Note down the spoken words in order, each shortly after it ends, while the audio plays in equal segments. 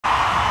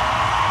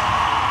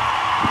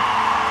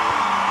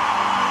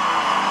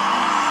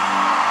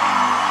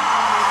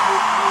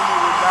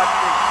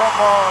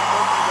on,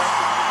 don't do that.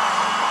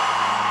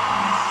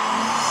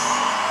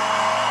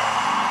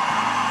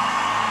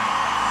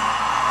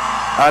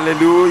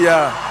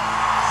 Hallelujah.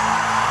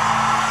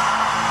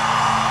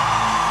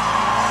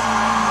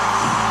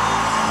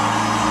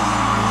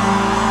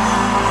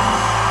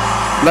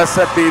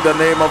 Blessed be the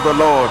name of the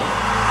Lord.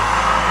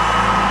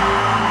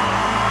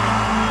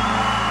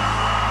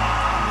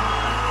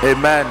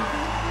 Amen.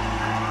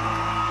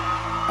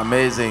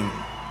 Amazing.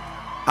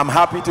 I'm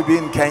happy to be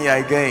in Kenya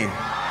again.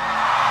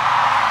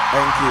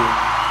 Thank you.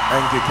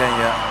 Thank you,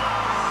 Kenya.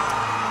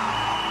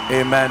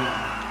 Amen.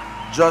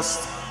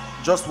 Just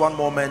one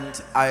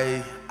moment.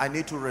 I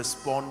need to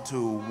respond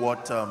to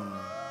what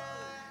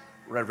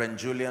Reverend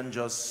Julian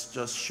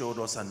just showed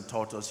us and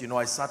taught us. You know,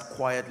 I sat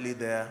quietly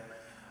there.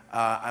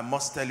 I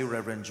must tell you,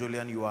 Reverend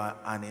Julian, you are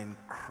an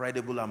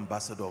incredible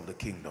ambassador of the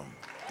kingdom.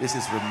 This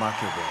is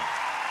remarkable.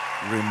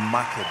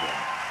 Remarkable.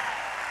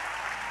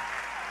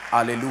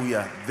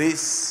 Hallelujah.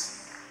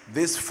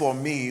 This for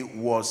me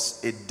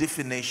was a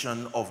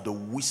definition of the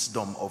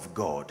wisdom of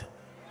God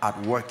at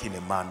work in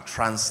a man,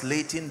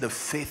 translating the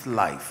faith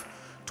life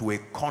to a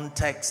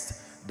context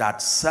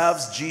that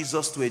serves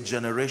Jesus to a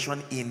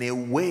generation in a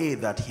way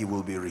that he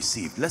will be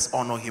received. Let's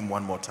honor him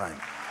one more time.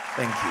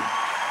 Thank you.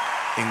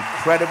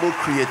 Incredible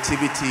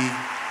creativity,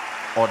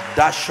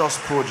 audacious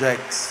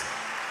projects.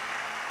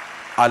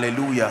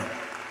 Hallelujah.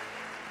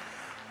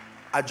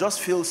 I just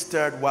feel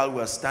stirred while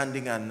we're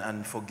standing,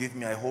 and forgive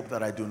me, I hope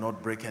that I do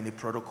not break any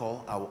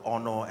protocol. I will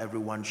honor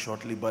everyone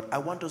shortly, but I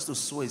want us to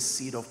sow a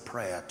seed of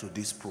prayer to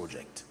this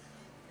project.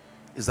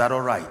 Is that all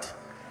right?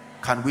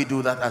 Can we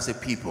do that as a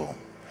people?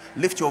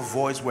 Lift your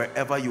voice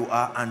wherever you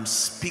are and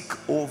speak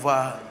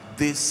over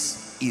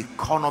this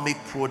economic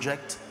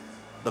project,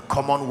 the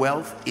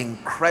Commonwealth.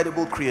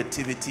 Incredible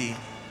creativity.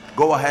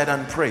 Go ahead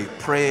and pray.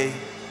 Pray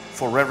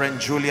for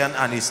Reverend Julian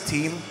and his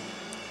team,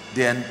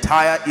 the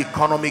entire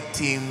economic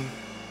team.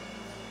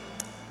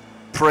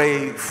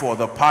 Pray for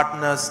the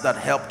partners that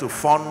help to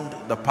fund,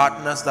 the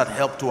partners that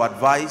help to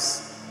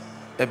advise.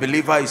 A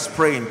believer is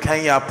praying.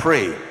 Kenya,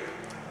 pray.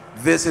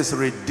 This is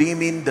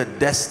redeeming the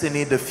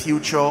destiny, the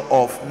future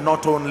of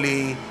not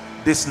only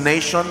this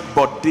nation,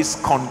 but this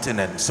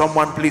continent.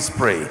 Someone please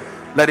pray.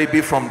 Let it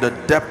be from the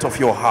depth of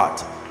your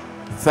heart.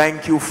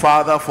 Thank you,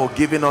 Father, for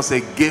giving us a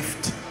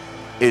gift,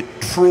 a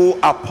true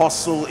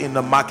apostle in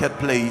the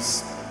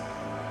marketplace.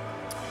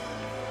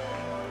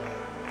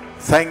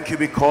 Thank you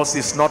because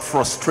he's not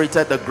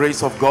frustrated the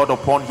grace of God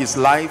upon his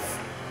life.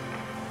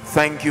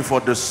 Thank you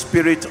for the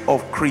spirit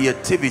of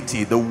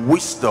creativity, the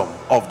wisdom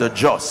of the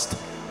just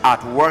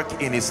at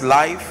work in his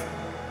life.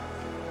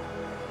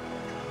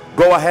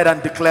 Go ahead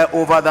and declare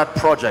over that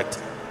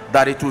project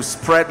that it will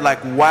spread like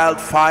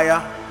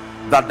wildfire,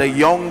 that the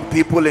young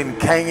people in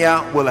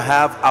Kenya will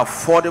have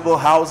affordable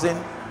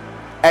housing,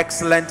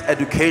 excellent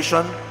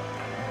education,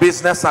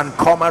 business and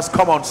commerce.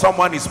 Come on,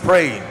 someone is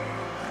praying.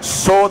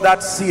 Sow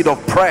that seed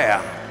of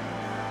prayer.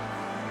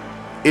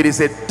 It is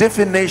a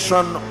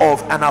definition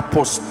of an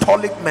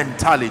apostolic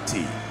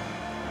mentality.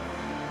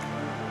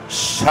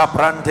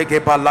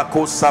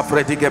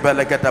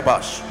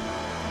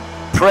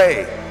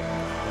 Pray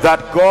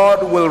that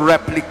God will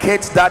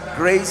replicate that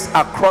grace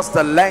across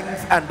the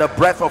length and the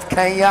breadth of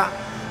Kenya,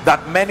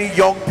 that many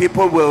young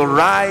people will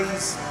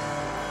rise,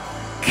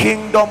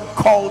 kingdom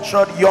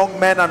cultured young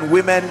men and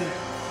women.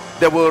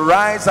 They will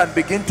rise and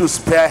begin to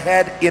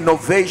spearhead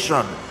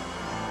innovation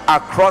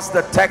across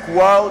the tech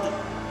world,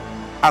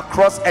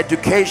 across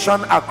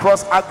education,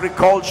 across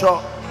agriculture.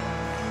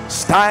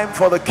 It's time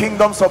for the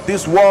kingdoms of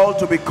this world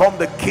to become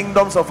the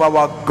kingdoms of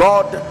our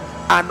God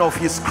and of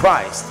his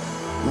Christ.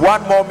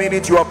 One more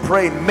minute, you are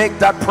praying. Make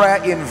that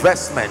prayer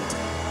investment.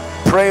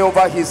 Pray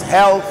over his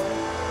health.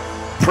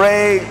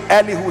 Pray.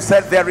 Elihu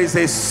said there is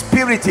a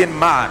spirit in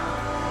man,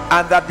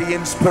 and that the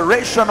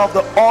inspiration of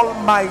the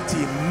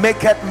Almighty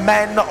maketh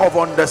men of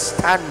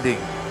understanding.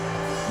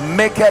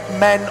 Maketh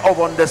men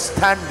of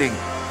understanding.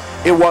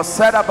 It was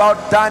said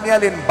about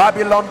Daniel in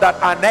Babylon that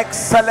an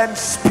excellent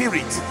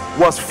spirit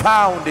was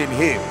found in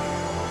him.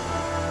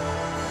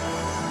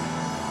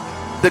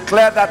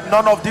 Declare that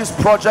none of these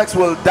projects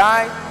will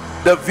die.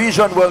 The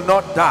vision will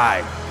not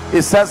die.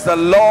 It says the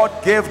Lord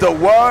gave the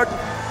word.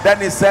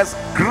 Then it says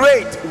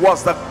great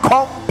was the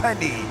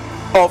company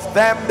of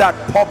them that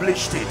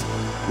published it.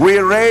 We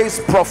raise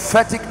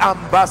prophetic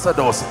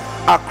ambassadors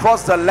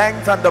across the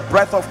length and the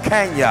breadth of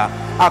Kenya,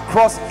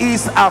 across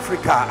East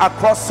Africa,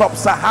 across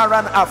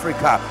sub-Saharan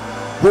Africa,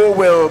 who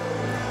will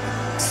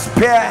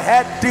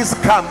spearhead this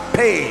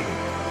campaign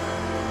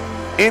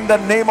in the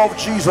name of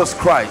Jesus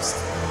Christ.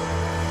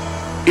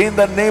 In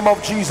the name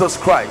of Jesus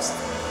Christ.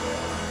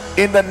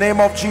 In the name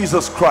of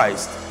Jesus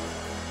Christ.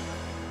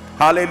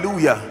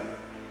 Hallelujah.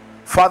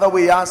 Father,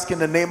 we ask in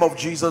the name of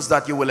Jesus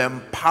that you will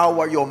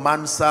empower your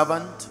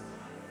manservant.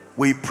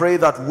 We pray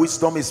that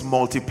wisdom is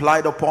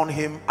multiplied upon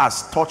him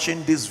as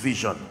touching this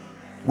vision.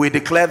 We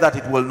declare that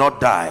it will not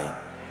die.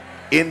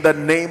 In the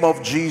name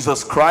of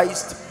Jesus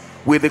Christ,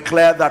 we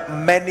declare that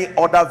many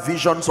other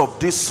visions of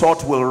this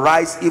sort will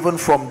rise even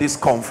from this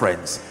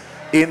conference.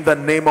 In the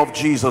name of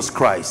Jesus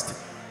Christ.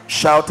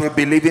 Shout a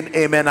believing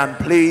amen, and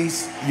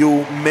please,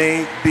 you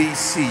may be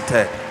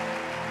seated.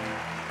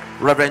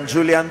 Reverend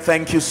Julian,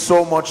 thank you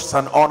so much. It's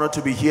an honor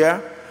to be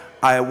here.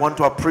 I want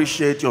to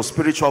appreciate your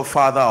spiritual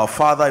father, our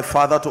father, a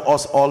father to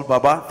us all,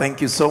 Baba.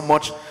 Thank you so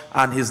much.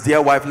 And his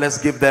dear wife, let's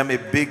give them a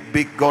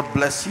big God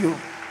bless you.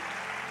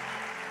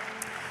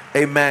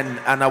 Amen.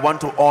 And I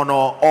want to honor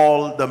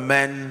all the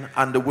men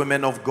and the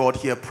women of God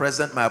here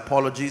present. My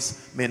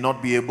apologies, may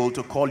not be able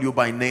to call you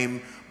by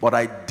name, but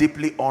I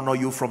deeply honor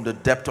you from the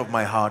depth of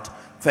my heart.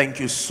 Thank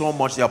you so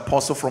much. The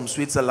apostle from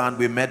Switzerland,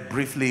 we met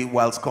briefly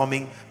whilst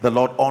coming. The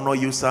Lord honor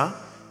you, sir,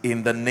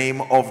 in the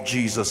name of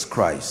Jesus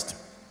Christ.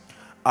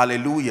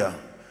 Hallelujah.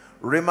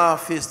 RHEMA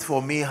Feast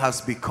for me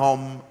has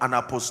become an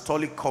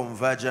apostolic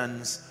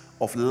convergence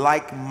of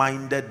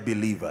like-minded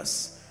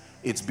believers.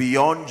 It's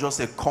beyond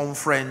just a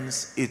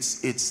conference.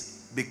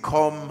 It's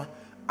become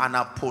an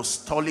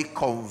apostolic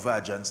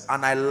convergence.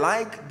 And I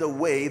like the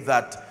way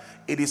that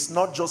it is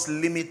not just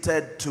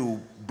limited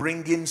to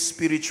bringing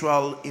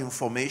spiritual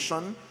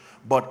information,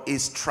 but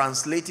is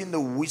translating the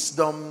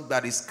wisdom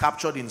that is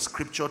captured in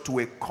scripture to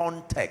a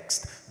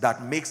context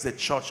that makes the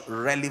church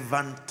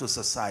relevant to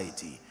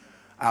society.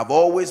 I've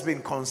always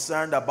been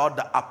concerned about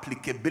the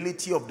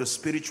applicability of the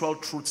spiritual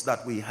truths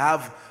that we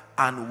have,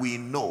 and we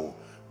know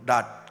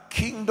that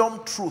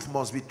kingdom truth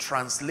must be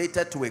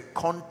translated to a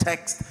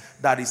context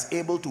that is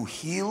able to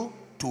heal,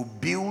 to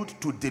build,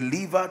 to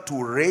deliver,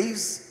 to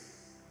raise,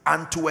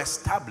 and to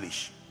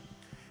establish.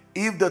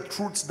 If the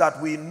truths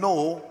that we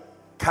know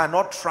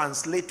cannot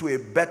translate to a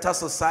better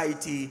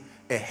society,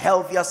 a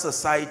healthier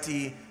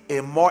society,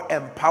 a more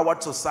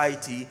empowered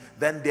society,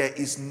 then there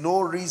is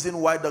no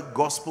reason why the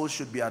gospel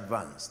should be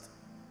advanced.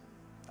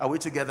 Are we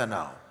together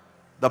now?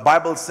 The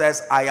Bible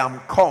says, I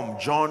am come,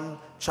 John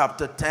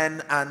chapter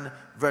 10 and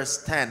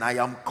verse 10, I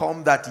am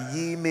come that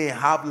ye may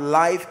have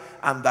life,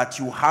 and that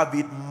you have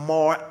it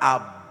more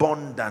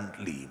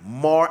abundantly.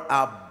 More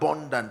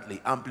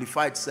abundantly.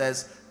 Amplified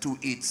says, to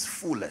its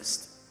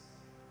fullest.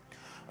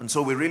 And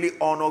so we really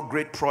honor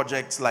great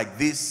projects like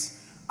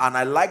this. And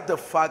I like the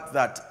fact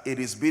that it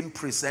is being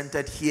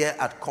presented here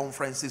at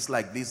conferences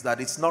like this, that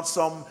it's not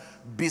some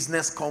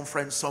business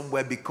conference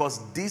somewhere,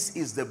 because this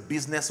is the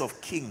business of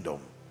kingdom.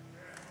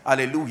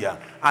 Hallelujah.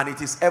 And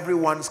it is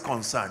everyone's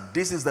concern.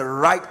 This is the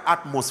right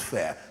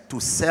atmosphere to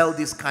sell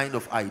this kind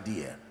of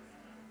idea.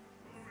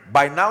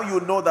 By now you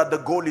know that the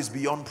goal is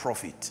beyond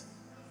profit.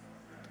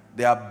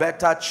 There are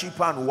better,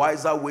 cheaper, and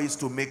wiser ways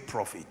to make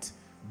profit.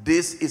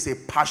 This is a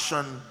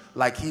passion.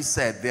 Like he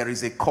said, there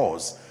is a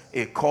cause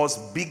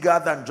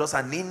bigger than just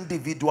an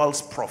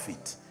individual's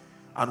profit.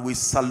 And we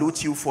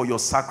salute you for your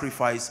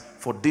sacrifice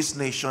for this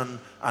nation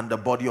and the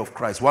body of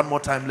Christ. One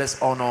more time,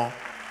 let's honor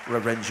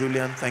Reverend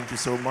Julian. Thank you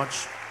so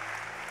much.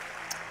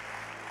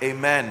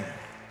 Amen.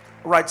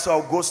 Right, so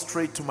I'll go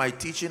straight to my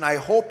teaching. I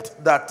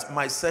hoped that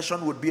my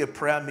session would be a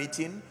prayer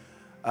meeting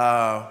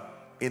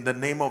in the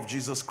name of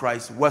Jesus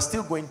Christ. We're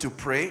still going to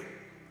pray,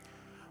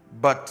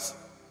 but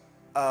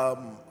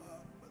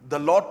the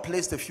Lord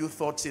placed a few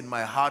thoughts in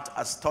my heart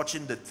as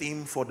touching the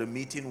theme for the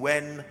meeting.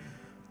 When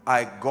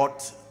I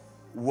got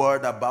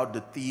word about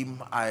the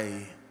theme,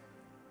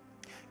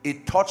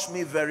 it touched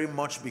me very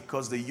much,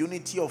 because the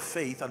unity of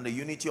faith and the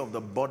unity of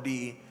the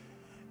body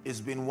has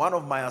been one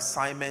of my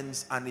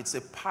assignments, and it's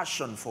a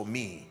passion for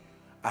me.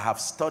 I have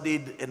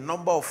studied a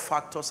number of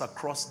factors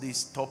across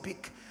this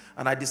topic,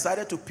 and I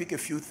decided to pick a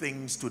few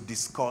things to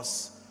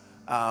discuss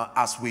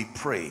as we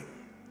pray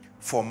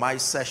for my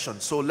session.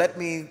 So let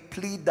me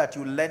plead that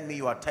you lend me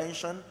your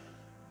attention.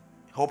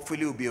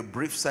 Hopefully it will be a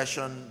brief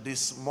session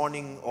this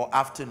morning or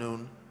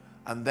afternoon,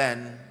 and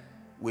then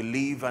we'll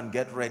leave and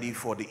get ready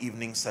for the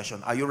evening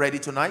session. Are you ready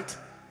tonight?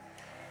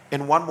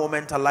 In one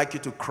moment, I'd like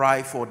you to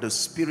cry for the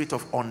spirit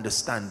of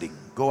understanding.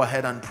 Go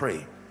ahead and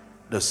pray.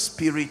 The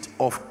spirit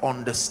of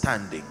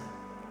understanding.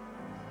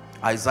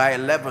 Isaiah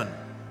 11,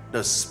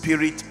 the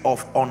spirit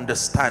of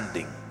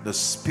understanding. The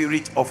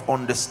spirit of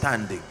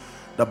understanding.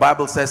 The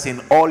Bible says,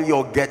 in all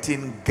you're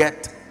getting,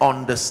 get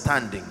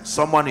understanding.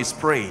 Someone is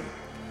praying.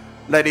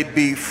 Let it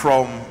be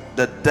from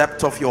the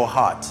depth of your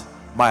heart.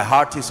 My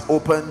heart is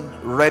open,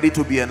 ready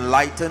to be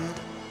enlightened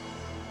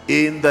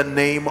in the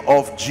name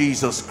of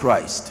Jesus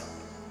Christ.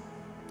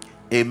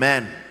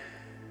 Amen.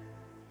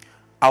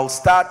 I'll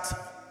start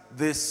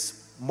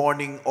this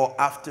morning or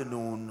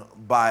afternoon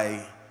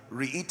by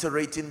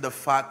reiterating the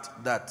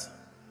fact that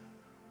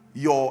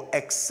your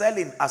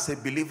excelling as a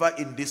believer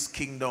in this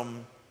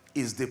kingdom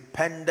is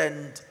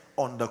dependent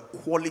on the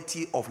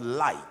quality of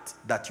light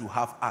that you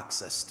have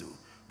access to.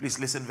 Please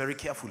listen very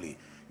carefully.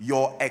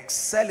 Your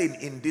excelling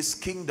in this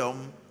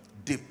kingdom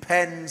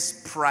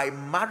depends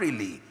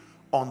primarily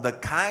on the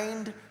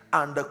kind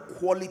and the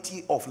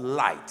quality of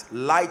light.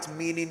 Light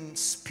meaning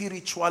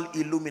spiritual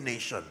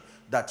illumination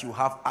that you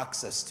have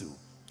access to.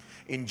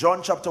 In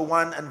John chapter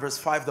 1 and verse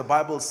 5, the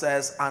Bible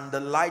says, and the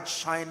light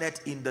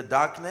shineth in the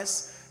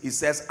darkness. It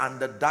says,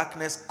 and the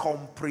darkness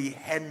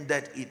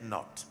comprehended it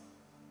not.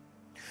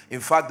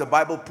 In fact, the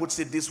Bible puts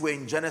it this way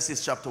in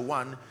Genesis chapter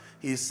 1.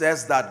 He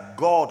says that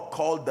God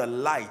called the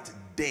light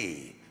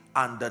day,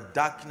 and the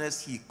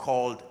darkness he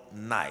called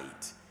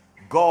night.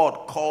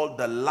 God called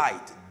the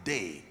light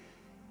day.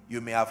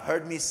 You may have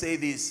heard me say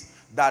this,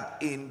 that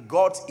in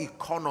God's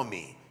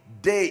economy,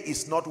 day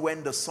is not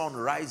when the sun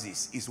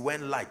rises, it's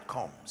when light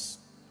comes.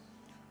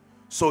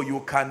 So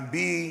you can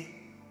be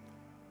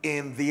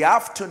in the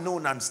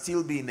afternoon and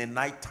still be in the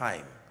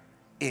nighttime,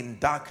 in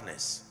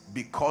darkness,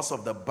 because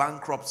of the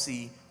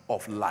bankruptcy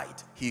of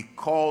light. He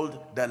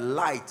called the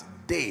light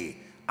day,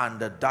 and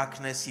the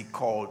darkness he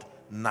called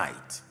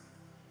night.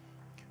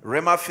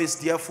 RHEMA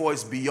feast therefore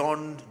is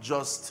beyond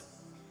just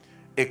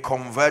a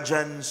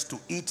convergence to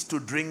eat, to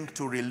drink,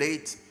 to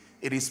relate.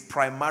 It is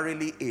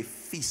primarily a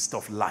feast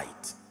of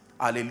light.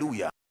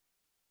 Hallelujah.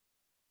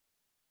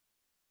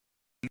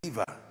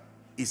 Believer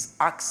is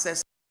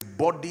access to a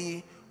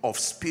body of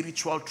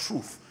spiritual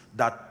truth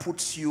that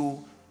puts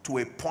you to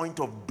a point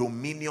of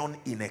dominion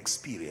in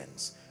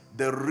experience.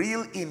 The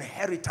real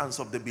inheritance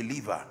of the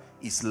believer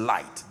is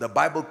light. The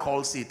Bible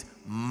calls it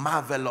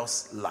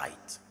marvelous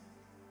light.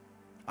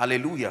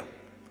 Hallelujah.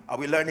 Are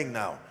we learning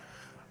now?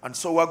 And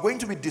so we're going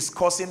to be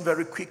discussing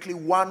very quickly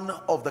one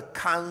of the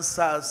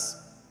cancers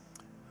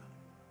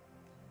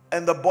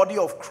in the body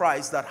of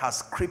Christ that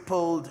has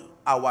crippled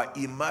our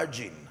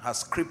emerging,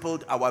 has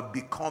crippled our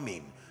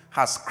becoming,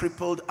 has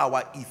crippled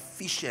our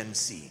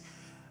efficiency.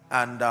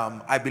 And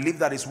I believe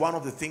that is one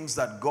of the things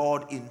that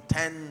God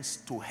intends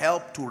to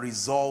help to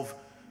resolve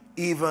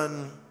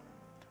even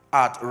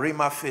at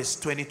RHEMA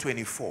Fest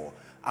 2024.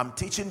 I'm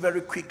teaching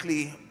very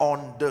quickly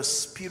on the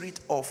spirit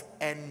of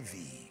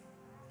envy.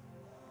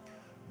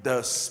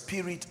 The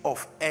spirit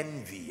of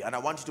envy. And I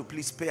want you to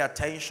please pay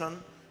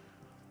attention.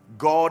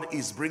 God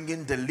is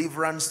bringing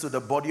deliverance to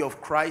the body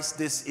of Christ.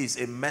 This is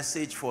a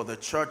message for the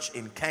church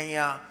in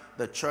Kenya,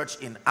 the church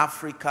in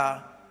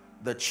Africa,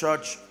 the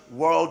church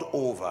world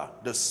over.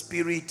 The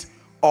spirit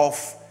of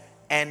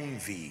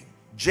envy.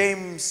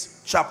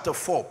 James chapter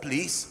 4,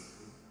 please.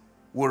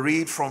 We'll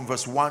read from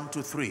verse 1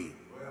 to 3.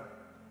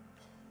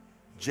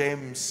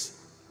 James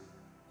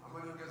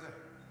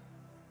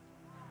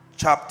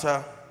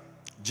chapter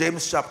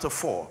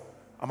 4.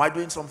 Am I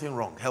doing something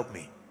wrong? Help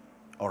me.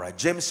 All right,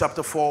 James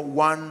chapter 4,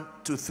 1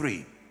 to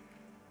 3.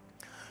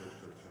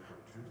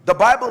 The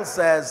Bible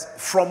says,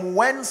 from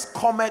whence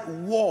cometh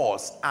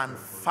wars and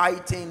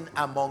fighting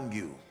among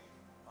you?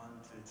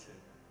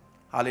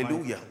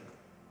 Hallelujah.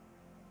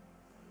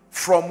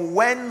 From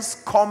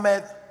whence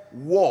cometh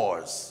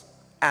wars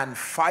and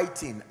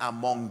fighting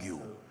among you?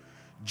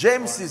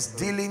 James is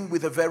dealing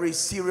with a very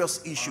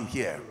serious issue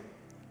here.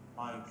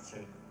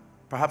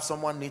 Perhaps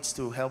someone needs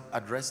to help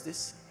address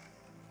this.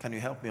 Can you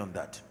help me on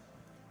that?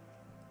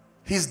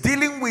 He's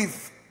dealing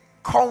with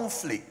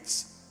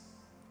conflicts.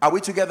 Are we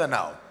together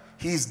now?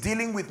 He's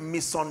dealing with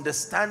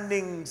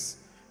misunderstandings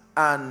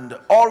and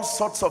all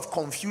sorts of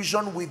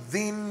confusion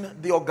within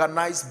the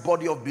organized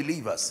body of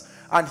believers.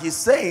 And he's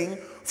saying,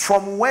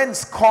 from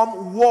whence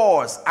come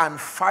wars and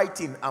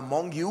fighting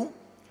among you?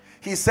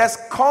 He says,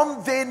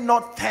 come they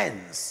not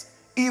thence,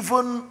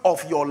 even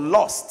of your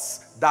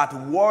lusts that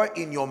were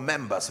in your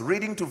members.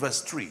 Reading to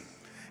verse 3.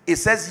 It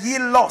says, ye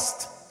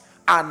lust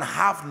and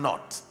have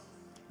not.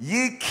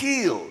 Ye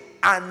kill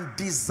and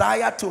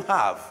desire to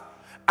have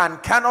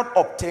and cannot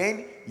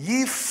obtain.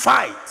 Ye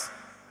fight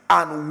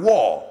and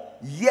war,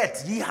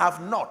 yet ye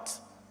have not.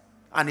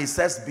 And he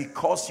says,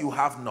 because you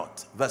have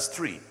not. Verse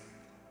 3.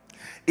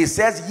 It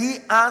says, ye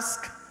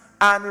ask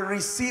and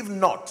receive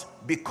not,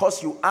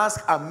 because you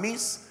ask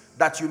amiss,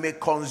 that you may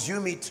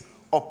consume it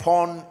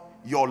upon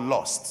your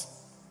lust.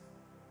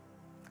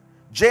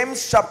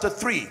 James chapter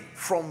 3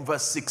 from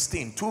verse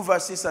 16. 2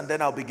 verses and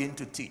then I'll begin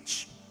to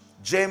teach.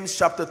 James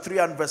chapter 3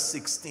 and verse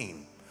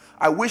 16.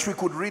 I wish we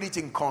could read it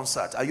in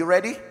concert. Are you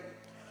ready?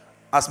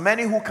 As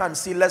many who can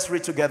see, let's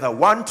read together.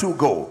 1, 2,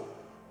 go.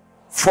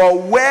 For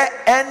where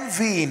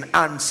envying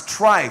and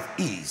strife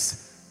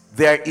is,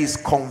 there is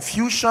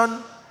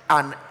confusion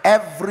and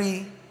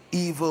every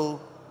evil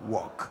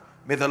work.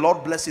 May the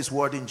Lord bless his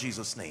word in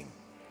Jesus' name.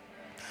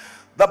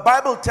 The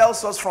Bible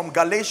tells us from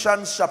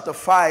Galatians chapter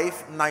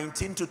 5,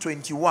 19 to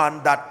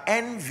 21, that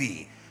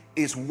envy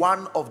is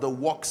one of the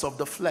works of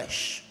the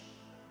flesh.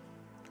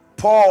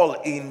 Paul,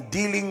 in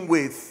dealing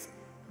with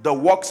the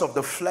works of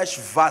the flesh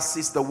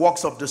versus the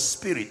works of the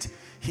spirit,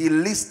 he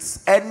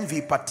lists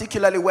envy,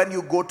 particularly when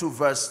you go to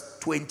verse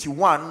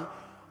 21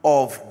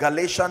 of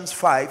Galatians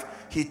 5.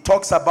 He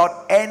talks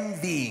about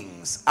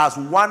envyings as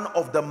one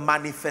of the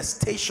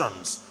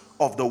manifestations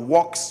of the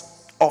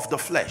works of the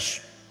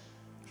flesh.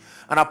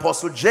 And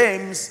Apostle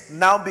James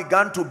now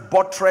began to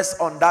buttress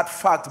on that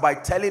fact by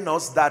telling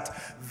us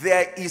that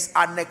there is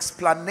an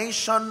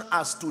explanation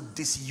as to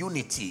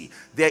disunity.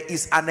 There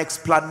is an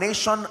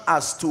explanation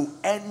as to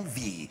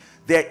envy.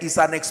 There is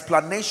an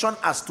explanation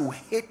as to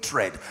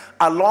hatred,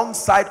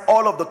 alongside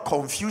all of the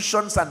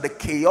confusions and the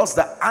chaos,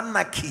 the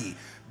anarchy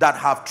that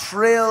have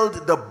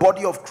trailed the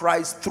body of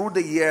Christ through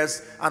the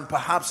years and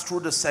perhaps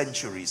through the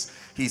centuries.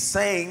 He's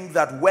saying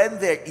that when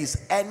there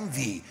is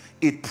envy,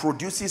 it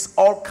produces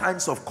all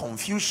kinds of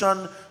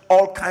confusion,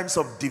 all kinds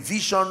of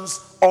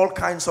divisions, all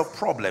kinds of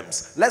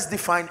problems. Let's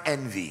define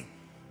envy.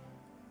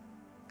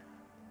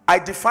 I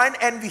define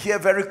envy here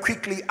very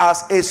quickly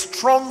as a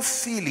strong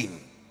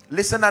feeling.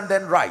 Listen and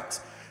then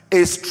write.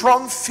 A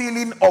strong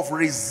feeling of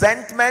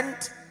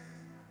resentment,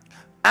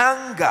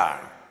 anger,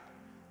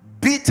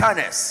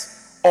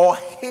 bitterness, or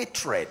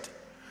hatred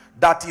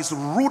that is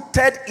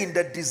rooted in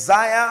the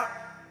desire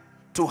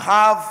to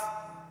have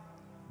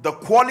the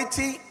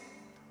quality,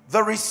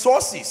 the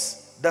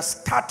resources, the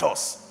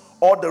status,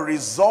 or the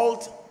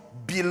result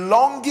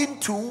belonging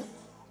to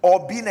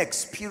or being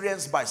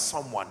experienced by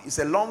someone. It's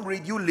a long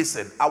read. You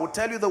listen. I will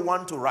tell you the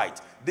one to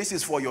write. This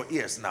is for your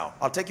ears now.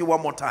 I'll take you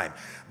one more time.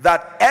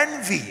 That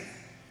envy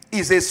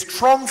is a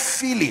strong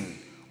feeling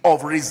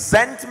of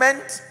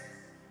resentment,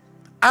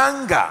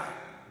 anger,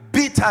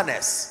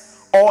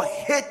 bitterness, or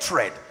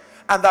hatred,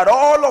 and that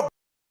all of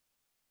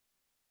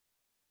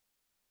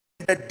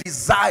the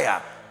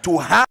desire to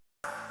have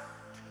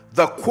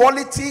the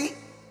quality,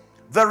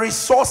 the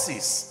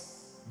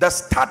resources, the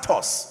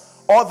status,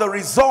 or the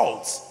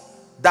results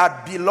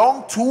that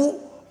belong to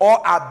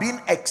or are being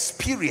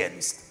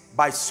experienced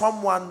by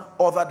someone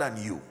other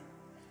than you.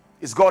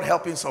 Is God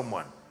helping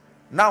someone?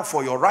 Now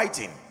for your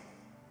writing.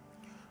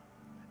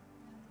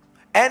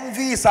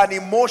 Envy is an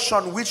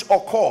emotion which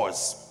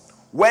occurs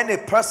when a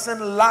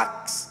person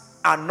lacks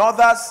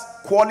another's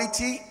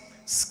quality,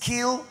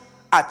 skill,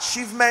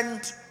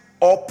 achievement,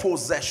 or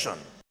possession.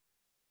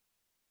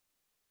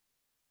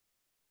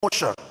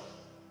 Emotion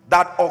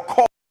that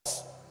occurs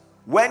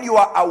when you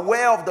are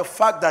aware of the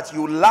fact that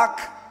you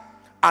lack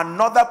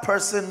another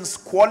person's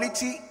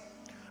quality,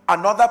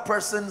 another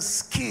person's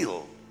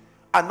skill,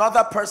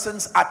 another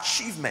person's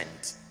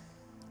achievement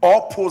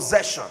or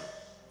possession.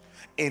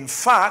 In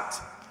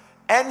fact,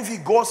 envy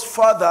goes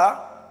further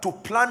to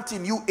plant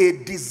in you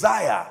a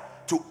desire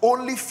to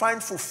only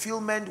find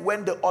fulfillment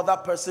when the other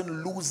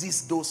person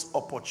loses those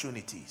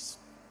opportunities.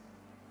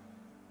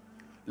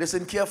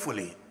 Listen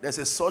carefully. There's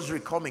a surgery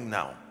coming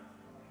now.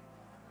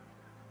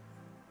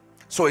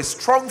 So a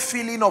strong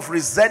feeling of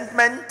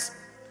resentment,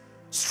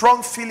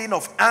 strong feeling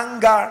of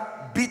anger,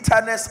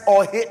 bitterness,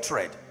 or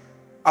hatred.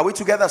 Are we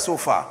together so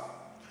far?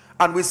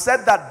 And we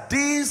said that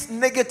these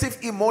negative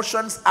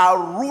emotions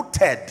are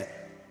rooted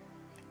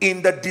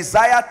in the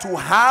desire to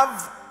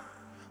have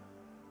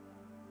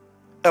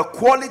a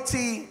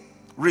quality,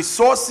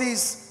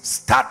 resources,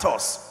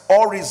 status,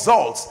 or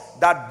results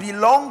that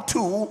belong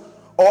to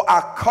or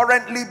are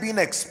currently being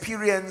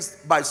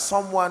experienced by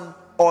someone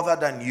other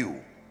than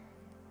you.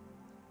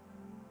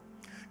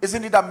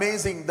 Isn't it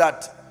amazing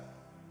that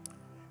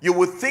you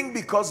would think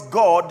because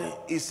God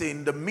is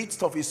in the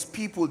midst of his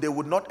people, they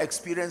would not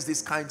experience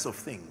these kinds of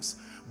things.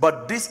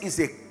 But this is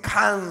a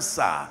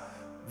cancer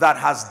that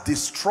has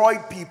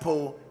destroyed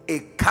people, a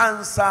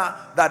cancer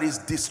that is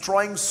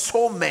destroying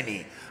so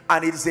many.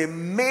 And it is a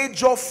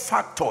major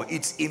factor.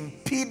 It's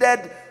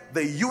impeded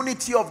the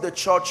unity of the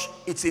church.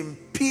 It's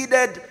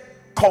impeded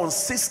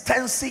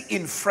consistency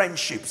in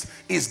friendships.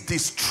 It's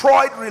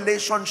destroyed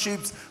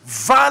relationships,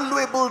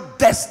 valuable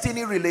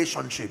destiny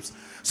relationships.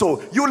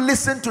 So you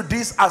listen to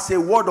this as a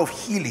word of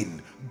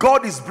healing.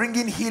 God is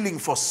bringing healing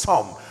for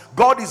some.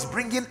 God is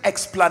bringing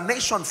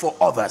explanation for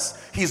others.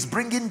 He's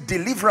bringing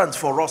deliverance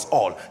for us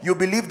all. You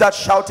believe that?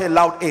 Shout a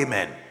loud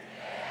amen.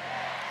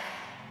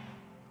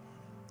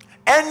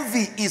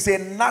 Envy is a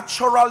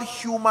natural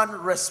human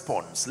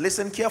response.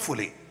 Listen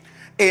carefully.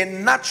 A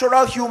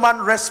natural human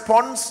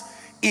response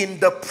in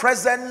the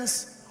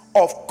presence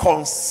of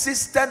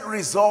consistent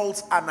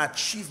results and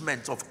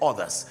achievements of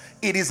others.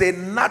 It is a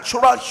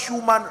natural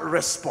human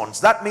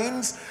response. That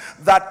means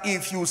that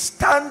if you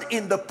stand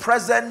in the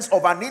presence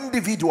of an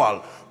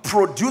individual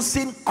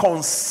producing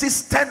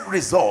consistent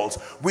results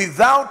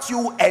without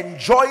you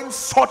enjoying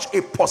such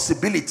a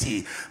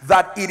possibility,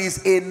 that it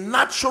is a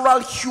natural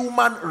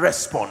human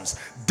response.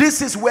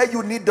 This is where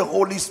you need the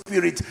Holy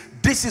Spirit.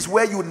 This is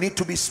where you need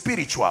to be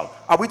spiritual.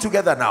 Are we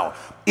together now?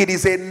 It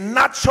is a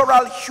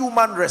natural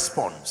human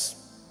response.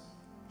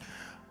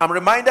 I'm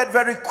reminded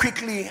very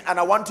quickly, and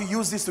I want to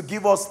use this to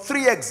give us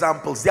 3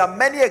 examples. There are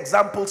many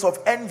examples of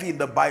envy in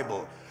the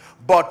Bible.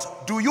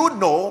 But do you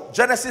know,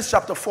 Genesis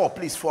chapter 4,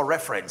 please, for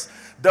reference,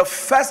 the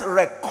first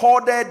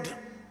recorded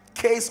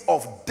case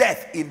of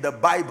death in the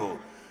Bible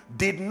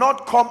did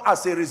not come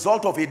as a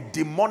result of a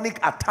demonic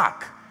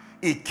attack.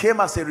 It came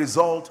as a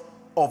result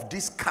of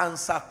this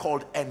cancer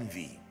called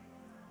envy.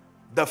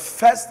 The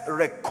first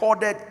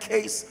recorded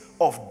case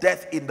of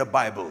death in the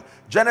Bible.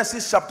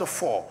 Genesis chapter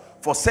 4.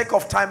 For sake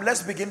of time,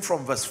 let's begin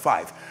from verse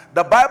 5.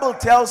 The Bible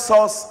tells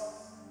us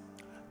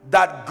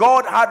that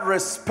God had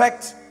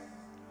respect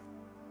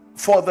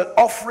for the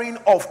offering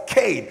of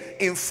Cain.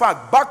 In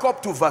fact, back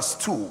up to verse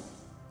 2.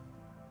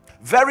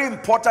 Very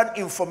important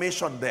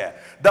information there.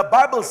 The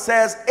Bible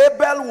says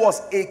Abel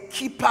was a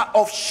keeper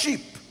of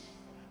sheep,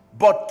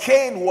 but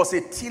Cain was a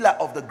tiller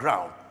of the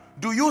ground.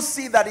 Do you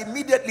see that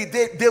immediately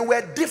they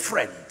were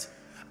different?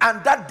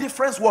 And that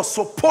difference was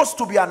supposed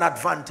to be an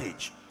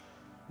advantage.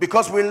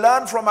 Because we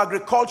learn from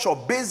agriculture,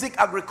 basic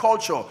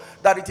agriculture,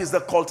 that it is the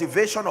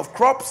cultivation of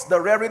crops,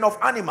 the rearing of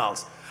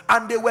animals.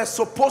 And they were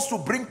supposed to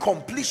bring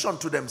completion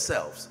to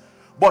themselves.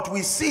 But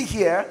we see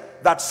here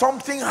that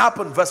something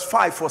happened. Verse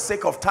 5, for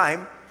sake of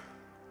time.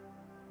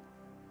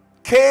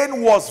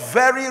 Cain was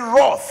very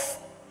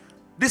wroth.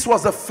 This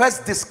was the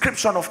first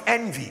description of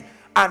envy.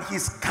 And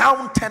his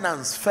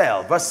countenance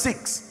fell. Verse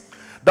 6.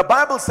 The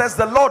Bible says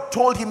the Lord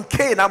told him,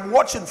 Cain, I'm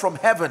watching from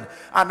heaven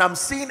and I'm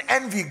seeing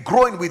envy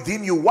growing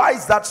within you. Why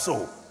is that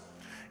so?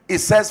 It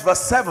says,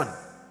 verse 7.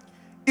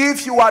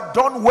 If you are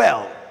done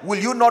well, will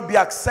you not be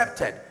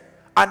accepted?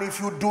 And if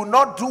you do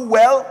not do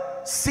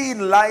well,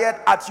 sin lieth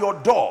at your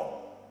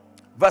door.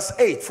 Verse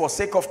 8, for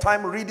sake of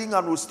time reading,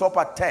 and we'll stop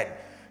at 10.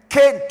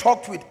 Cain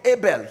talked with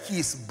Abel,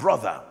 his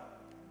brother.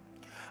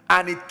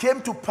 And it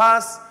came to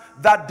pass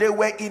that they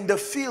were in the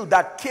field,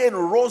 that Cain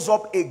rose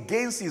up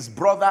against his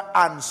brother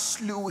and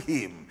slew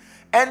him.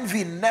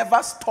 Envy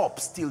never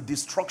stops till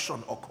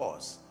destruction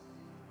occurs.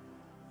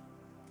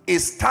 It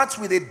starts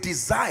with a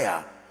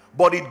desire,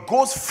 but it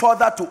goes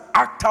further to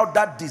act out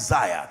that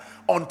desire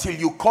until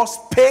you cause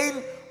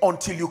pain,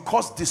 until you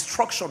cause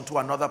destruction to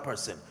another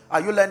person.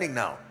 Are you learning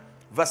now?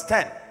 Verse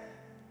 10.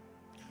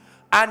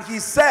 And he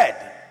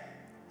said,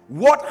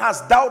 what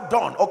hast thou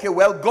done? Okay,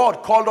 well,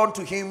 God called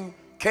unto him,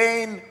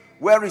 Cain,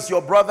 where is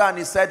your brother? And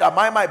he said, am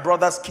I my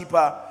brother's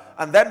keeper?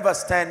 And then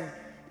verse 10,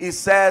 it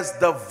says,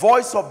 the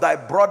voice of thy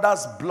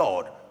brother's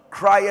blood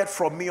crieth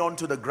from me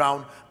unto the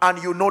ground.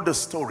 And you know the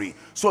story.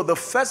 So the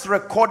first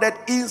recorded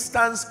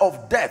instance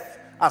of death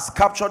as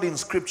captured in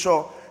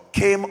scripture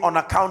came on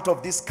account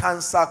of this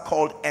cancer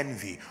called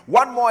envy.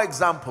 One more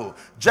example,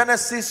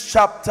 Genesis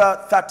chapter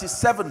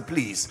 37,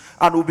 please.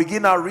 And we'll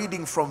begin our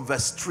reading from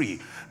verse 3.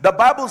 The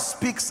Bible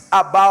speaks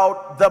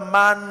about the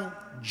man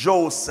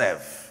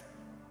Joseph.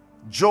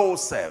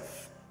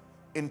 Joseph,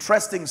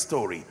 interesting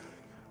story.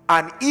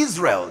 And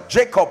Israel,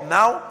 Jacob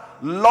now,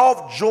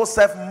 loved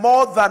Joseph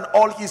more than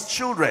all his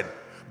children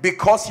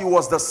because he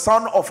was the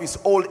son of his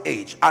old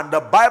age. And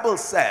the Bible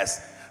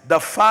says the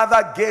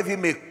father gave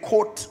him a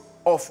coat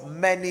of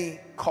many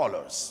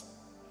colors.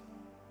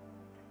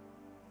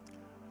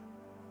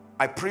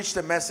 I preached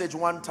a message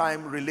one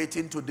time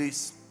relating to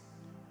this.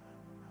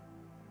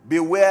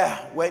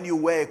 Beware when you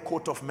wear a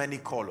coat of many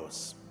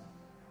colors.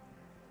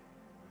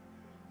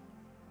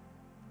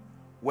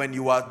 When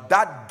you are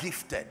that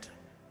gifted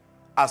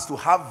as to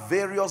have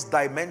various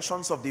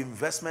dimensions of the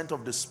investment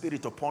of the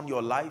Spirit upon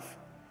your life,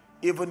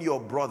 even your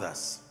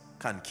brothers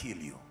can kill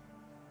you.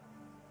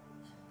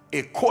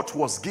 A coat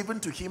was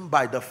given to him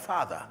by the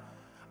Father,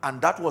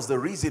 and that was the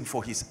reason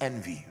for his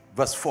envy.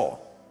 Verse 4.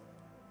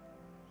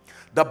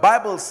 The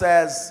Bible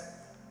says,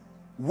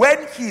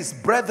 when his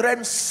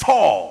brethren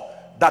saw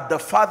that the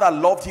Father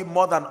loved him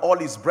more than all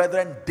his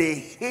brethren, they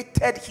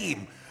hated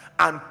him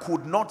and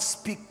could not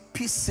speak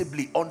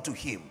peaceably unto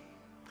him.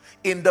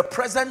 In the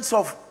presence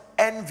of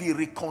envy,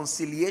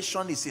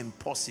 reconciliation is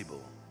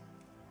impossible.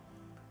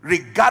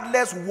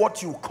 Regardless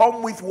what you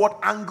come with, what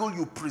angle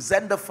you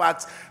present the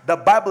facts, the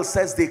Bible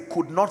says they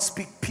could not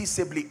speak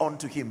peaceably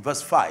unto him.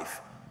 Verse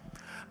 5.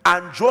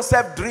 And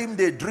Joseph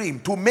dreamed a dream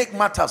to make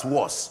matters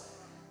worse.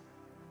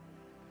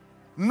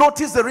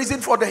 Notice the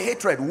reason for the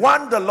hatred.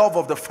 One, the love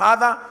of the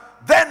father.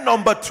 Then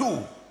number two,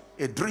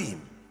 a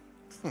dream.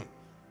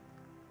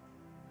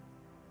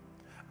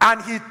 And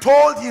he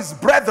told his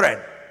brethren,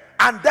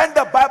 and then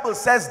the Bible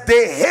says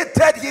they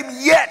hated him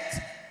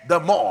yet the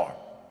more.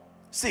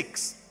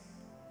 6.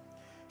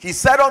 He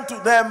said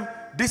unto them,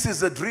 this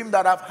is a dream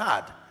that I've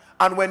had.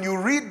 And when you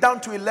read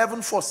down to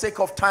 11, for sake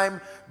of time,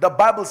 the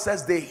Bible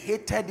says they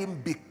hated him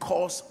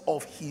because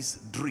of his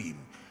dream.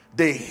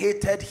 They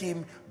hated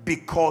him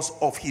because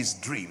of his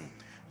dream.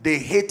 They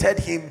hated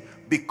him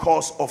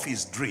because of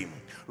his dream.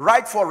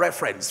 Right for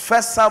reference,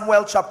 1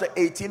 Samuel chapter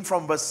 18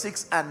 from verse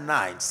 6 and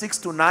 9. 6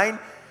 to 9.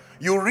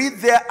 You read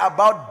there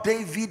about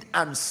David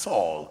and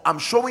Saul. I'm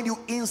showing you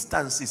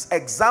instances,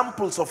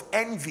 examples of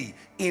envy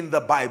in the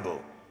Bible.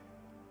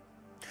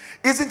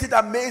 Isn't it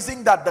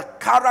amazing that the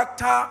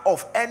character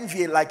of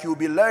envy, like you'll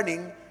be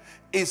learning,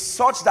 is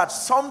such that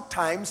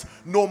sometimes,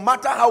 no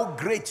matter how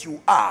great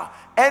you are,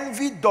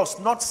 envy does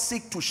not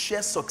seek to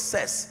share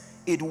success.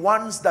 It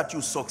wants that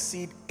you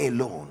succeed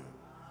alone.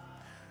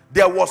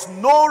 There was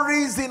no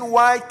reason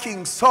why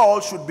King Saul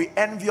should be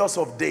envious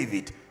of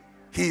David.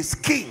 He is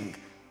king.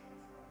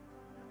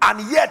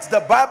 And yet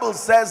the Bible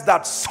says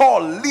that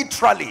Saul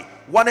literally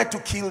wanted to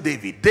kill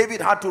David.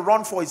 David had to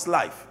run for his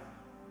life.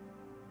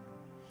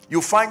 You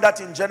find that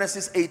in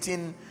Genesis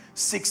 18,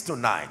 6 to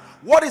 9.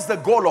 What is the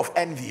goal of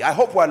envy? I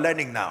hope we're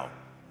learning now.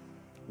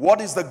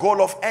 What is the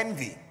goal of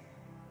envy?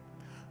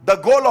 The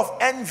goal of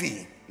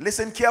envy,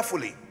 listen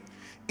carefully,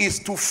 is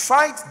to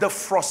fight the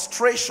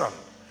frustration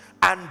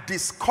and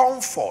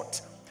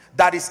discomfort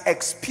that is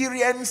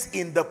experienced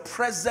in the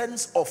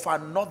presence of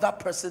another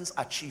person's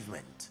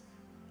achievement.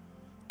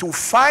 To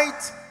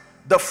fight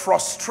the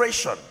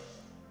frustration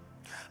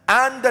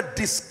and the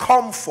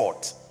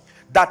discomfort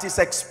that is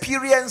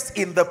experienced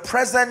in the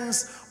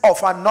presence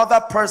of another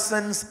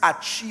person's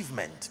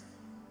achievement,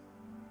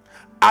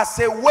 as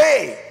a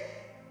way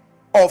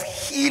of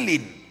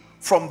healing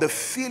from the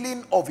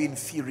feeling of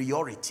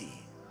inferiority.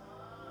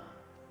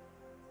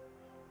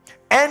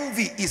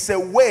 Envy is a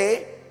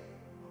way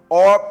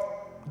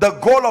or the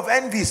goal of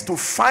envy is to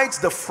fight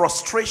the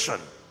frustration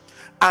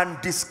and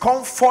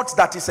discomfort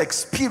that is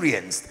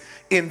experienced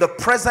in the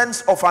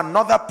presence of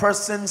another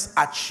person's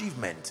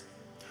achievement,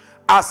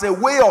 as a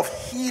way of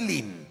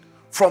healing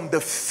from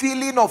the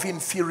feeling of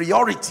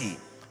inferiority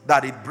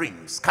that it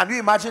brings. Can you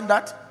imagine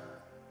that?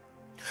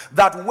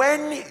 That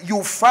when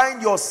you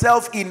find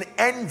yourself in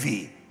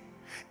envy,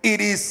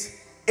 it is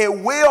a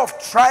way of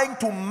trying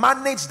to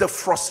manage the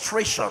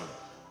frustration.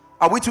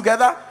 Are we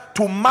together?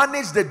 To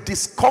manage the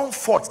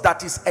discomfort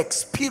that is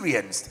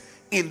experienced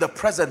in the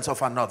presence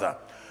of another.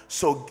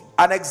 So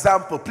an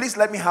example, please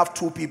let me have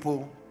two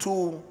people,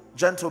 two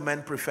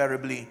gentlemen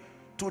preferably,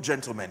 two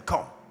gentlemen,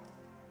 come.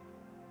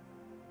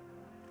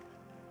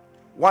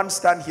 One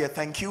stand here,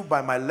 thank you,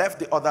 by my left,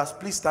 the others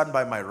please stand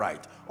by my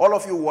right. All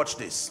of you watch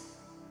this.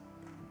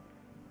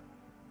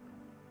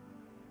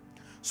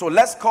 So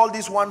let's call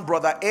this one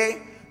brother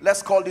A,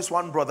 let's call this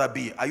one brother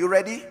B. Are you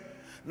ready?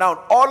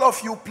 Now all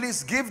of you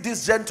please give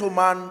this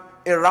gentleman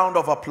a round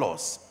of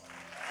applause.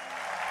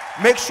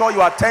 Make sure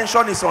your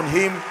attention is on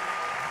him.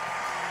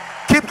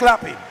 Keep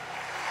clapping.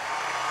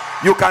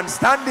 You can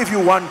stand if you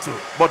want to,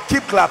 but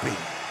keep clapping.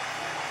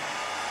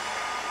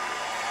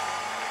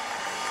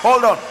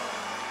 Hold on.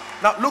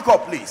 Now look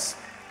up please.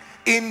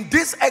 In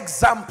this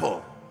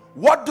example,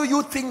 what do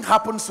you think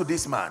happens to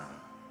this man?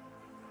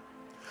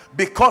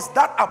 Because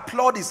that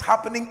applaud is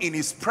happening in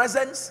his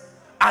presence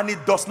and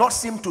it does not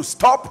seem to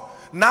stop.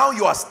 Now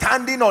you are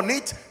standing on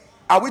it.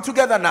 Are we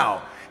together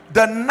now?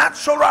 The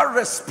natural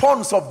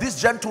response of this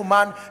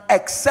gentleman,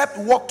 except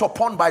worked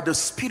upon by the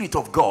Spirit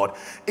of God,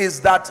 is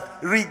that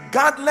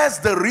regardless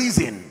the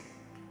reason,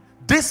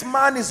 this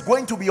man is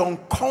going to be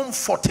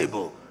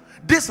uncomfortable.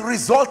 This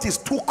result is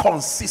too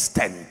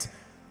consistent.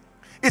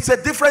 It's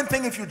a different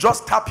thing if you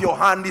just tap your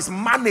hand, it's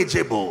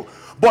manageable.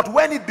 But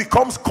when it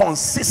becomes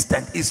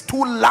consistent, it's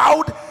too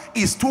loud,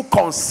 it's too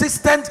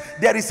consistent,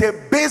 there is a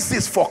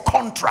basis for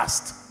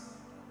contrast.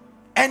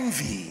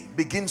 Envy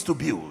begins to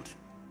build.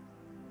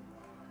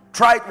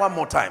 Try it one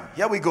more time.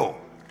 Here we go.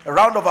 A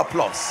round of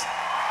applause.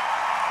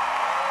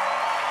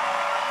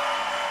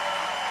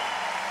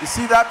 You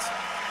see that?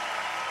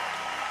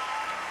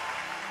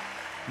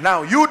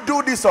 Now you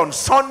do this on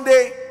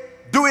Sunday,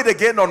 do it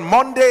again on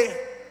Monday,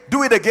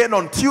 do it again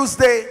on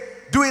Tuesday,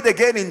 do it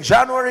again in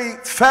January,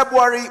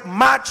 February,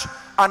 March,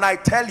 and I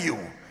tell you,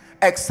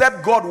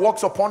 except God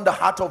works upon the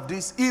heart of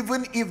this,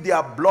 even if they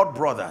are blood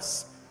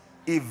brothers,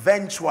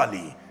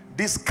 eventually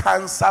this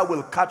cancer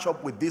will catch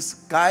up with this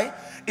guy.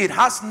 It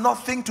has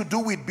nothing to do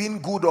with being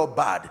good or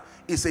bad.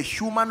 It's a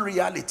human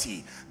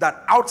reality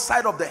that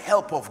outside of the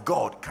help of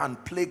God can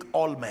plague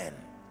all men.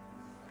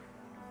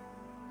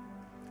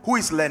 Who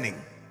is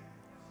learning?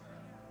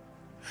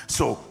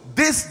 So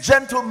this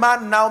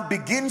gentleman now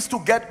begins to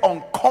get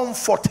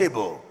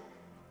uncomfortable.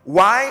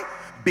 Why?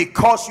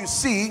 Because you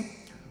see,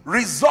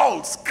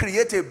 results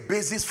create a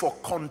basis for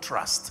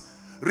contrast.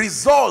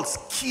 Results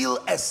kill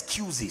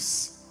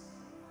excuses.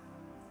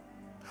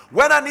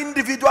 When an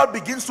individual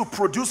begins to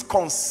produce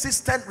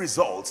consistent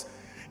results,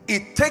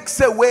 it takes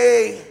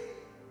away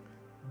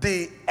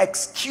the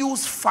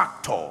excuse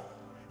factor.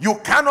 You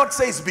cannot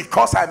say it's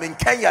because I'm in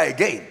Kenya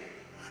again.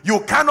 You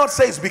cannot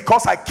say it's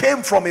because I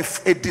came from a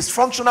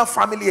dysfunctional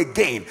family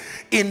again.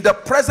 In the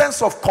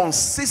presence of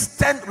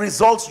consistent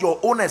results, your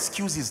own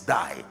excuses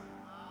die.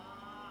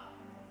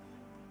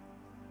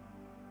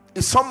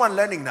 Is someone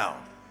learning now?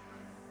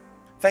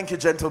 Thank you,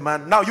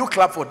 gentlemen. Now you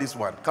clap for this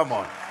one. Come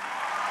on.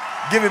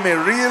 Give him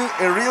a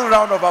real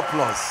round of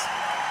applause.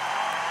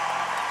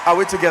 Are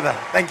we together?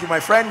 Thank you, my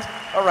friend.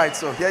 All right,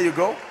 so here you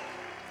go.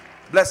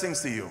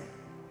 Blessings to you.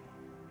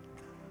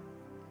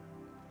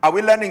 Are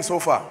we learning so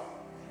far?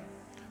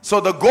 So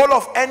the goal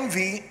of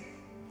envy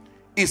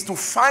is to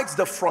fight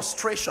the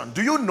frustration.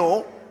 Do you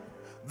know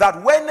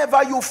that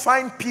whenever you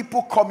find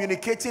people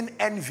communicating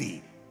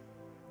envy,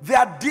 they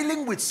are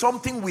dealing with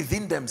something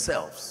within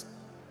themselves?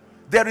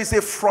 There is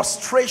a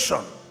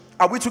frustration.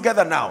 Are we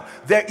together now?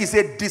 There is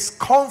a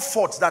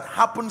discomfort that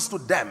happens to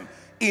them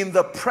in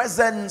the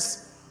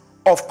presence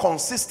of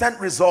consistent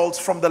results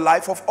from the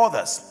life of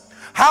others.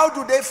 How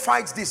do they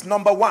fight this?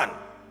 Number one,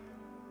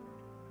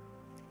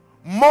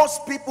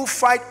 most people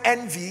fight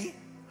envy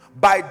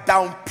by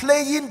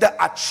downplaying the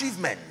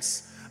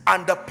achievements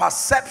and the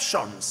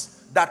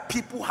perceptions that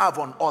people have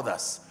on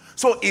others.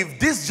 So if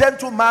this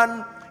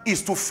gentleman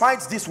is to fight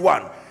this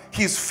one,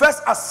 his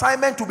first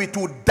assignment will be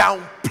to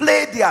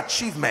downplay the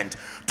achievement,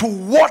 to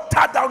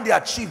water down the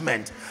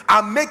achievement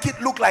and make it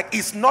look like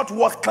it's not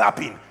worth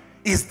clapping.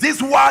 Is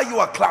this why you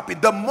are clapping?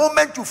 The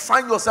moment you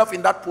find yourself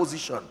in that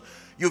position,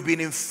 you've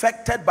been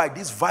infected by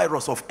this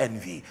virus of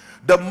envy.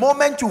 The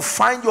moment you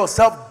find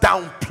yourself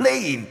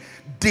downplaying,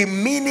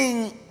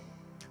 demeaning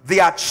the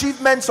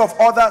achievements of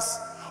others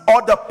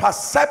or the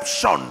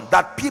perception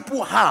that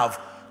people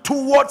have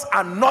towards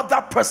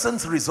another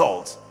person's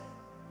results,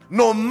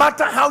 no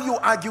matter how you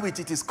argue it,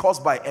 it is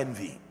caused by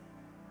envy.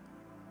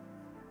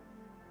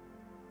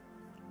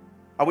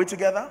 Are we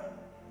together?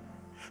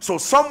 So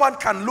someone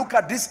can look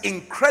at this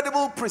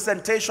incredible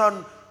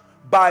presentation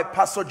by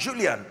Pastor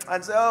Julian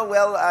and say, oh,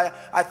 well,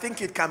 I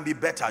think it can be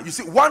better. You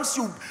see, once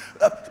you,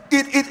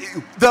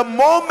 the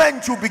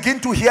moment you begin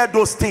to hear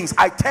those things,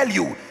 I tell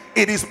you,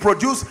 it is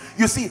produced.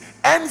 You see,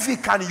 envy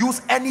can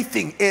use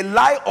anything, a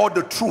lie or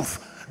the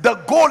truth. The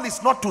goal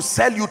is not to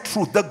sell you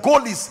truth. The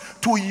goal is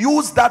to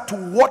use that to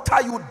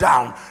water you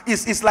down.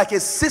 It's like a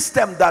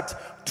system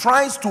that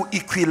tries to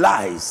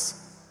equalize.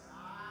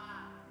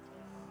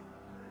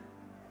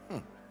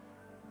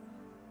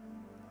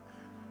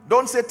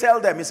 Don't say tell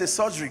them, it's a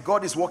surgery.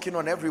 God is working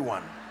on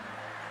everyone.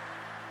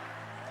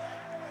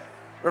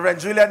 Reverend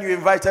Julian, you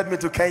invited me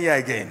to Kenya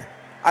again.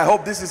 I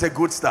hope this is a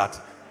good start.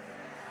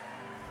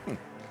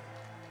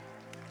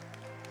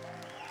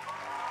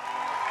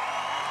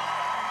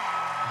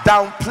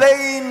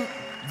 Downplaying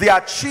the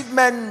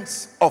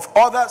achievements of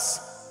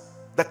others,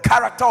 the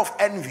character of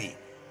envy.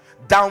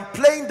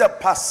 Downplaying the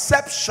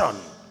perception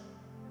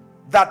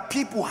that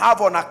people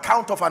have on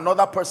account of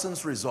another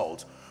person's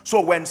result. So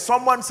when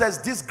someone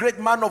says, this great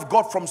man of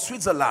God from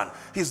Switzerland,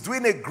 he's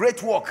doing a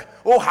great work.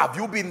 Oh, have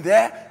you been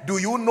there? Do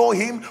you know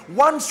him?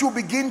 Once you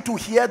begin to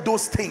hear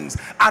those things,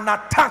 an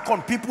attack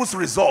on people's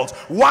results.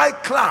 Why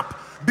clap?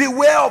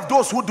 Beware of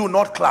those who do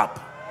not clap.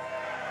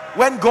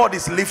 When God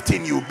is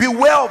lifting you,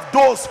 beware of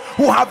those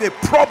who have a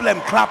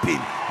problem clapping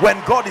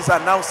when God is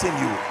announcing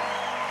you.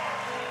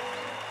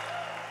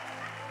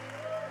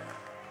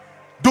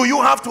 Do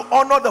you have to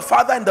honor the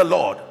Father and the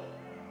Lord?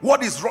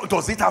 What is wrong?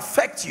 Does it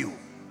affect you?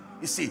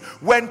 You see,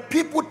 when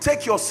people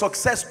take your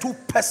success too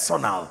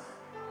personal,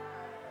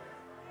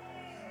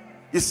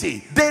 you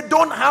see, they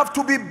don't have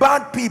to be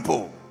bad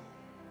people.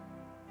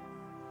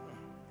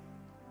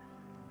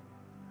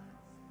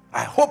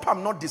 I hope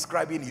I'm not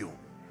describing you.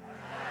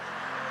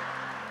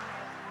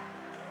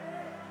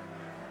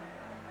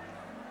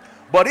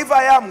 But if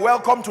I am,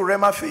 welcome to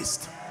RHEMA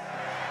Feast.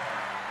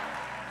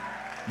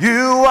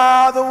 You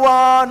are the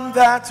one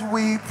that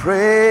we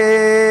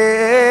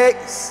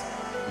praise.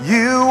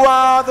 You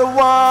are the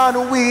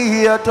one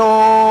we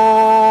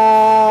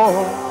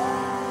adore.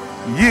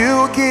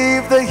 You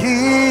give the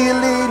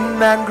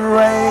healing and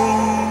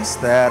grace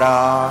that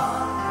our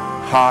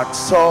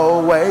hearts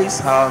always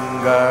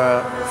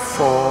hunger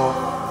for.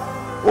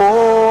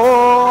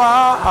 Oh,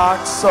 our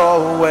hearts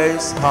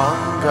always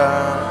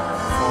hunger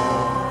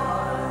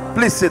for.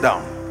 Please sit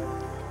down.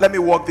 Let me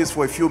walk this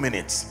for a few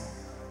minutes.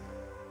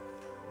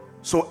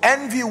 So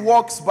envy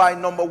works by,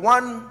 number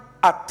one,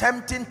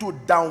 attempting to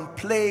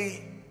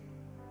downplay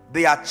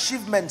the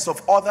achievements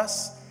of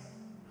others,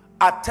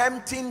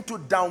 attempting to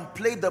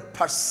downplay the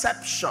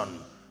perception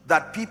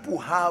that people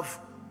have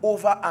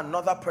over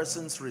another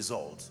person's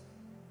results.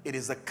 It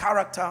is the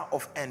character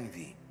of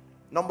envy.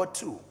 Number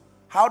two,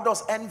 how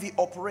does envy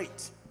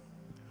operate?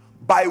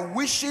 By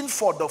wishing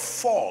for the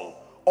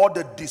fall or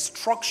the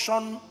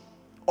destruction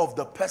of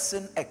the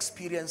person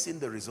experiencing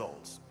the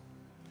results.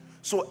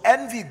 So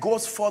envy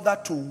goes further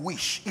to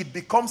wish. It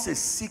becomes a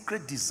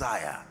secret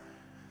desire.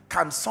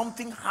 Can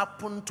something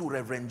happen to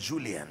Reverend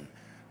Julian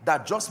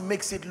that just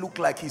makes it look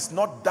like he's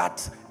not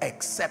that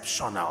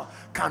exceptional?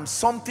 Can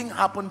something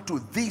happen to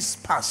this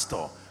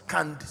pastor?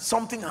 Can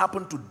something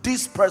happen to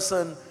this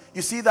person?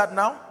 You see that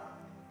now?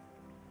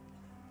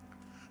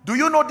 Do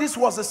you know this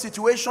was the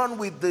situation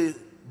with the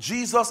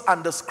Jesus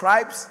and the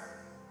scribes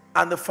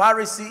and the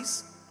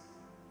Pharisees?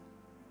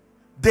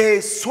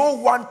 They so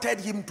wanted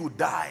him to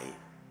die.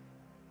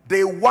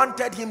 They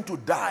wanted him to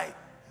die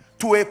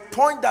to a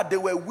point that they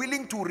were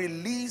willing to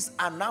release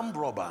an armed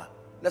robber.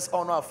 Let's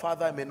honor our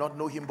father. I may not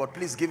know him, but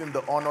please give him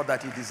the honor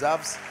that he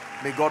deserves.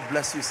 May God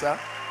bless you, sir.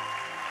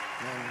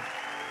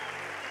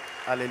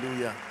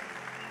 Hallelujah.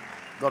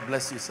 God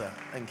bless you, sir.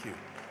 Thank you.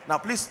 Now,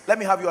 please, let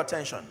me have your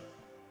attention.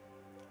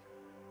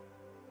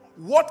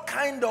 What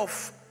kind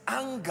of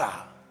anger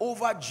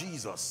over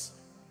Jesus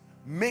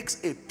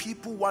makes a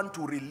people want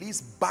to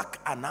release back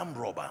an armed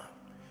robber?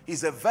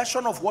 He's a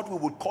version of what we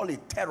would call a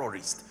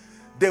terrorist.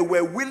 They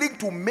were willing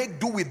to make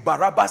do with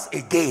Barabbas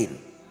again.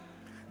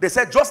 They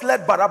said, just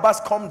let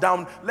Barabbas come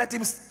down. Let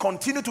him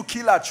continue to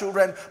kill our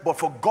children. But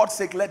for God's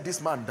sake, let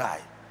this man die.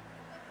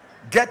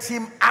 Get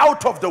him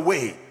out of the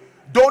way.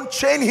 Don't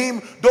chain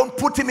him. Don't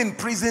put him in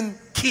prison.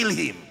 Kill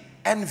him.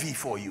 Envy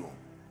for you.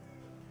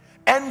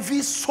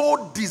 Envy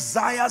so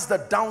desires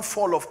the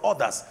downfall of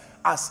others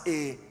as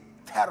a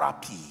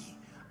therapy,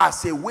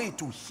 as a way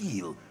to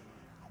heal.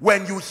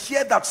 When you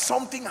hear that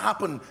something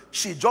happened,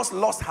 she just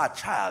lost her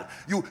child,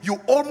 you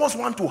almost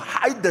want to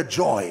hide the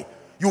joy.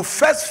 You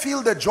first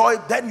feel the joy,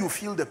 then you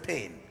feel the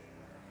pain.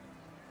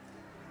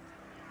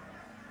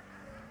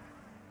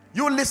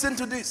 You listen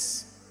to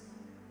this.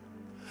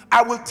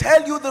 I will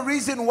tell you the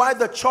reason why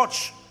the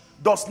church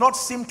does not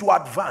seem to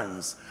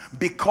advance.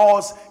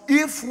 Because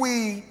if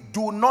we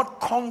do not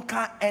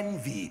conquer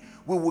envy,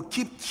 we will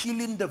keep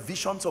killing the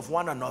visions of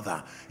one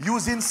another,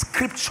 using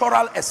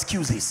scriptural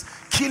excuses,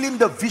 killing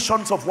the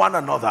visions of one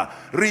another,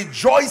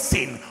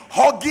 rejoicing,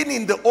 hugging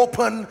in the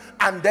open,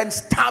 and then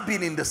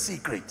stabbing in the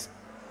secret.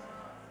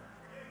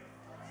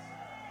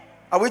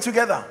 Are we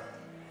together?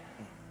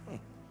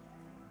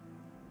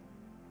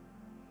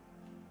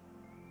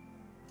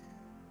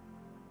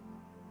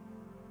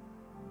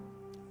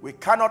 We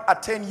cannot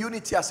attain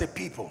unity as a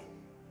people.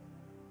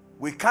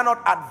 We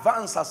cannot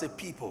advance as a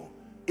people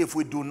if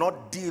we do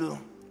not deal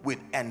with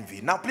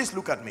envy. Now please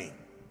look at me.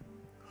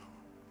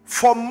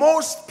 For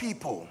most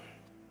people,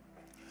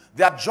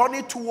 their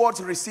journey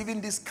towards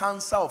receiving this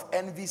cancer of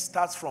envy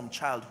starts from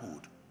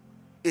childhood.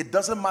 It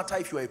doesn't matter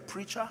if you're a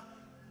preacher.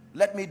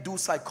 Let me do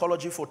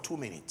psychology for 2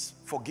 minutes.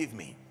 Forgive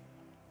me.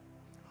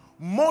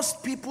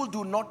 Most people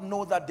do not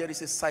know that there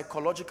is a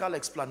psychological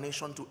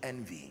explanation to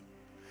envy.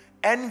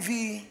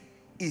 Envy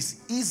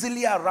is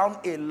easily around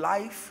a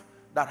life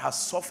that has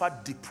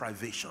suffered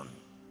deprivation.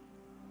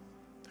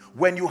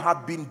 When you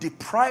have been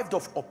deprived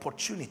of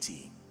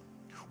opportunity,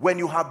 when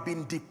you have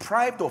been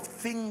deprived of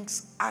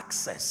things,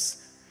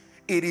 access,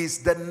 it is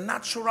the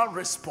natural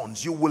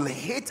response. You will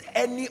hate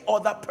any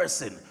other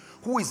person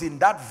who is in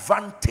that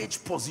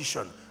vantage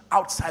position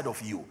outside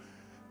of you.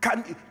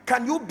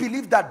 Can you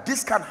believe that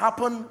this can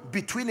happen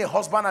between a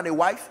husband and a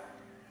wife?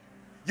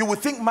 You would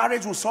think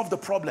marriage will solve the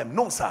problem.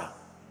 No, sir.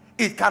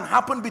 It can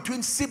happen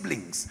between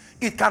siblings.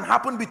 It can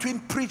happen between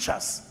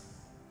preachers.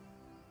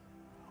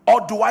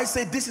 Or do I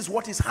say this is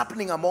what is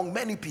happening among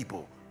many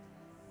people?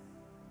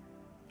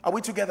 Are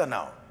we together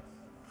now?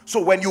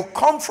 So when you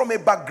come from a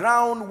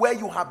background where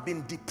you have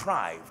been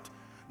deprived,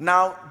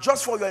 now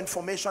just for your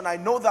information, I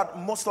know that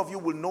most of you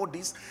will know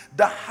this,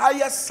 the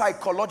highest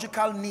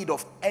psychological need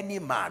of any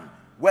man,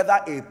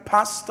 whether a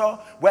pastor,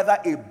 whether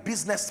a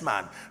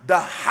businessman, the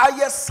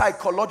highest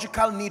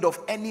psychological need of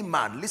any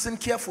man, listen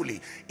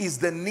carefully, is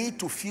the need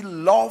to feel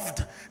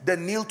loved, the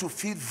need to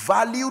feel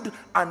valued,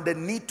 and the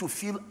need to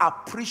feel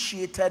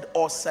appreciated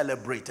or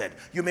celebrated.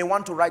 You may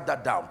want to write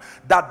that down.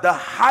 That the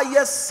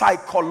highest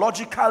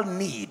psychological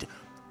need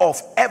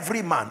of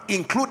every man,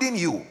 including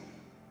you,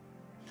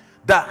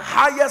 the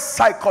highest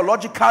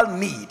psychological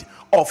need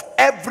of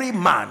every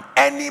man,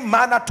 any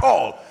man at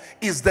all,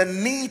 is the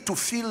need to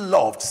feel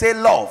loved. Say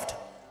loved.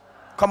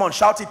 Come on,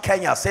 shout it,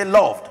 Kenya. Say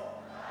loved.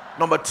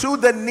 Number 2,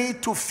 the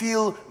need to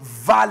feel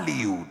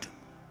valued.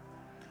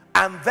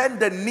 And then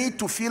the need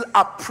to feel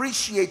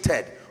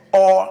appreciated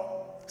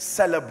or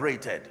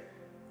celebrated.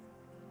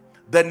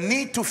 The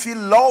need to feel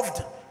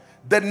loved,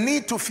 the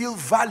need to feel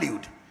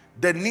valued,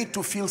 the need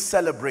to feel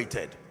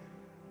celebrated.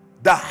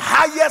 The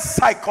highest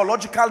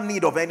psychological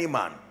need of any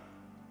man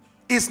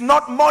is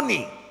not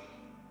money.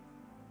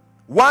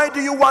 Why do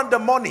you want the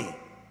money?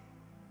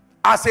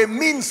 As a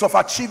means of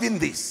achieving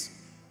this.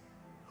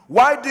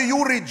 Why do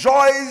you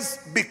rejoice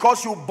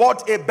because you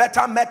bought a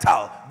better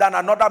metal than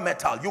another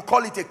metal? You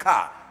call it a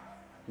car.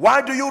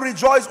 Why do you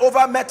rejoice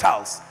over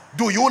metals?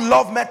 Do you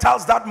love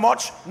metals that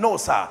much? No,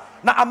 sir.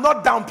 Now, I'm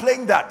not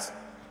downplaying that.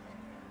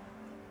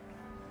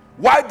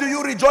 Why do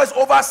you rejoice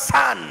over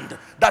sand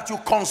that you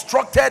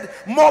constructed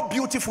more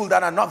beautiful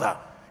than another?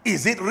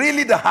 Is it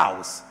really the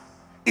house?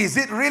 Is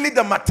it really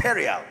the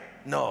material?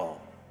 No.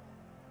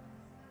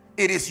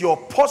 It is your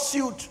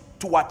pursuit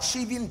to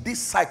achieving this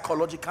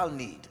psychological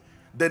need.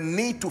 The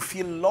need to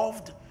feel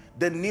loved,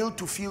 the need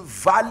to feel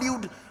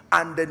valued,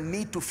 and the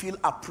need to feel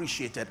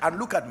appreciated. And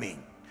look at me.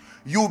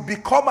 You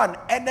become an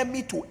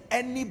enemy to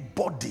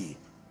anybody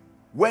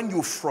when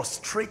you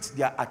frustrate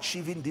their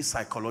achieving this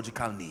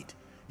psychological need.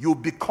 You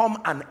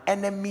become an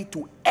enemy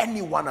to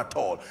anyone at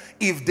all.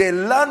 If they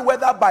learn,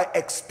 whether by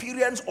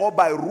experience or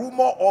by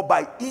rumor or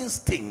by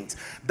instinct,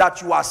 that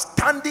you are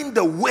standing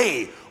the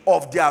way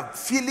of their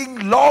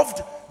feeling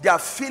loved, they are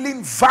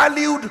feeling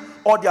valued,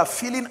 or they are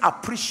feeling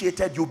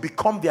appreciated, you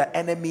become their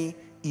enemy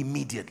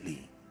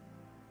immediately.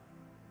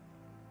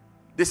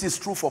 This is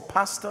true for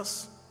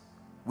pastors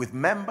with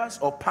members,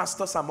 or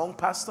pastors among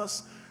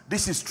pastors.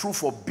 This is true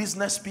for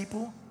business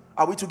people.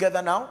 Are we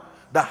together now?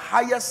 The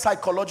highest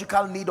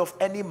psychological need of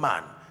any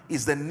man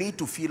is the need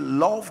to feel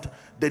loved,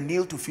 the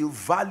need to feel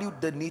valued,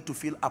 the need to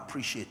feel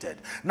appreciated.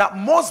 Now,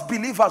 most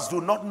believers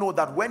do not know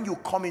that when you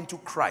come into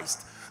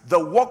Christ, the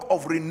work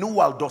of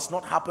renewal does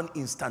not happen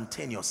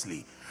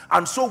instantaneously.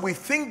 And so we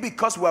think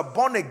because we're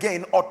born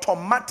again,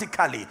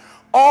 automatically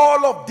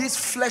all of these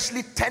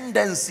fleshly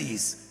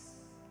tendencies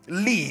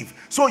leave.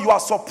 So you are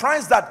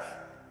surprised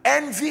that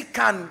envy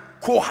can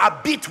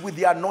cohabit with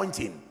the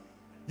anointing.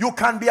 You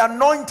can be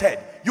anointed,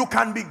 you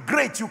can be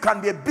great, you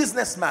can be a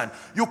businessman,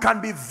 you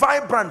can be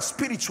vibrant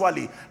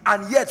spiritually,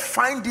 and yet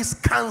find this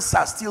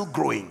cancer still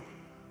growing.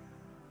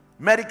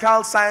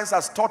 Medical science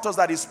has taught us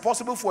that it's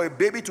possible for a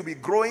baby to be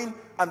growing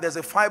and there's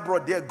a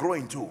fibroid there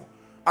growing too.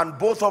 And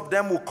both of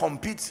them will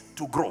compete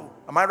to grow.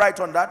 Am I right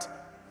on that?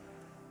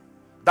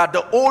 That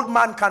the old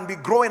man can be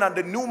growing and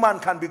the new man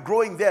can be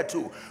growing there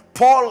too.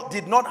 Paul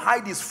did not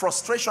hide his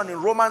frustration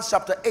in Romans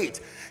chapter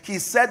 8. He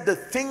said, the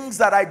things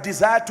that I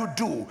desire to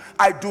do,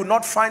 I do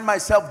not find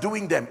myself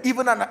doing them.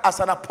 Even as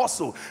an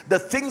apostle, the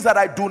things that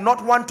I do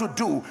not want to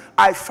do,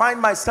 I find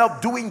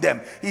myself doing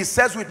them. He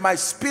says, with my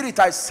spirit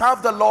I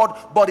serve the Lord,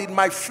 but in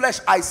my flesh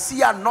I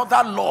see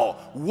another law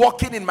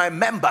working in my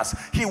members.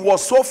 He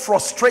was so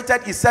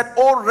frustrated. He said,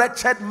 oh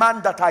wretched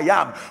man that I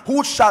am,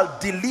 who shall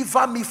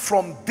deliver me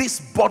from this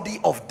body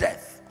of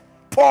death?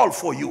 Paul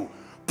for you.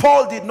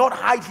 Paul did not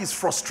hide his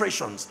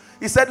frustrations.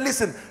 He said,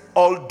 listen,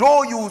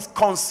 although you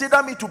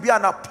consider me to be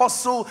an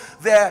apostle,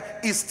 there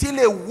is still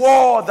a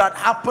war that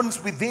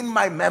happens within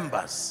my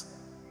members.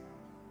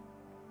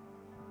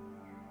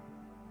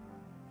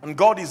 And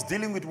God is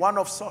dealing with one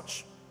of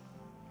such.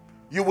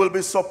 You will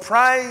be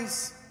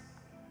surprised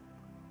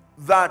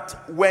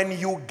that when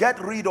you get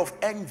rid of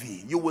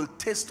envy, you will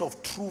taste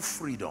of true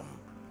freedom.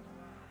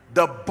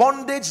 The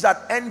bondage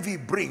that envy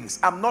brings,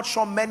 I'm not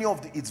sure many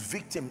of its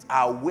victims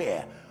are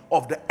aware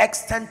of the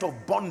extent of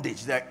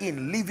bondage they're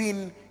in,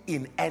 living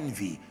in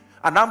envy.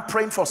 And I'm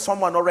praying for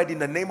someone already in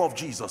the name of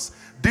Jesus.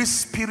 This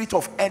spirit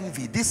of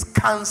envy, this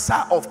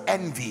cancer of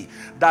envy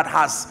that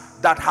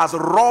has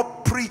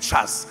robbed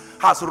preachers,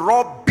 has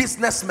robbed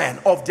businessmen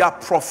of their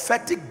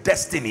prophetic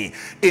destiny.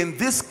 In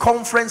this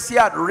conference here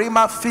at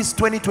RHEMA Feast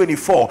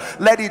 2024,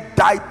 let it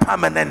die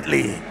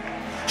permanently.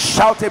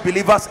 Shout it,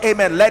 believers,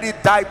 amen. Let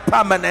it die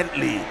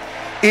permanently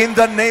in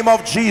the name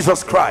of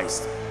Jesus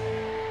Christ.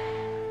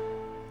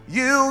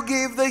 You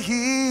give the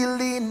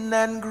healing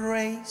and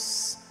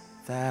grace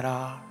that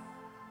our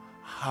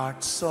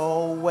hearts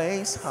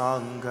always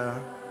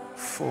hunger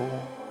for.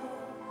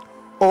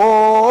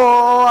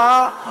 Oh,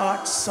 our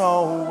hearts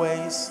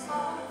always.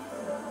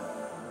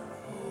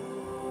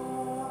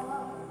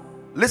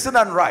 Listen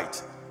and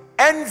write.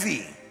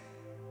 Envy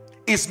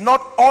is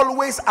not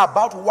always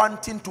about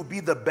wanting to be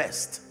the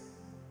best.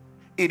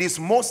 It is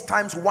most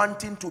times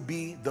wanting to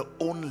be the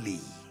only.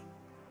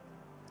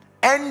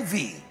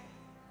 Envy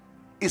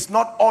is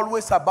not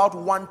always about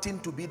wanting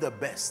to be the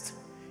best.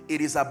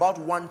 It is about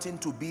wanting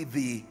to be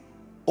the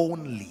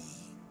only.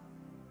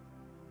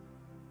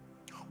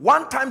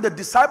 One time the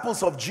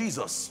disciples of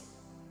Jesus,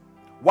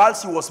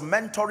 whilst he was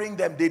mentoring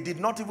them, they did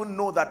not even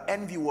know that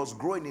envy was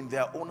growing in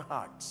their own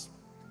hearts.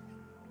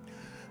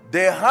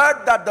 They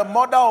heard that the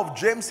mother of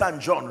James and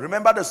John,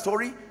 remember the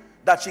story?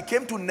 That she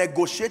came to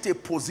negotiate a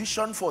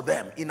position for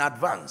them in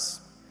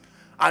advance.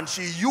 And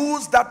she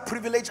used that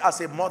privilege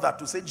as a mother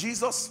to say,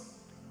 Jesus,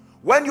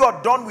 when you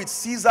are done with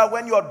Caesar,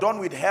 when you are done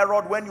with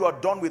Herod, when you are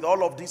done with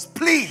all of this,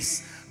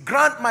 please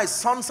grant my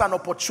sons an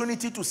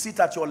opportunity to sit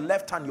at your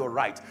left and your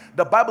right.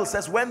 The Bible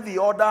says when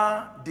the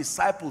other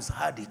disciples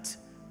heard it,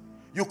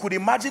 you could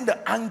imagine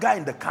the anger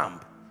in the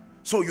camp.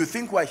 So you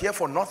think we're here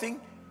for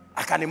nothing?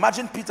 I can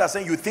imagine Peter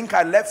saying, you think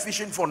I left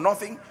fishing for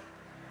nothing?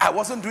 I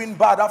wasn't doing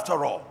bad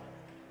after all.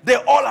 They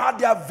all had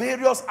their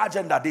various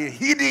agenda. They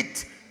hid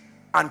it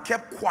and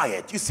kept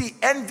quiet. You see,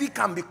 envy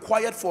can be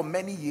quiet for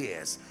many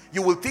years.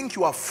 You will think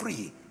you are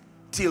free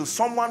till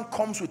someone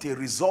comes with a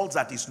result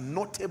that is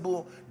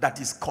notable,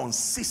 that is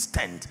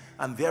consistent,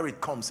 and there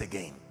it comes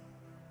again.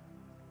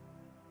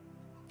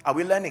 Are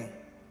we learning?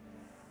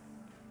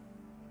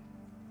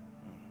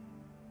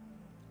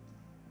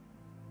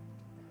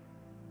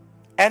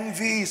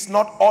 Envy is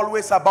not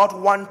always about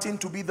wanting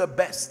to be the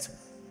best.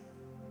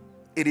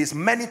 It is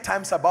many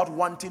times about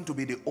wanting to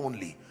be the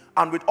only.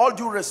 And with all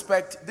due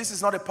respect, this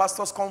is not a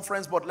pastor's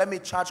conference, but let me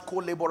charge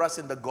co-laborers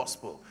in the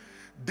gospel.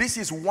 This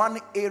is one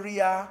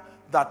area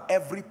that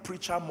every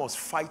preacher must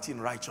fight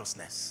in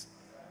righteousness.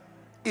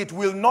 It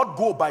will not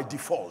go by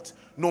default,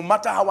 no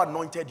matter how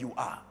anointed you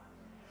are.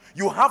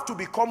 You have to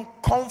become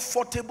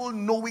comfortable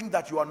knowing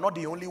that you are not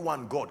the only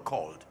one God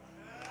called.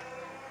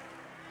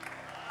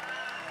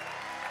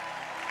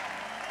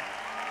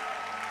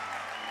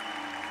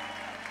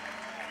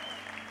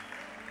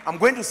 I'm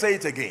going to say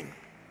it again.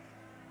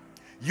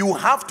 You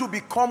have to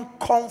become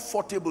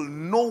comfortable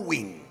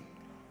knowing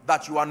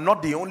that you are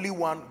not the only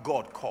one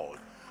God called.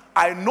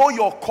 I know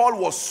your call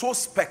was so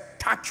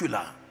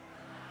spectacular,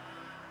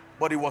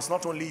 but it was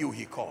not only you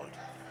he called.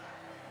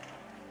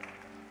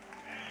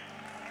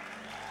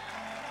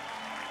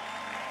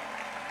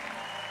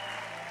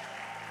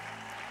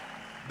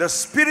 The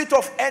spirit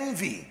of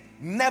envy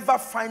never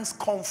finds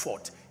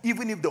comfort,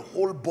 even if the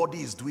whole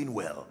body is doing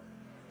well.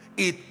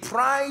 It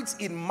prides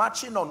in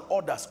marching on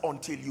others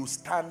until you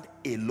stand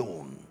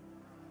alone.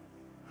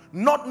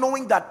 Not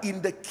knowing that in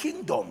the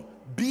kingdom,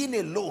 being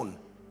alone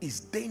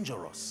is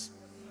dangerous.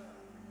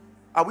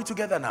 Are we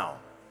together now?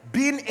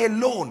 Being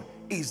alone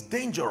is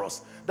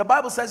dangerous. The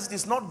Bible says it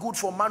is not good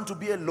for man to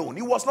be alone.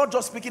 He was not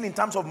just speaking in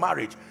terms of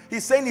marriage.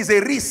 He's saying it's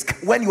a risk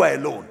when you are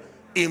alone.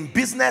 In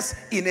business,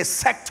 in a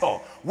sector,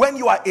 when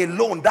you are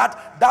alone,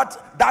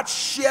 that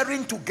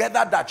sharing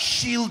together that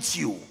shields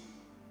you.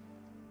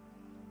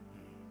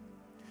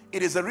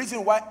 It is the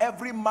reason why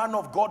every man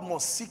of God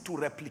must seek to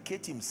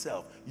replicate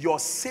himself. Your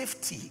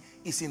safety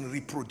is in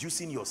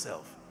reproducing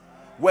yourself.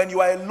 When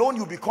you are alone,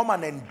 you become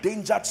an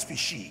endangered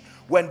species.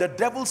 When the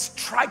devil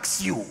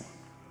strikes you,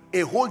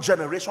 a whole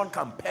generation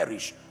can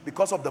perish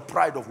because of the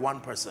pride of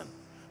one person.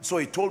 So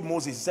he told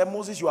Moses, he said,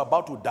 Moses, you are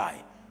about to die.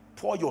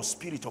 Pour your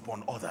spirit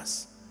upon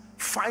others.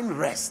 Find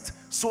rest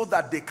so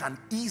that they can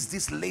ease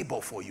this labor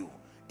for you.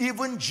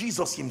 Even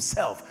Jesus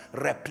himself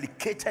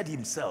replicated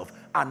himself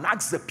and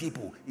asked the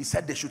people, he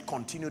said they should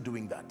continue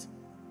doing that.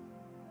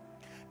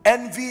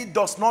 Envy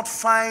does not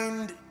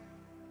find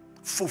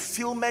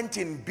fulfillment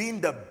in being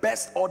the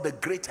best or the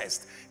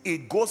greatest.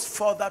 It goes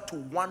further to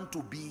want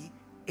to be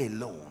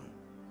alone.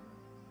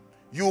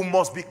 You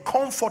must be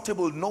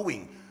comfortable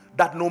knowing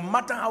That no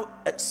matter how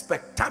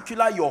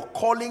spectacular your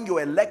calling,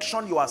 your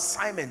election, your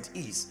assignment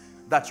is,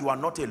 that you are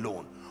not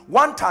alone.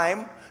 One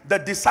time, the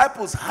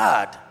disciples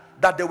heard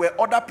that there were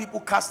other people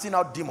casting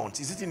out demons.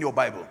 Is it in your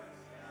Bible?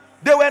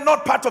 They were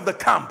not part of the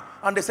camp.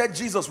 And they said,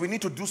 Jesus, we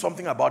need to do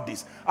something about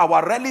this.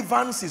 Our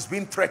relevance is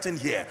being threatened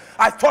here.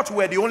 I thought we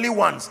were the only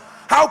ones.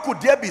 How could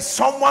there be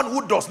someone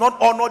who does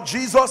not honor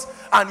Jesus?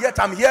 And yet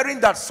I'm hearing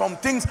that some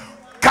things.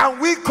 Can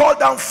we call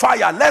down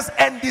fire? Let's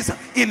end this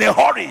in a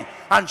hurry.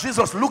 And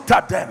Jesus looked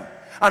at them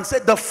and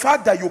said, the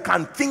fact that you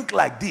can think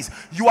like this,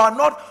 you are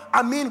not,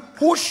 I mean,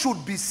 who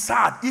should be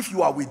sad if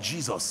you are with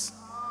Jesus?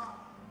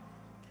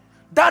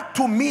 That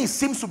to me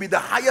seems to be the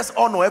highest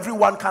honor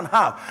everyone can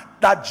have.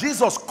 That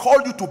Jesus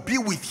called you to be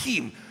with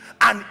him.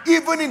 And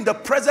even in the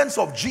presence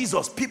of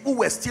Jesus, people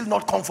were still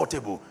not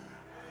comfortable.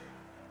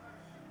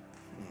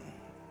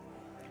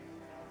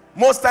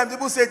 Most times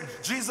people say,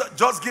 Jesus,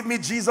 just give me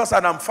Jesus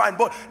and I'm fine.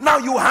 But now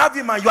you have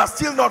him and you are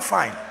still not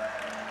fine.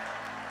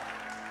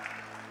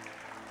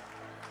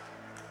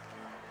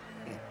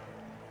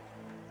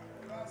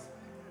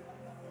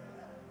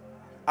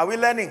 Are we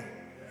learning?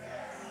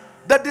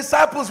 The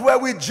disciples were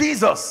with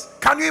Jesus.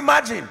 Can you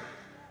imagine?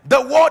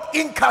 The word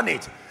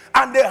incarnate.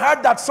 And they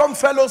heard that some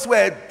fellows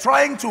were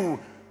trying to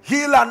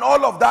heal and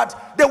all of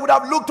that. They would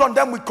have looked on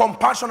them with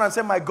compassion and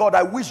said, my God,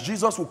 I wish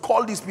Jesus would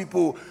call these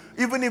people,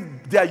 even if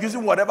they are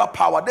using whatever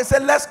power. They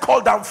said, let's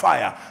call down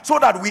fire so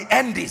that we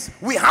end this.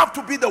 We have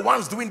to be the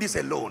ones doing this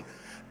alone.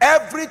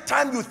 Every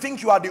time you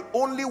think you are the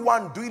only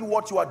one doing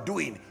what you are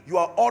doing, you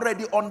are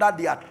already under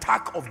the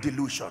attack of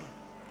delusion.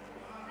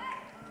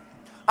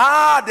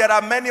 Ah, there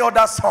are many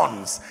other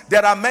sons.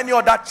 There are many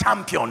other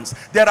champions.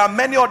 There are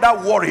many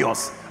other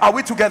warriors. Are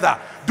we together?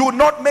 Do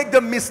not make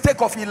the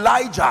mistake of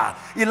Elijah.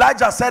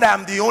 Elijah said, I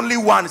am the only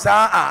one. Say,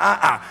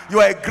 you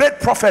are a great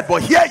prophet,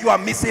 but here you are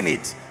missing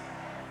it.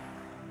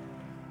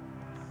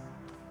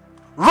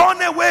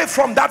 Run away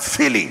from that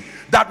feeling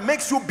that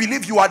makes you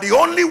believe you are the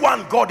only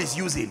one God is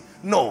using.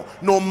 No,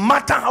 no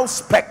matter how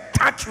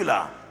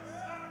spectacular.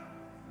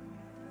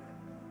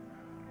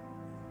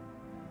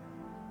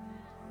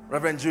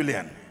 Reverend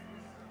Julian,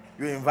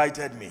 you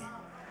invited me.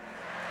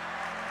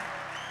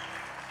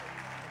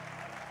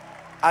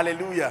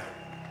 Hallelujah.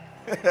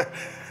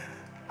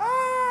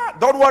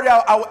 Don't worry,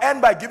 I'll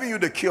end by giving you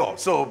the cure.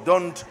 So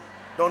don't,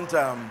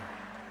 I'm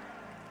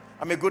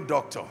a good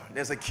doctor.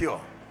 There's a cure.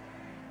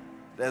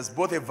 There's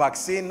both a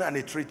vaccine and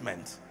a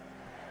treatment.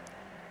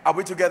 Are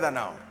we together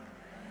now?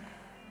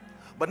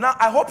 But now,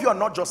 I hope you are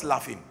not just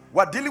laughing.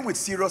 We're dealing with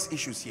serious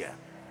issues here.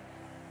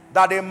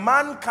 That a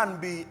man can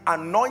be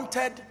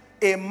anointed,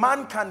 a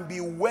man can be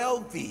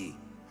wealthy.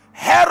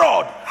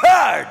 Herod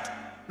heard,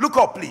 look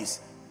up please.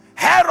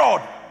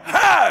 Herod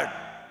heard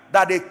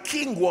that a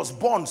king was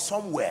born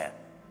somewhere.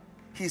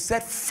 He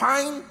said,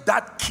 find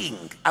that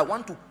king. I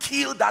want to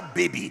kill that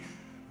baby,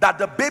 that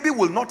the baby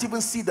will not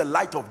even see the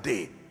light of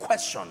day.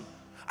 Question.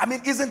 I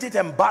mean, isn't it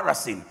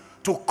embarrassing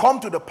to come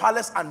to the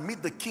palace and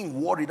meet the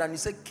king worried? And he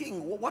said,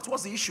 king, what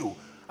was the issue?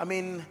 I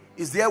mean,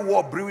 is there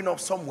war brewing up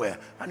somewhere?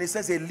 And he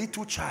says, a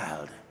little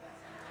child.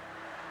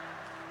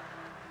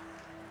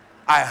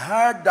 I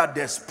heard that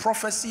there's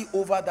prophecy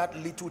over that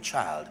little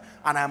child,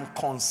 and I'm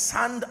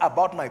concerned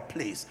about my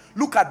place.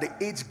 Look at the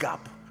age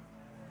gap.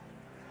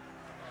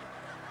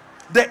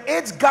 The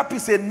age gap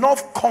is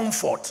enough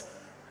comfort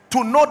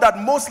to know that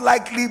most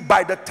likely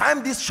by the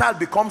time this child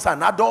becomes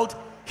an adult,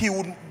 he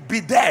would be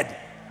dead.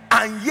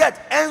 And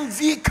yet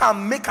envy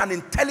can make an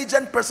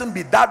intelligent person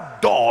be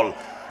that dull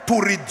to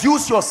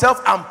reduce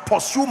yourself and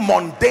pursue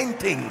mundane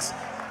things.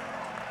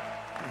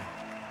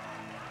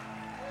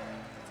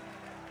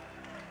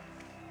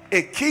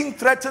 A king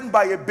threatened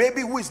by a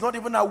baby who is not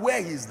even aware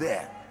he's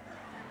there.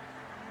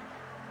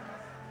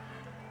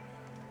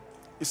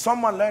 Is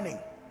someone learning?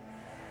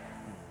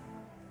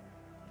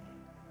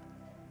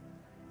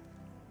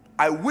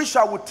 I wish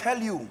I would tell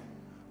you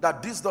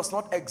that this does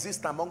not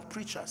exist among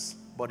preachers,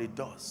 but it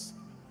does.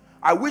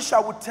 I wish I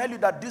would tell you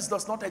that this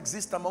does not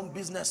exist among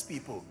business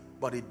people,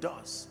 but it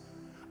does.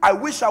 I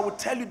wish I would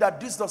tell you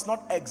that this does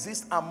not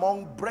exist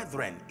among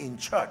brethren in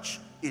church.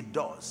 It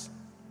does.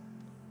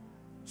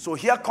 So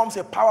here comes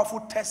a powerful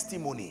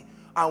testimony,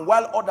 and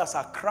while others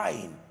are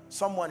crying,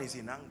 someone is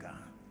in anger.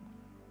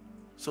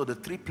 So the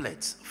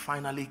triplets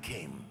finally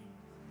came.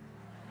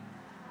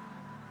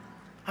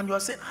 And you are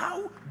saying,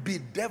 how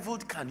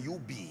bedeviled can you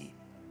be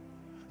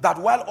that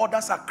while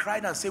others are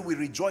crying and say, we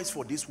rejoice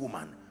for this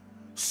woman,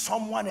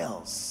 someone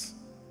else.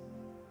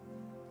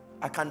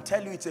 I can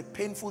tell you it's a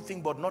painful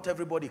thing, but not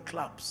everybody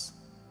claps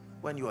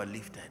when you are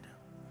lifted.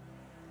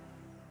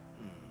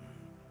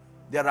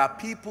 There are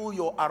people,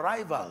 your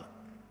arrival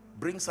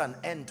brings an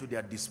end to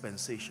their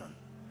dispensation.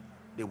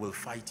 They will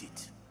fight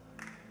it.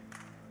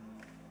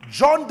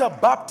 John the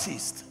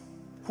Baptist,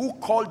 who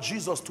called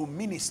Jesus to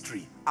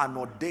ministry and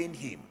ordained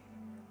him,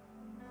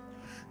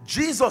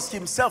 Jesus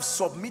himself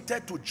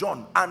submitted to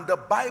John, and the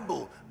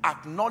Bible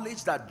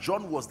acknowledged that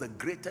John was the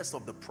greatest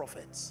of the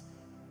prophets.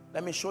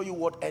 Let me show you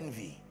what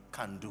envy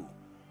can do.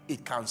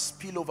 It can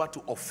spill over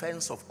to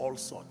offense of all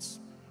sorts.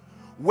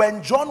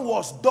 When John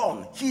was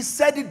done, he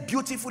said it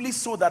beautifully,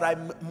 so that I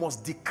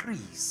must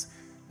decrease,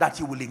 that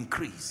he will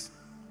increase.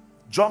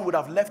 John would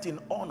have left in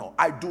honor.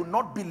 I do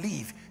not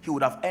believe he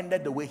would have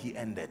ended the way he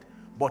ended,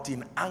 but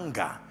in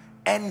anger,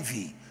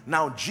 envy.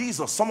 Now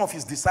Jesus, some of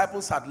his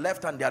disciples had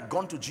left and they had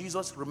gone to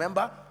Jesus,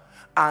 remember?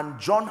 And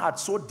John had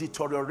so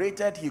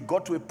deteriorated, he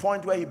got to a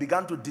point where he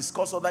began to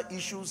discuss other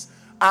issues,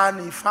 and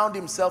he found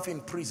himself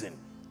in prison.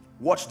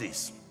 Watch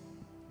this.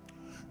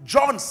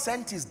 John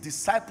sent his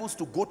disciples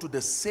to go to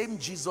the same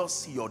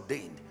Jesus he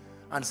ordained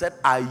and said,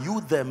 are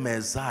you the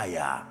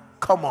Messiah?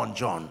 Come on,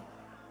 John.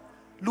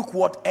 Look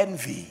what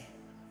envy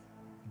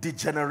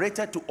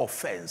degenerated to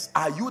offense.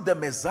 Are you the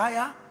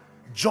Messiah?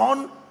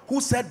 John,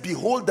 who said,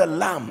 behold the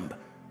Lamb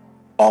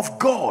of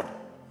God.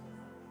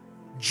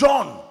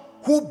 John,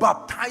 who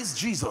baptized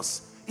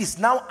Jesus, is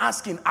now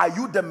asking, are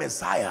you the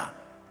Messiah?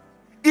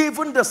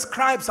 Even the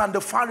scribes and the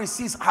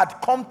Pharisees had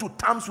come to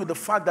terms with the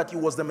fact that he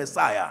was the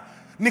Messiah.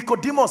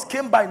 Nicodemus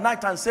came by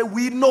night and said,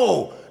 we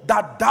know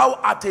that thou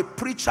art a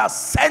preacher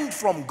sent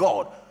from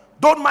God.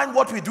 Don't mind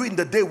what we do in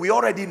the day, we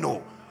already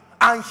know.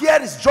 And here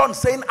is John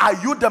saying, are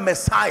you the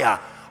Messiah,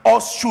 or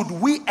should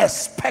we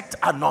expect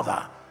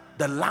another?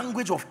 The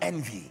language of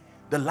envy,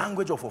 the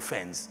language of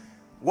offense.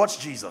 Watch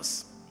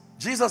Jesus.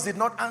 Jesus did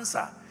not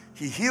answer.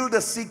 He healed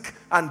the sick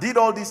and did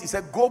all this. He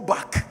said, go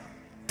back,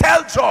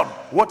 tell John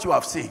what you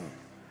have seen.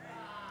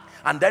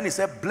 And then he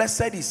said,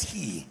 blessed is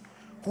he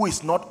who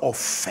is not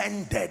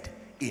offended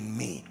in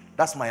me.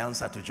 That's my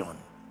answer to John.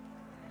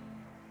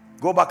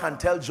 Go back and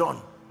tell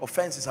John,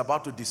 offense is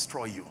about to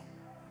destroy you.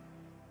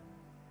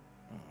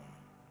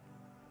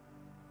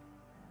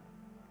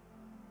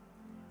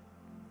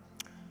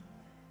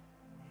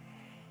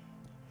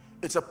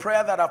 It's a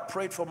prayer that I've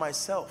prayed for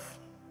myself.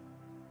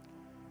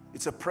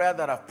 It's a prayer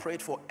that I've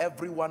prayed for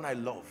everyone I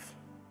love.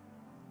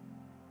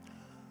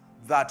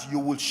 That you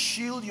will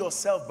shield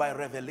yourself by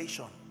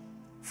revelation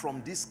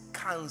from this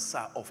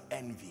cancer of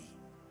envy.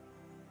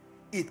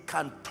 It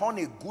can turn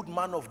a good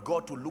man of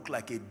God to look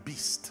like a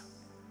beast.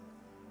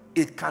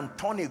 It can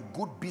turn a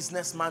good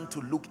businessman to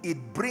look,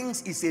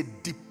 is a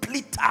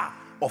depleter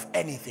of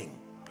anything.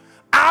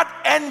 Add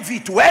envy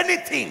to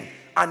anything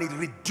and it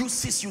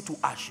reduces you to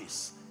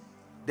ashes.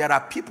 There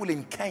are people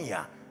in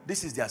Kenya,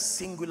 this is their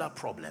singular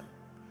problem.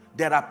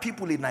 There are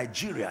people in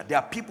Nigeria, there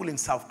are people in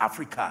South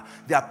Africa,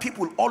 there are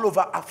people all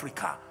over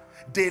Africa.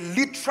 They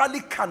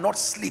literally cannot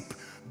sleep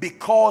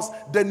because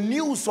the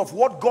news of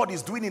what God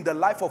is doing in the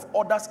life of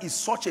others is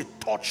such a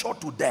torture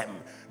to them.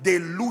 They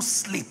lose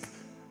sleep.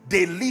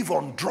 They live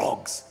on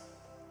drugs.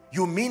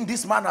 You mean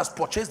this man has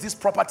purchased this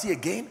property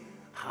again?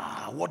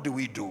 What do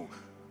we do?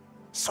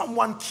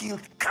 Someone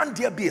killed. Can't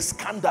there be a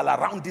scandal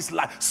around this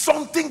life?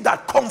 Something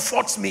that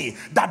comforts me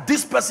that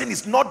this person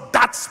is not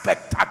that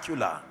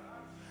spectacular.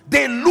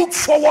 They look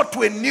forward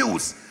to a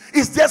news.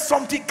 Is there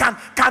something?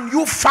 Can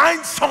you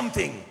find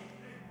something?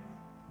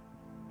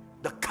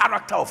 The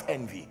character of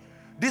envy.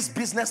 This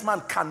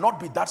businessman cannot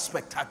be that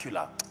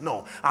spectacular.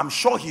 No, I'm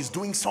sure he's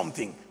doing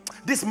something.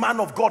 This man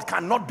of God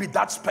cannot be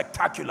that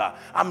spectacular.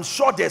 I'm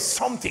sure there's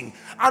something.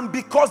 And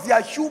because they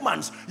are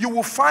humans, you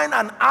will find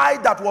an I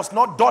that was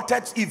not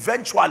dotted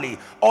eventually,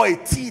 or a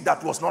T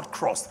that was not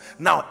crossed.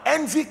 Now,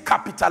 envy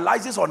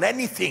capitalizes on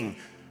anything.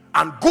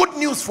 And good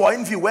news for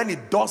envy when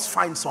it does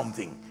find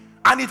something.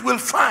 And it will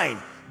find,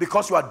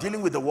 because you are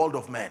dealing with the world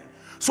of men.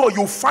 So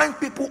you find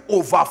people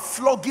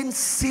over-flogging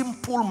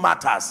simple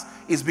matters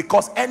is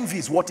because envy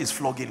is what is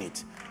flogging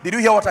it. Did you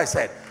hear what I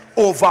said?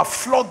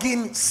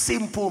 Over-flogging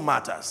simple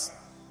matters.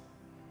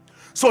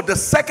 So the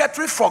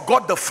secretary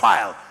forgot the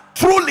file.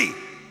 Truly,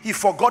 he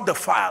forgot the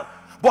file.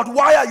 But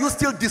why are you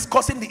still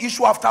discussing the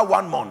issue after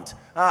 1 month?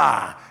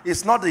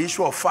 It's not the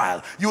issue of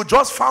file. You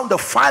just found the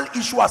file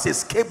issue as a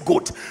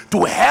scapegoat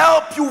to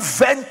help you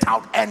vent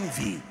out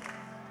envy.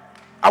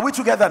 Are we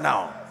together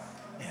now?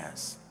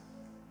 Yes.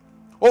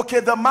 Okay,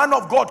 the man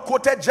of God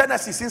quoted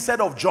Genesis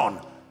instead of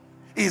John.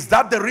 Is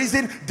that the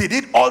reason? Did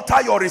it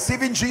alter your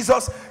receiving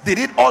Jesus? Did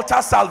it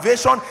alter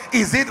salvation?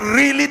 Is it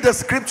really the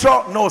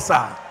scripture? No,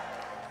 sir.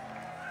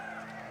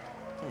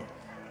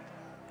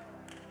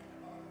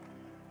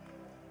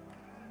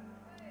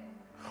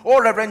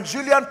 Oh, Reverend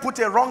Julian put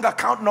a wrong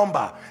account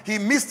number. He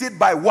missed it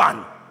by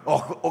 1.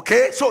 Oh,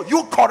 okay, so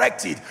you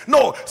correct it.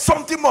 No,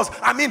 something must.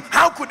 I mean,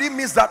 how could he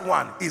miss that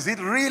one? Is it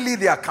really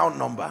the account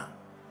number?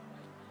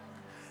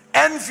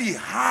 Envy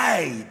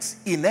hides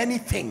in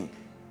anything,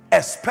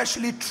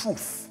 especially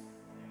truth,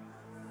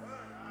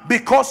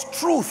 because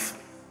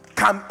truth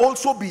can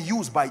also be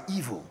used by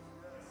evil.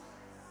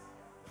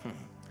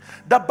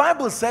 The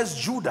Bible says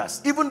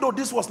Judas, even though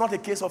this was not a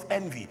case of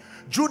envy,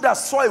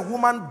 Judas saw a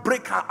woman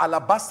break her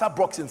alabaster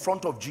box in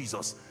front of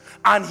Jesus,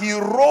 and he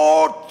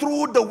rode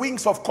through the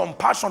wings of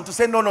compassion to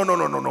say, no, no, no,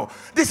 no, no, no,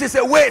 this is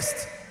a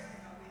waste.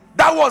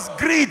 That was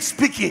greed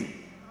speaking,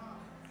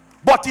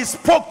 but he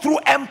spoke through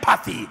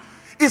empathy.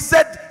 He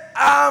said,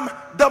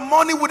 the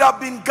money would have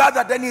been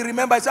gathered. Then he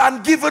remembered, he said,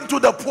 and given to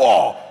the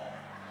poor.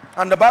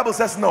 And the Bible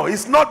says, no,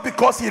 it's not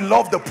because he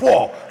loved the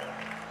poor,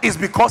 it's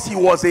because he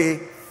was a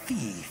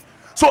thief.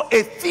 So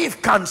a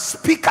thief can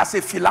speak as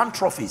a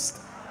philanthropist,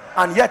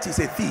 and yet he's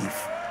a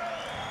thief.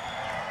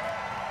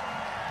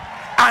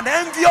 An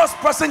envious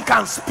person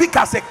can speak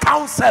as a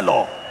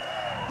counselor,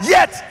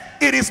 yet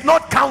it is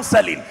not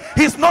counseling.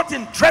 He's not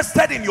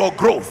interested in your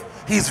growth.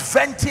 He's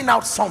venting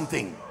out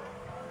something.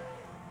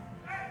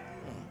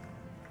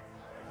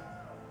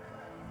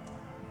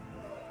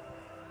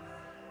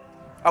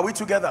 Are we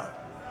together?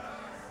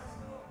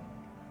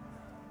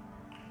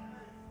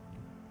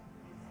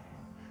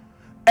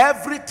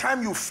 Every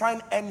time you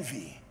find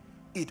envy,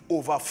 it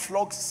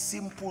overflows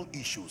simple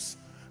issues.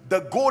 The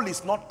goal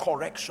is not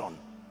correction.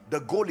 The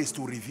goal is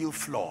to reveal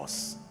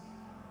flaws.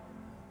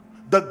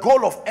 The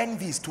goal of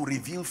envy is to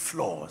reveal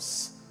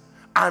flaws.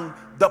 And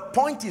the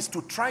point is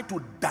to try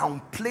to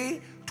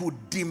downplay, to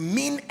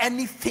demean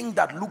anything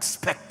that looks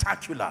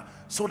spectacular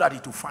so that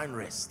it will find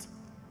rest.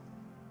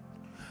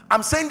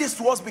 I'm saying this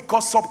to us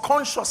because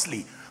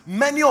subconsciously,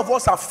 many of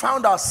us have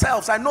found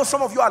ourselves, I know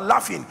some of you are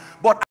laughing,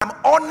 but I'm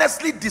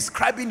honestly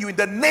describing you in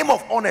the name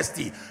of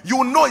honesty.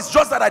 You know, it's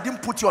just that I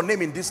didn't put your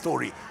name in this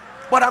story.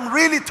 But I'm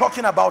really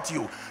talking about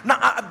you.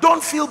 Now,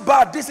 don't feel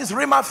bad. This is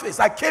RHEMA face.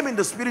 I came in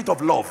the spirit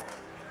of love.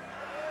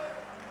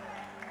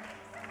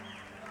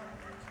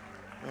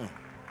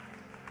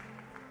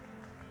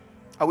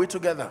 Are we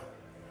together?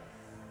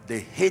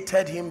 They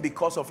hated him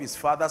because of his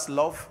father's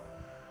love.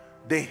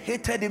 They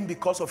hated him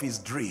because of his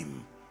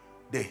dream.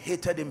 They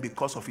hated him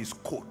because of his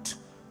coat.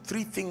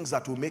 3 things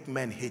that will make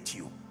men hate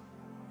you.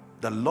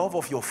 The love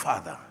of your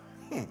father.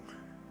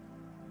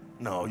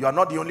 No, you are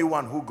not the only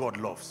one who God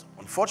loves.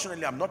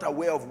 Unfortunately, I'm not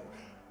aware of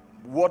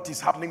what is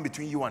happening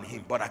between you and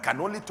him, but I can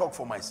only talk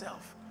for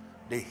myself.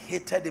 They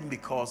hated him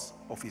because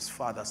of his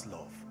father's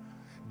love.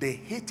 They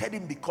hated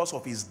him because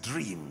of his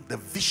dream, the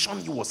vision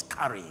he was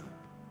carrying.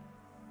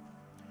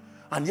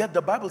 And yet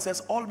the Bible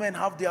says all men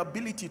have the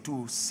ability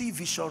to see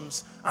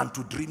visions and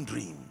to dream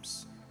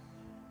dreams.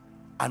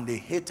 And they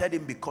hated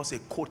him because a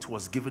coat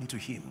was given to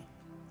him.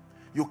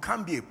 You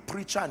can't be a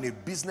preacher and a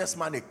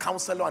businessman, a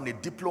counselor and a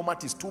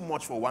diplomat is too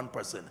much for one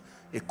person.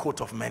 A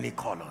coat of many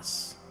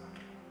colors.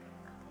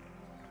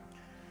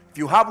 If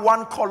you have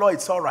one color,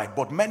 it's all right,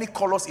 but many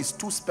colors is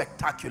too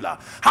spectacular.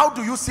 How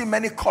do you see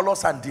many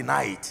colors and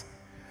deny it?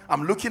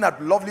 I'm looking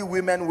at lovely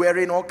women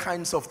wearing all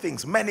kinds of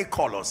things, many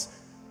colors,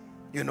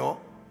 you know,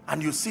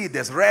 and you see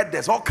there's red,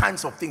 there's all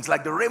kinds of things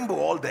like the rainbow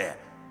all there.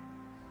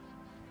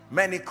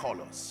 Many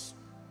colors.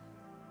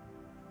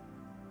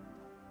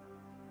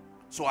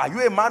 So are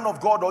you a man of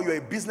God or you're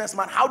a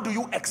businessman? How do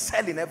you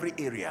excel in every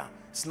area?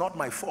 It's not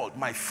my fault.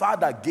 My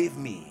father gave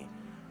me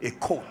a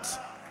coat,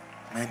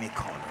 many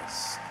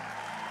colors.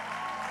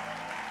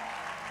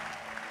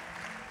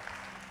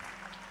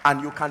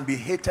 And you can be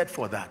hated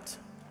for that.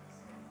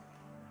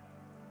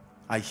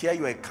 I hear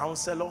you're a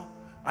counselor.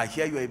 I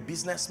hear you're a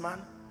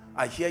businessman.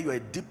 I hear you're a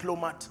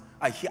diplomat.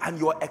 And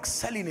you're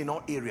excelling in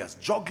all areas,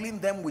 juggling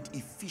them with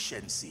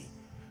efficiency.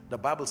 The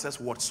Bible says,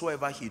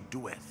 whatsoever he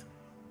doeth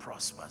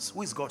prospers.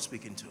 Who is God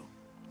speaking to?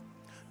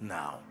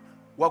 Now,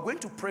 we're going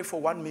to pray for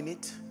 1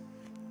 minute,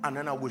 and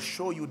then I will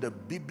show you the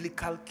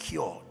biblical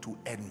cure to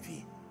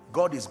envy.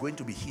 God is going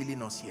to be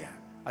healing us here.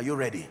 Are you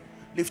ready?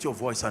 Lift your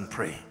voice and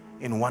pray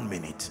in 1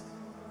 minute.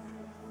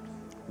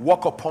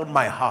 Walk upon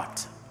my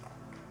heart.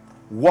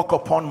 Walk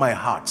upon my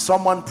heart.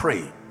 Someone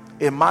pray.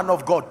 A man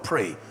of God,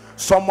 pray.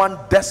 Someone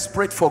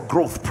desperate for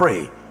growth,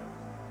 pray.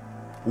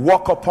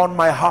 Walk upon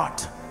my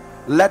heart.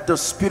 Let the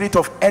spirit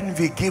of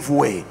envy give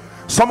way.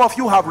 Some of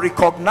you have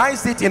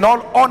recognized it in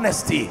all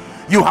honesty.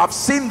 You have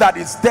seen that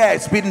it's there.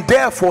 It's been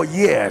there for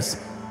years.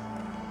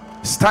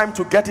 It's time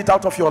to get it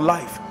out of your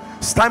life.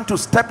 It's time to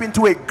step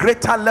into a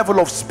greater level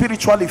of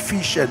spiritual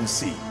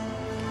efficiency.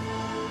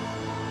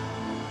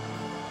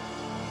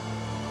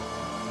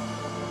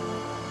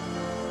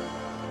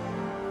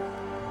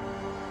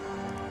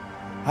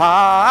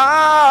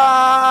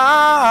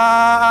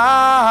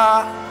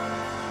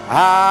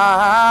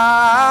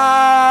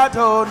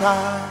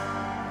 Adonai.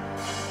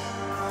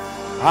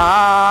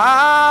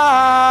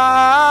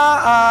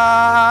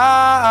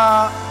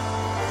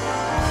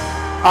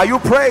 Are you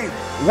praying?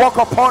 Walk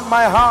upon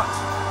my heart.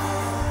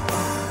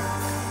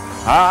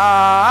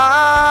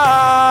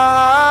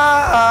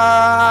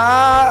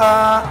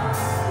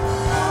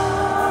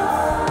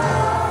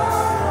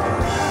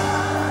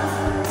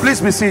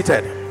 Please be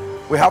seated.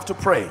 We have to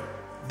pray.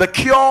 The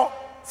cure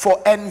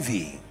for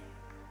envy.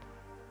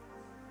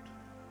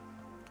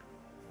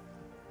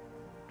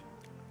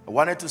 I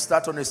wanted to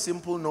start on a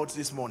simple note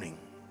this morning.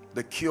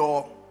 The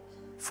cure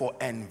for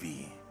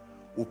envy.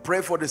 We'll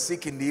pray for the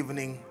sick in the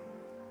evening.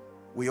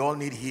 We all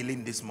need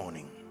healing this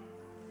morning.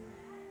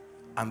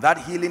 And that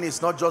healing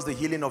is not just the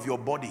healing of your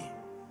body,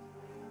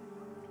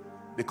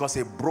 because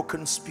a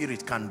broken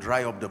spirit can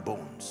dry up the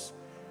bones.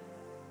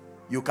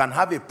 You can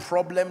have a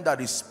problem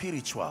that is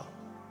spiritual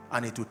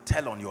and it will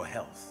tell on your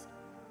health.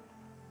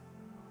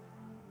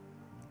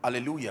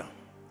 Hallelujah.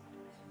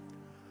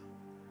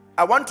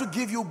 I want to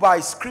give you by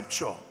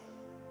scripture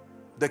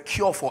the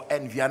cure for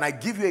envy, and I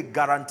give you a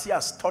guarantee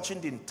as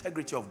touching the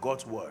integrity of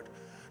God's word,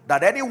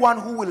 that anyone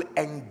who will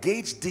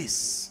engage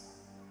this,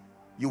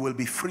 you will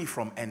be free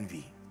from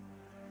envy.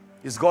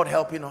 Is God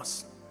helping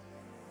us?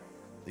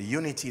 The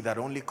unity that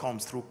only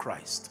comes through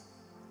Christ.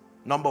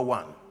 Number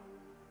one,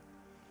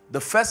 the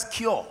first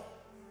cure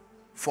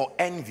for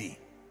envy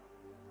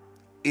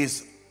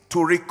is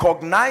to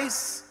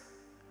recognize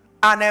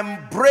and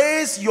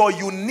embrace your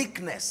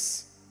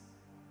uniqueness.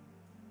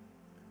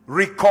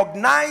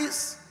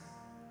 Recognize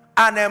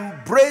and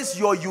embrace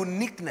your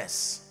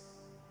uniqueness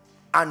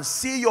and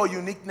see your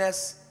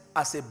uniqueness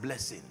as a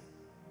blessing.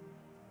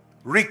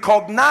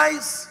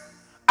 Recognize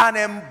and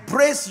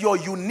embrace your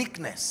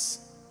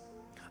uniqueness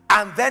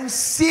and then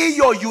see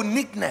your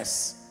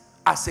uniqueness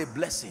as a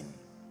blessing.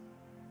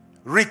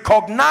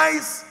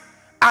 Recognize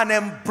and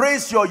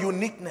embrace your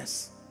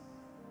uniqueness.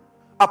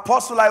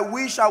 Apostle, I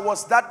wish I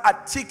was that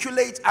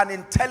articulate and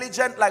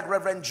intelligent like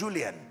Reverend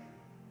Julian.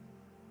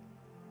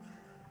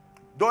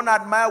 Don't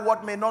admire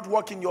what may not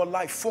work in your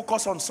life.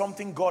 Focus on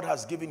something God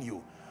has given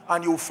you,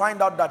 and you'll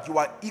find out that you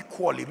are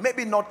equally,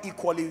 maybe not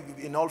equally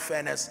in all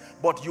fairness,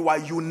 but you are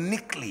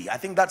uniquely, I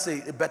think that's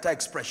a better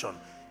expression,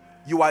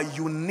 you are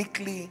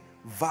uniquely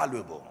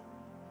valuable.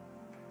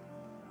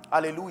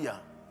 Hallelujah.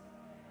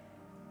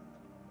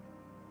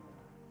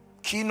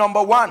 Key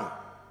number one,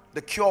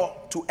 the cure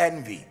to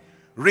envy.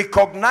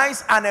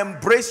 Recognize and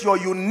embrace your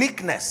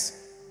uniqueness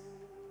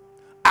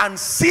and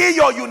see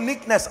your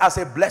uniqueness as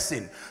a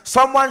blessing.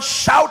 Someone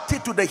shout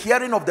it to the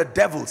hearing of the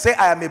devil. Say,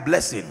 I am a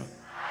blessing.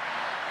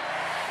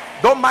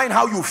 Don't mind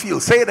how you feel.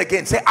 Say it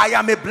again. Say, I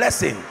am a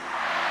blessing.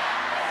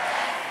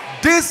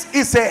 This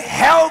is a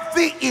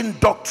healthy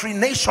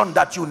indoctrination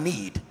that you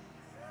need.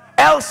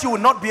 Else you will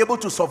not be able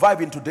to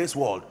survive in today's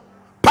world.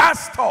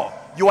 Pastor,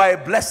 you are a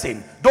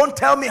blessing. Don't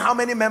tell me how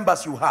many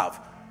members you have.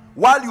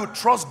 While you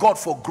trust God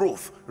for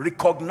growth,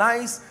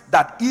 recognize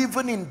that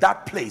even in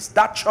that place,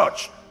 that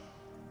church,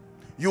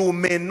 you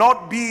may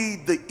not be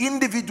the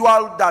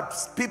individual that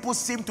people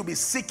seem to be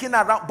seeking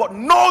around, but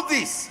know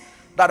this,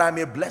 that I'm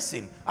a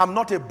blessing. I'm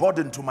not a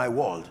burden to my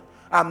world.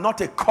 I'm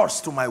not a curse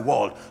to my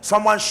world.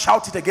 Someone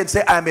shout it again.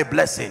 Say, I am a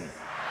blessing.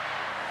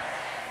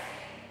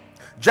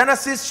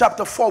 Genesis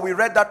chapter 4, we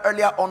read that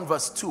earlier on,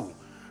 verse 2.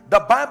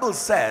 The Bible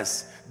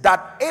says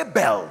that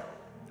Abel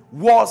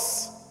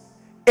was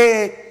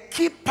a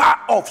keeper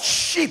of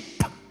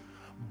sheep,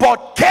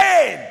 but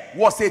Cain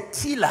was a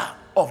tiller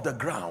of the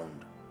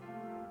ground.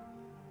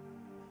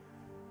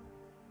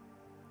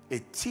 A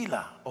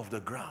tiller of the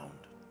ground.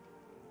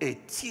 A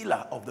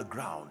tiller of the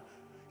ground.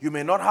 You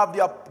may not have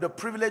the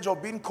privilege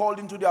of being called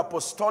into the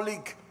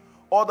apostolic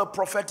or the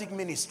prophetic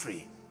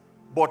ministry,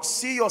 but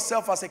see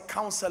yourself as a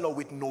counselor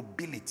with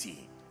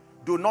nobility.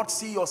 Do not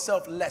see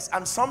yourself less.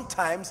 And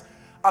sometimes,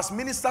 as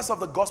ministers of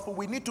the gospel,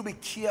 we need to be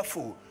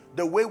careful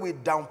the way we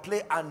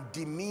downplay and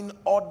demean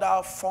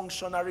other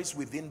functionaries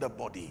within the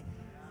body.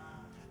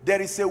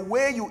 There is a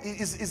way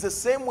it's the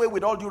same way,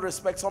 with all due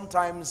respect.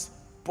 Sometimes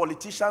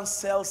politicians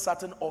sell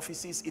certain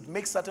offices. It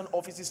makes certain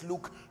offices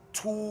look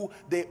too,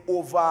 they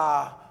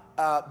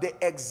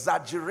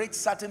exaggerate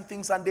certain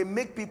things, and they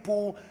make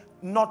people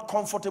not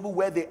comfortable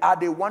where they are.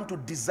 They want to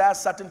desire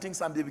certain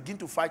things, and they begin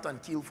to fight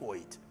and kill for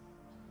it.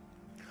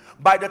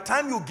 By the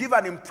time you give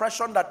an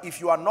impression that if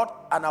you are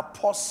not an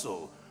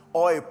apostle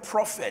or a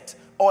prophet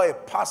or a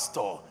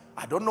pastor,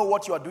 I don't know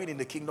what you are doing in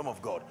the kingdom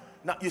of God.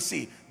 Now you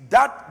see,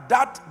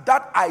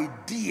 that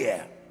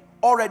idea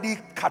already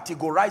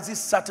categorizes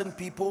certain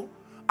people,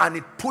 and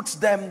it puts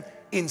them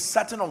in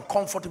certain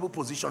uncomfortable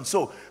positions.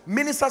 So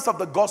ministers of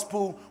the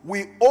gospel,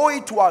 we owe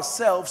it to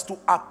ourselves to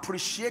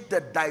appreciate the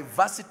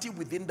diversity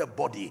within the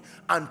body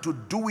and to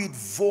do it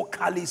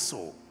vocally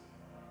so.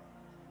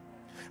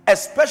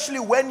 Especially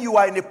when you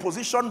are in a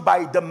position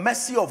by the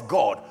mercy of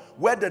God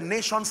where the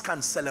nations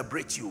can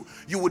celebrate you.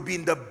 You would be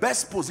in the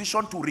best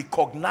position to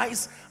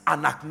recognize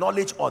and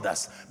acknowledge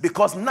others,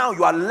 because now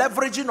you are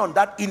leveraging on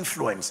that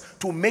influence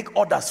to make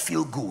others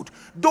feel good.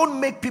 Don't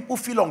make people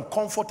feel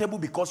uncomfortable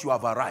because you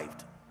have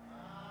arrived.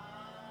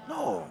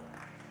 No.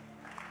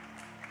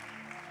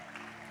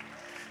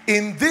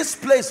 In this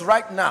place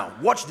right now,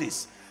 watch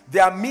this.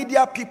 There are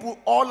media people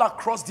all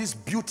across this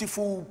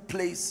beautiful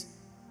place.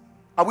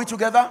 Are we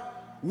together?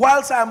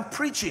 Whilst I am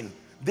preaching,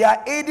 they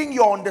are aiding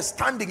your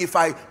understanding. If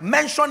I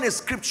mention a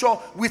scripture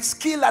with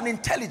skill and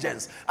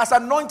intelligence, as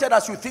anointed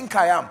as you think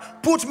I am,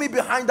 put me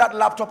behind that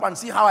laptop and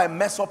see how I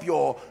mess up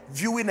your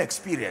viewing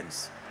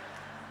experience.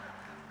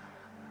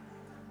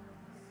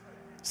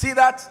 See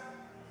that?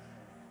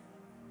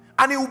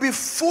 And it will be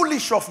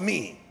foolish of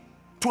me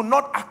to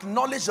not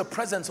acknowledge the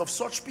presence of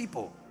such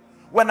people.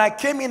 When I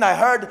came in, I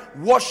heard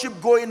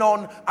worship going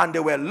on, and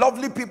there were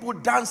lovely people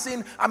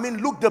dancing. I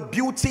mean, look, the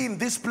beauty in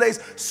this place.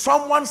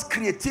 Someone's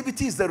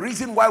creativity is the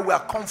reason why we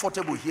are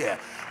comfortable here.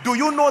 Do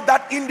you know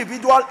that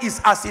individual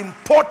is as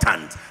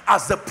important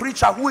as the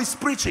preacher who is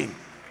preaching?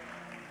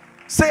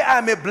 Say, I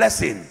am a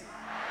blessing.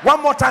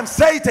 One more time,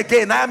 say it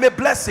again. I am a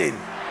blessing.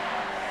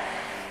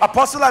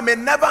 Apostle, I may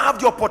never have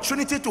the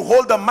opportunity to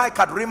hold the mic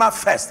at RHEMA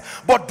Fest,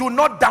 but do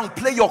not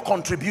downplay your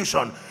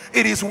contribution.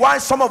 It is why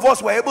some of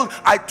us were able,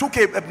 I took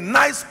a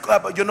nice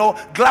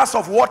glass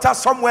of water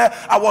somewhere.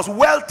 I was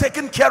well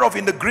taken care of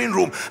in the green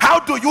room. How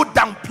do you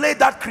downplay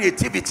that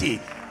creativity?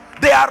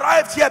 They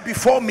arrived here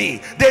before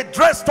me. They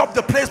dressed up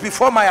the place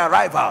before my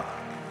arrival.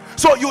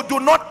 So you do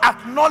not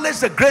acknowledge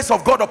the grace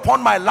of God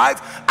upon my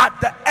life at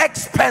the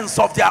expense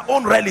of their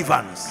own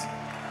relevance.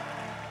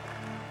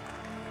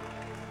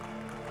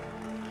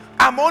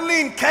 I'm only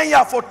in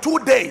Kenya for 2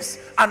 days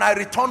and I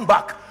return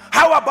back.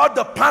 How about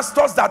the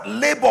pastors that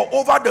labor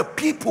over the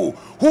people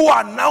who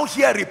are now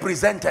here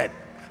represented?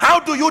 How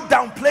do you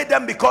downplay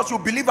them because you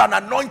believe an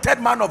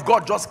anointed man of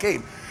God just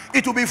came?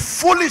 It will be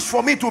foolish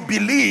for me to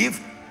believe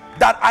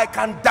that I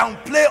can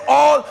downplay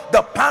all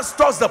the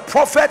pastors, the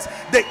prophets,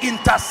 the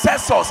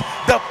intercessors,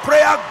 the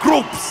prayer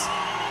groups.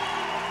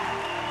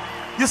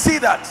 You see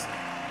that?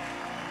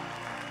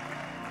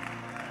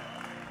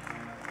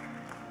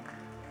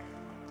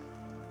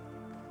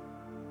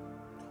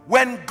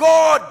 When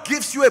God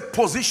gives you a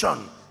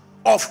position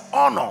of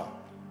honor,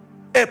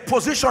 a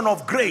position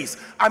of grace,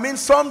 I mean,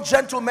 some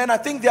gentlemen, I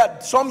think there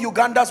are some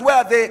Ugandans, where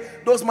are they?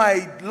 Those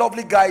my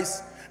lovely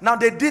guys. Now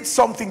they did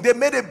something. They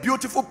made a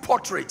beautiful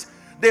portrait.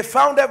 They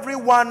found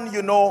everyone,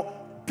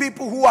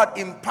 people who had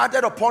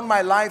imparted upon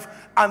my life,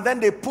 and then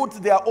they put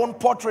their own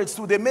portraits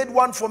too. They made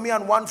one for me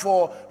and one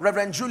for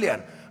Reverend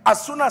Julian.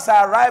 As soon as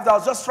I arrived, I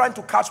was just trying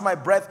to catch my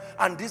breath,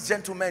 and this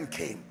gentleman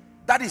came.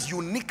 That is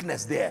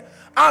uniqueness there.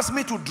 Ask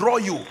me to draw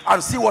you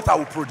and see what I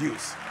will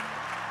produce.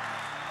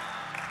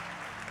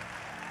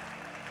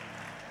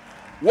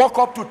 Walk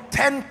up to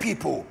 10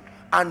 people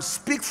and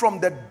speak from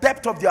the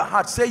depth of their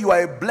heart. Say, you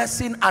are a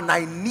blessing and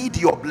I need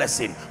your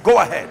blessing. Go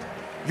ahead.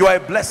 You are a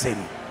blessing.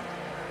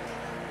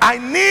 I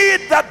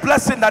need that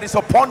blessing that is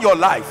upon your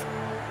life.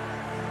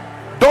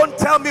 Don't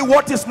tell me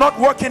what is not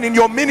working in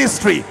your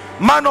ministry.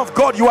 Man of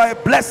God, you are a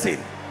blessing.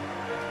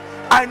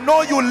 I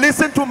know you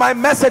listen to my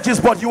messages,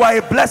 but you are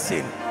a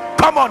blessing.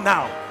 Come on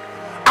now.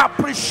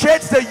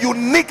 Appreciate the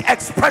unique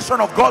expression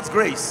of God's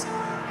grace.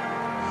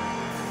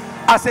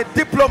 As a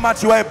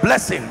diplomat, you are a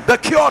blessing. The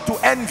cure to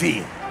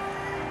envy.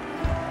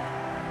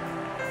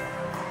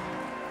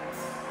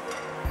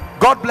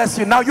 God bless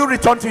you. Now you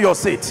return to your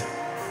seat.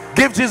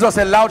 Give Jesus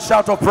a loud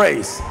shout of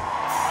praise.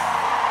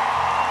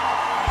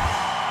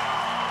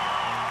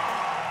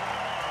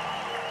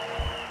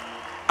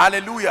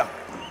 Hallelujah.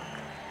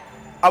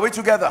 Are we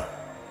together?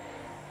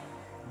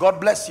 God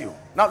bless you.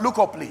 Now look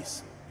up,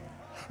 please.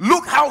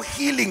 Look how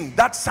healing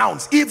that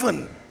sounds.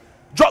 Even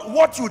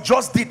what you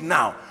just did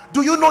now.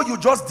 Do you know you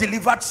just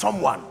delivered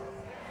someone?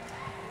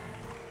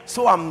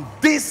 So I'm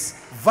this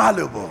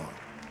valuable.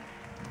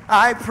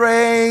 I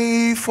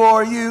pray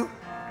for you.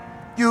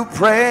 You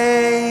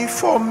pray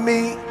for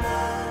me.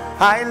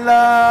 I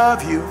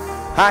love you.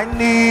 I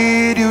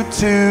need you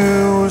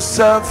to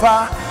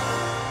survive.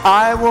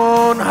 I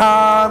won't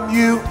harm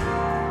you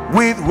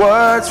with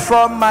words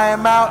from my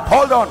mouth.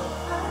 Hold on.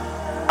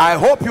 I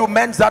hope you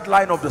meant that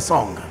line of the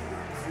song,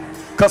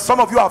 because some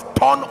of you have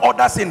torn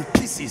others in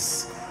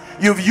pieces.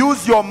 You've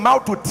used your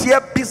mouth to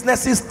tear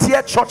businesses,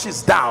 tear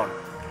churches down.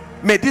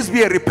 May this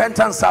be a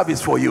repentance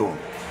service for you.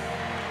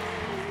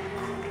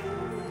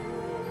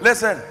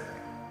 Listen,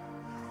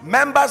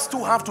 members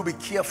too have to be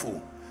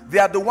careful. They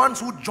are the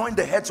ones who join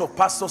the heads of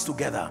pastors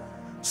together.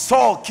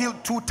 Saul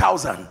killed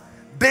 2,000.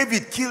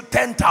 David killed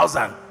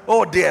 10,000.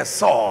 Oh dear,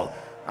 Saul.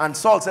 And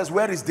Saul says,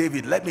 where is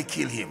David? Let me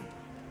kill him.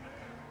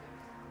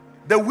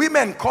 The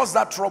women caused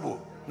that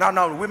trouble.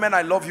 Now, women,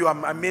 I love you.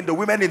 I mean the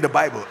women in the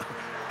Bible.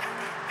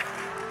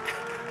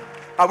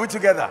 Are we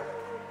together?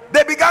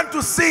 They began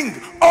to sing,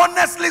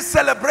 honestly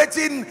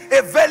celebrating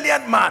a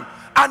valiant man.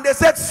 And they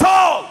said,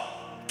 Saul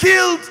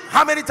killed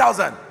how many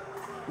thousand?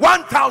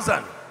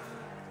 1,000.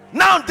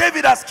 Now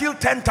David has killed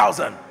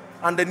 10,000.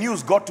 And the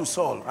news got to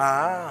Saul.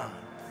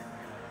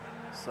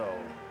 So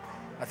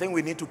I think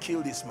we need to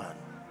kill this man.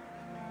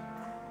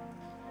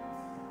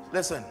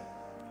 Listen,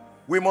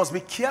 we must be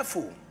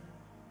careful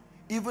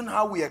even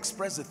how we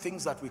express the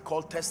things that we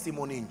call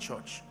testimony in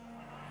church.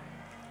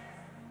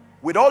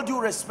 With all due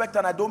respect,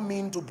 and I don't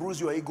mean to bruise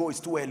your ego, it's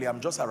too early,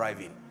 I'm just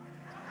arriving.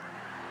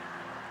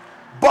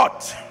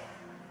 But,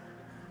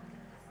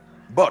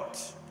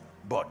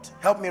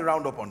 help me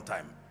round up on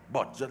time.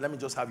 Let me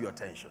just have your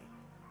attention.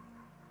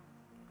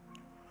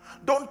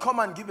 Don't come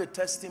and give a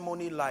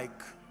testimony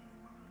like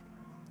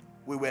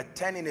we were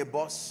 10 in a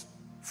bus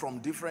from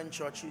different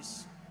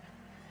churches.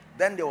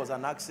 Then there was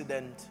an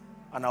accident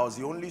and I was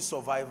the only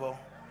survivor.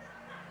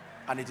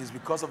 And it is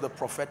because of the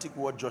prophetic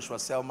word Joshua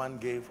Selman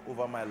gave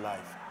over my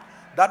life.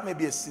 That may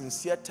be a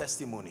sincere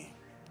testimony,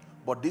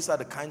 but these are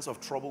the kinds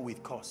of trouble we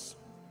cause.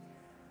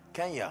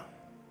 Kenya,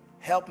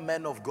 help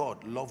men of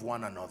God love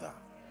one another.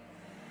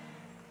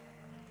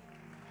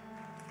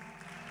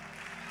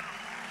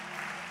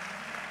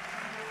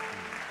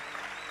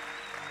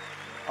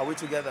 Are we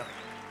together?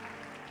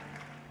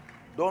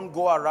 Don't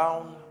go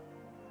around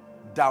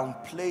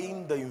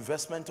downplaying the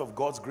investment of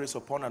God's grace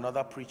upon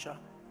another preacher.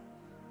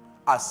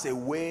 as a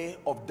way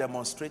of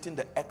demonstrating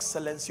the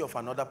excellency of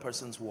another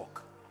person's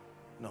work.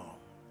 No,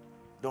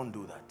 don't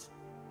do that.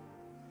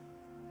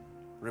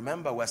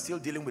 Remember, we're still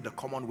dealing with the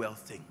Commonwealth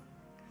thing.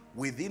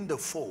 Within the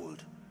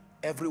fold,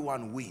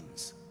 everyone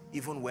wins,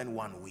 even when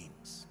one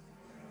wins.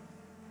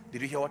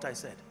 Did you hear what I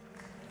said?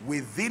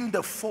 Within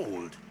the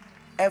fold,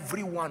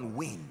 everyone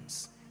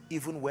wins,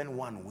 even when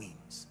one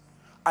wins.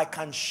 I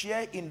can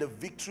share in the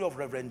victory of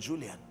Reverend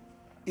Julian,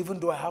 even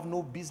though I have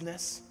no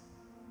business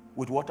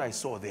with what I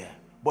saw there.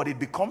 But it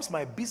becomes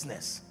my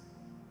business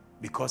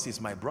because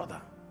he's my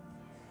brother.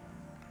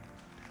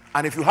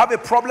 And if you have a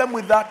problem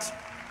with that,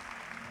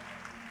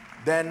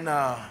 then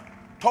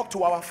talk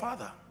to our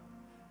Father.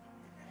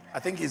 I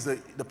think he's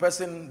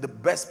the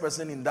best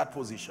person in that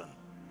position.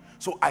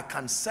 So I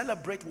can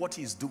celebrate what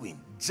he's doing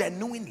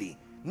genuinely,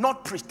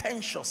 not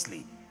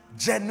pretentiously,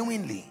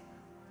 genuinely.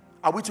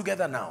 Are we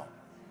together now?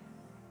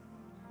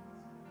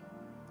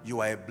 You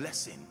are a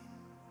blessing.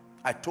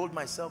 I told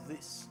myself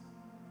this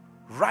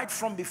right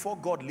from before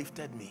God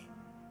lifted me.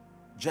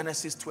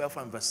 Genesis 12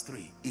 and verse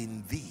 3,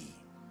 in thee.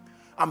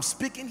 I'm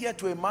speaking here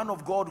to a man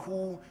of God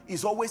who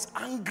is always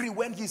angry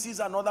when he sees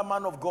another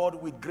man of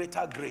God with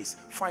greater grace.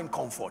 Find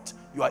comfort.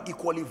 You are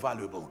equally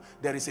valuable.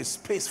 There is a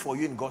space for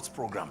you in God's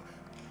program.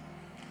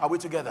 Are we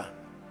together?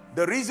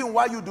 The reason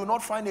why you do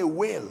not find a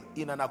whale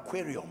in an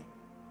aquarium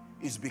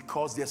is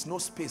because there's no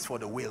space for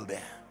the whale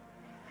there.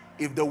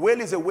 If the whale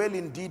is a whale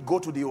indeed, go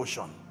to the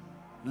ocean.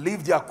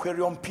 Leave the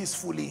aquarium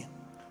peacefully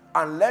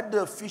and let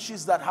the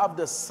fishes that have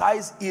the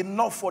size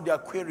enough for the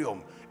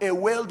aquarium. A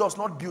whale does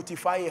not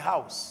beautify a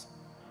house,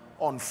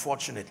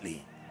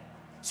 unfortunately.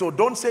 So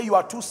don't say you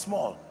are too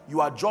small.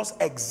 You are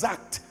just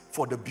exact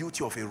for the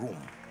beauty of a room.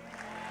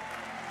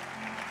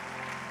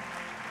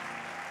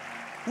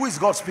 Who is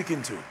God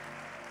speaking to?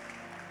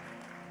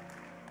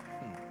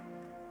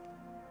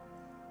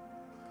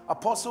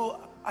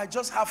 Apostle, I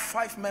just have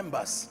 5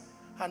 members.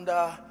 And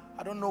I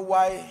don't know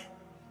why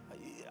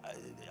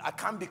I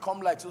can't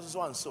become like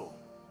so and so.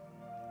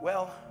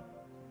 Well,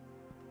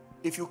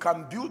 if you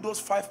can build those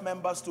 5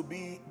 members to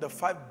be the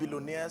 5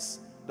 billionaires,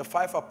 the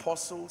 5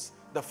 apostles,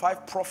 the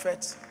 5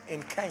 prophets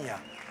in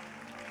Kenya,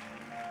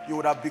 you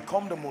would have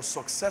become the most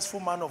successful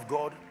man of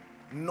God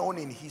known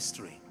in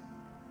history.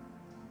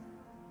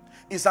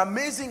 It's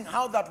amazing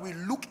how that we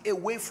look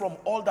away from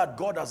all that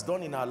God has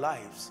done in our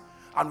lives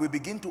and we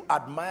begin to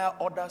admire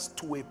others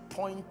to a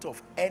point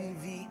of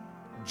envy,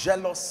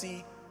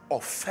 jealousy,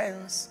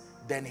 offense,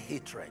 then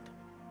hatred.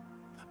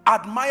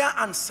 Admire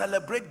and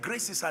celebrate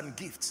graces and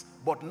gifts,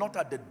 but not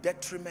at the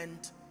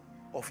detriment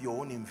of your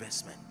own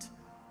investment.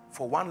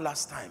 For one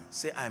last time,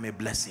 say, I am a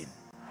blessing.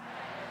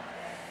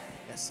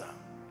 Yes, sir.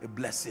 A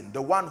blessing.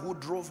 The one who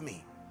drove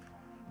me.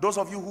 Those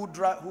of you who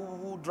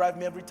drive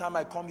me every time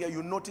I come here,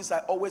 you notice I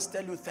always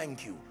tell you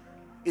thank you.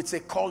 It's a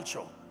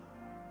culture.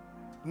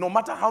 No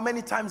matter how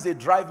many times they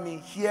drive me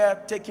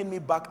here, taking me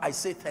back, I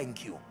say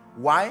thank you.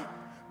 Why?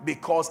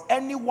 Because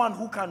anyone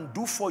who can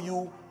do for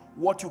you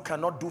what you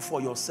cannot do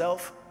for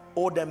yourself,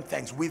 owe them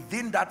thanks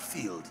within that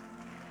field.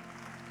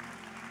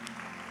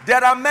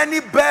 There are many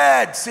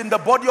birds in the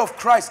body of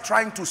Christ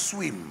trying to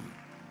swim.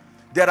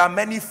 There are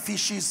many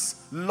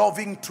fishes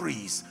loving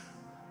trees,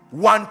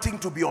 wanting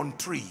to be on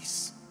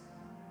trees.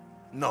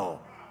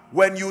 No.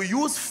 When you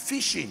use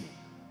fishing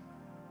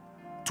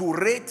to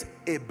rate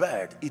a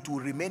bird, it will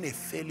remain a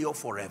failure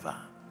forever.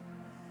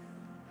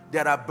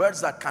 There are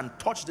birds that can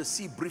touch the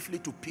sea briefly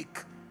to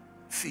pick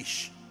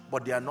fish,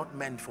 but they are not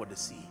meant for the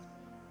sea.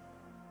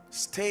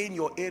 Stay in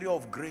your area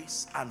of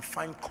grace and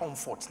find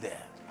comfort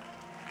there.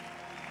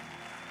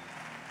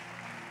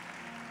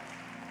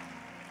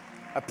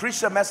 I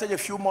preached a message a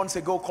few months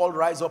ago called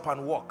Rise Up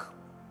and Walk.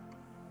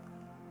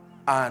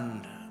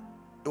 And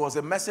it was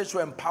a message to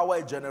empower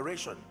a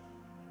generation.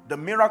 The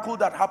miracle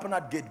that happened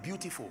at Gate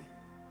Beautiful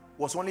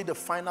was only the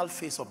final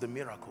phase of the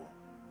miracle.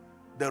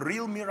 The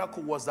real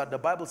miracle was that the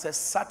Bible says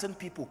certain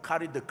people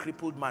carried the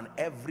crippled man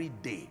every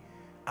day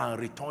and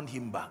returned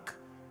him back.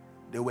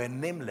 They were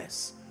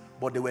nameless,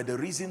 but they were the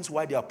reasons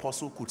why the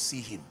apostle could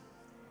see him.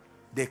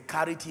 They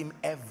carried him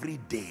every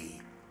day.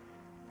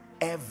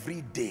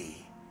 Every day.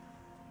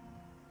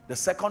 The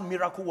second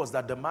miracle was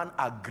that the man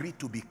agreed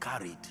to be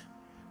carried.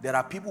 There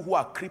are people who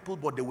are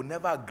crippled, but they will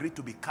never agree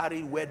to be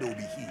carried where they will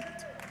be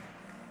healed.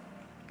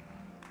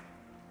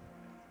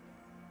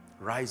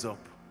 Rise up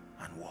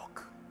and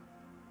walk.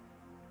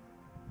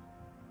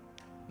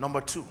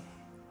 Number 2,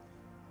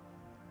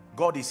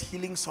 God is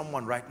healing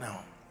someone right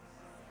now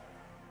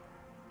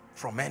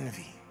from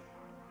envy.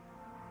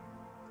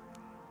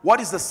 What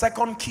is the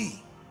second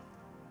key?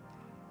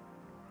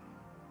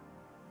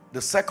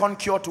 The second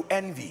cure to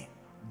envy: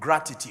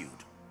 gratitude.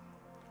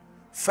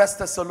 1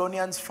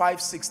 Thessalonians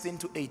 5:16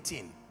 to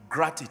 18.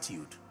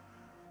 Gratitude.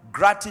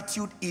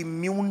 Gratitude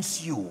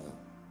immunes you.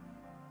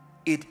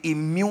 It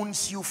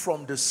immunes you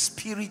from the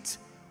spirit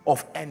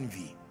of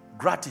envy.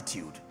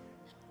 Gratitude.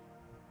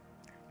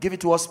 Give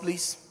it to us,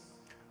 please.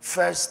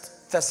 1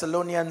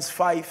 Thessalonians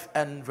 5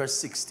 and verse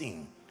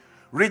 16.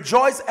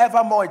 Rejoice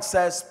evermore, it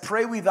says.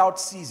 Pray without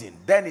ceasing.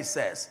 Then it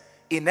says,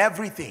 in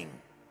everything.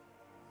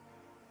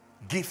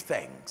 Give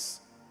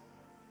thanks.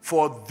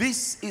 For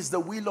this is the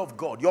will of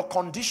God. Your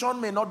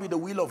condition may not be the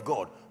will of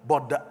God,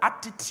 but the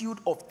attitude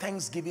of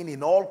thanksgiving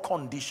in all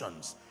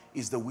conditions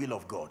is the will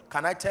of God.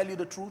 Can I tell you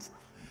the truth?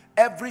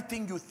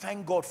 Everything you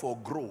thank God for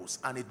grows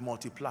and it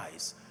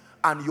multiplies.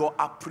 And your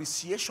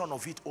appreciation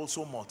of it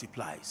also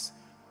multiplies.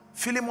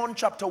 Philemon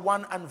chapter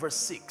 1 and verse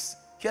 6.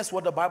 Here's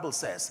what the Bible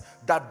says.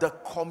 That the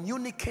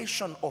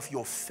communication of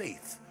your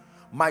faith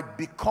might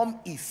become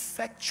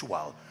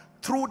effectual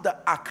through the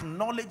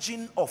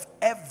acknowledging of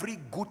every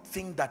good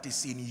thing that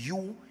is in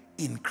you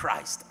in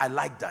Christ. I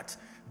like that.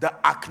 The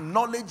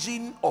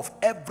acknowledging of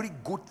every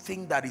good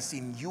thing that is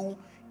in you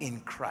in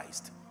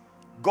Christ.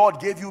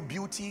 God gave you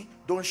beauty.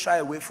 Don't shy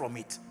away from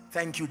it.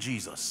 Thank you,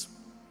 Jesus.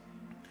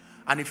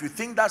 And if you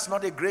think that's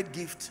not a great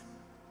gift,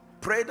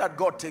 pray that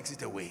God takes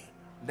it away.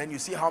 Then you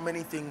see how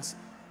many things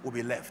will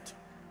be left.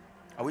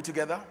 Are we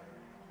together?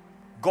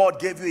 God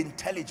gave you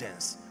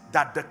intelligence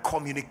that the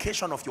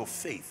communication of your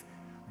faith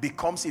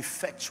becomes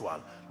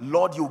effectual.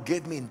 Lord, you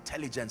gave me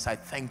intelligence. I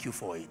thank you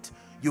for it.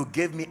 You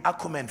gave me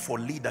acumen for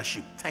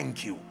leadership.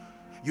 Thank you.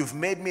 You've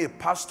made me a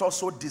pastor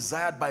so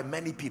desired by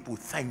many people.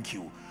 Thank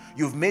you.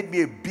 You've made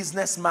me a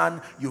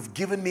businessman. You've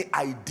given me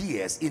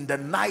ideas. In the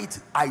night,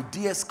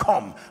 ideas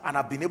come, and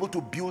I've been able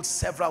to build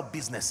several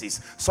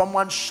businesses.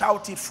 Someone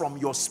shout it from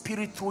your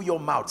spirit through your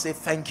mouth. Say,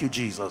 thank you,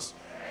 Jesus.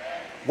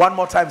 One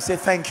more time, say,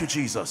 thank you,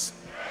 Jesus.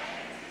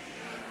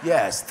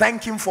 Yes,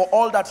 thank him for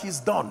all that he's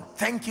done.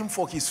 Thank him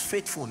for his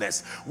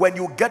faithfulness. When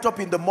you get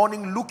up in the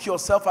morning, look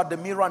yourself at the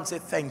mirror and say,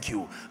 thank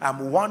you.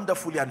 I'm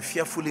wonderfully and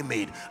fearfully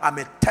made. I'm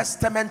a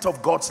testament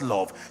of God's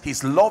love.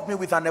 He's loved me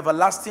with an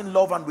everlasting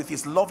love, and with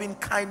his loving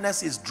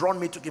kindness, he's drawn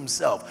me to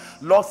himself.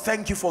 Lord,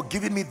 thank you for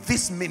giving me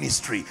this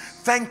ministry.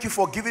 Thank you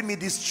for giving me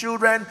these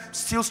children.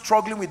 Still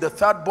struggling with the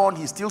third born.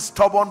 He's still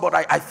stubborn, but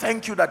I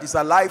thank you that he's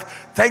alive.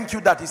 Thank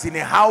you that he's in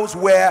a house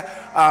where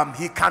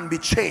he can be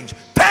changed.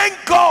 Thank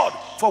God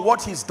for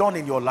what he's done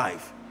in your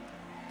life.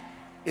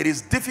 It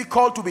is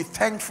difficult to be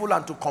thankful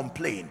and to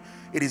complain.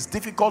 It is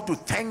difficult to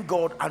thank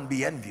God and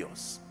be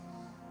envious.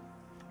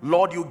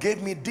 Lord, you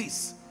gave me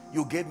this,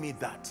 you gave me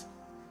that.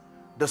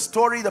 The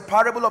story, the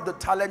parable of the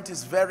talent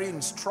is very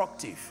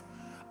instructive.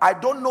 I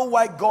don't know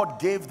why God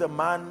gave the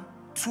man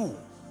 2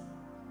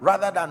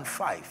 rather than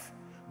 5.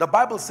 The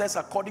Bible says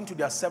according to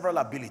their several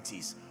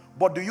abilities.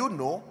 But do you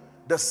know,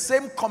 the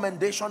same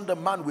commendation the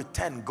man with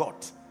 10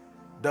 got,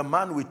 the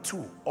man with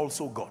 2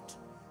 also got.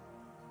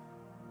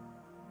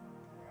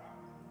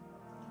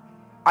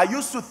 I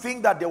used to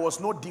think that there was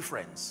no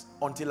difference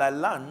until I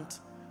learned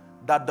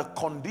that the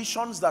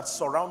conditions that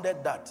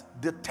surrounded that,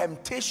 the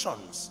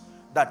temptations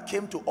that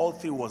came to all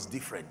 3 was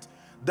different.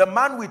 The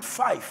man with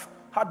 5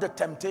 had the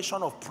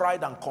temptation of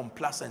pride and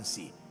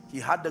complacency.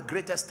 He had the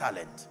greatest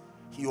talent.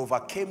 He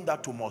overcame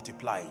that to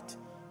multiply it.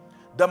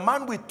 The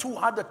man with 2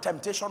 had the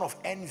temptation of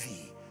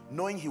envy,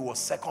 knowing he was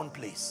second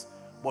place,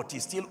 but he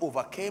still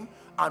overcame,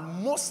 and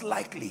most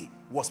likely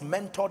was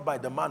mentored by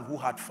the man who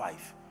had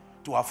 5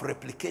 to have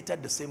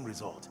replicated the same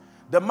result.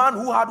 The man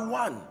who had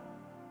 1,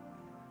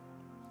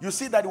 you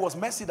see that it was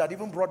mercy that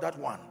even brought that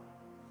 1,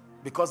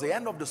 because the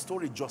end of the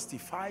story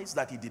justifies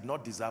that he did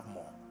not deserve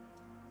more.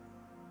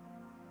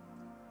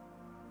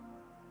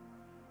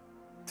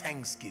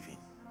 Thanksgiving.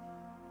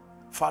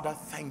 Father,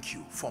 thank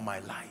you for my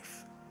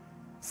life.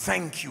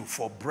 Thank you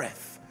for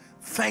breath.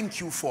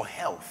 Thank you for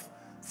health.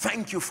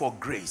 Thank you for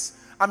grace.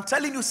 I'm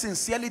telling you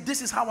sincerely,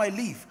 this is how I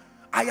live.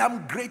 I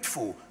am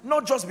grateful,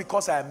 not just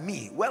because I am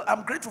me. Well,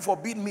 I'm grateful for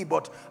being me,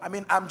 but I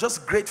mean, I'm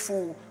just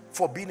grateful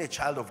for being a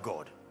child of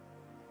God.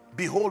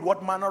 Behold,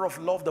 what manner of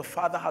love the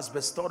Father has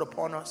bestowed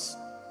upon us.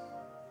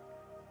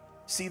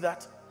 See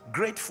that?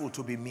 Grateful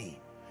to be me.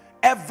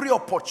 Every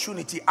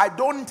opportunity, I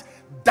don't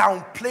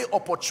downplay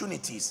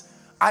opportunities.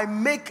 I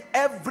make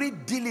every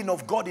dealing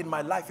of God in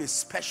my life a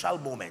special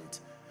moment.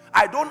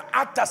 I don't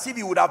act as if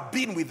it would have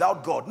been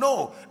without God.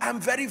 No, I'm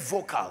very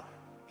vocal.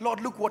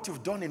 Lord, look what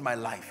you've done in my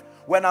life.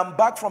 When I'm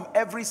back from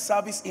every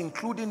service,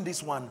 including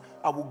this one,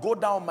 I will go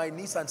down on my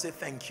knees and say,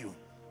 thank you.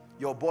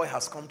 Your boy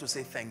has come to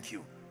say thank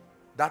you.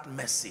 That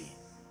mercy,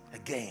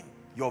 again,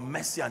 your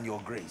mercy and your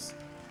grace.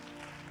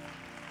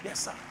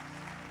 Yes, sir.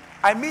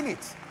 I mean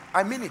it.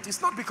 I mean it.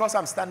 It's not because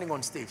I'm standing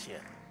on stage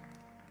here.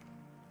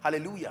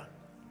 Hallelujah.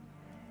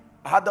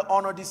 I had the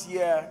honor this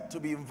year to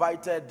be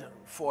invited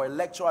for a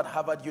lecture at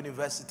Harvard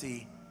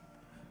University.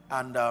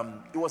 And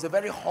it was a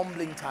very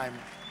humbling time.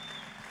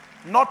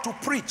 Not to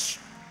preach,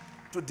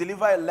 to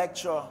deliver a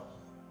lecture.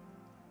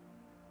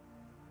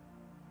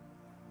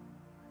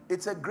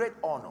 It's a great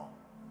honor.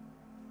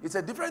 It's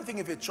a different thing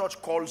if a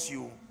church calls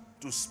you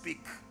to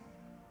speak.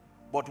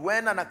 But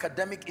when an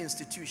academic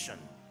institution,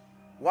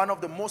 one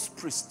of the most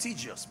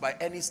prestigious by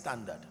any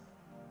standard,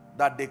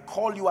 that they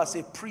call you as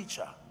a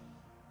preacher.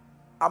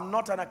 I'm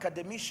not an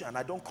academician.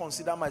 I don't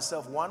consider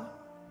myself one.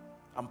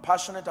 I'm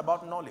passionate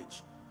about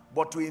knowledge.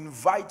 But to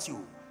invite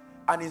you,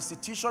 an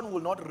institution will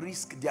not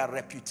risk their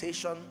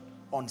reputation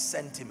on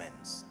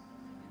sentiments.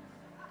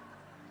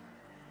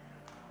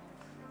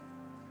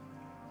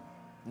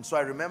 And so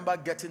I remember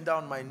getting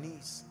down on my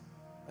knees.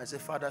 I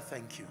said, Father,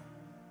 thank you.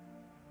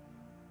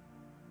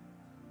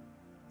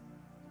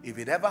 If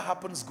it ever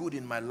happens good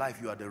in my life,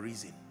 you are the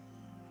reason.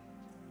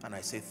 And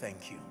I say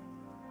thank you.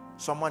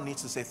 Someone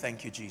needs to say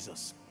thank you,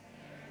 Jesus.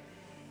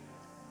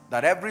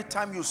 That every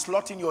time you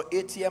slot in your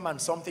ATM and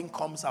something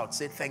comes out,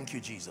 say thank you,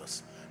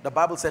 Jesus. The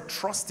Bible said,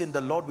 trust in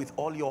the Lord with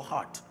all your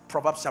heart.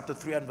 Proverbs chapter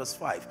 3 and verse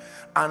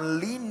 5. And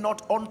lean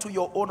not unto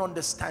your own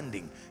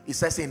understanding. It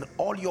says, in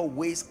all your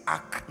ways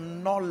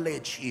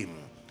acknowledge him,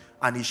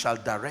 and he shall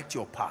direct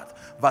your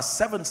path. Verse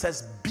 7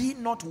 says, be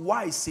not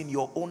wise in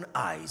your own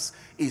eyes.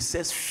 It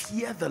says,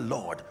 fear the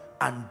Lord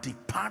and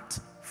depart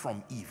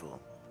from evil.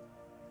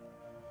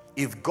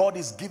 If God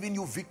is giving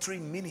you victory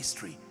in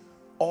ministry,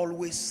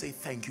 always say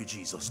thank you,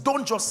 Jesus.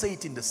 Don't just say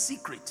it in the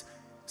secret.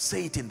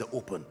 Say it in the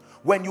open.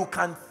 When you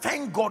can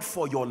thank God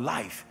for your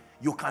life,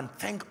 you can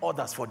thank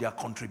others for their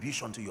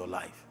contribution to your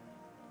life.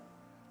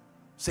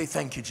 Say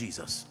thank you,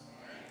 Jesus.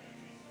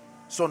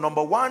 So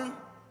number one,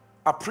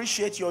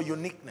 appreciate your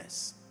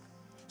uniqueness.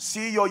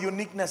 See your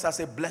uniqueness as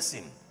a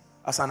blessing,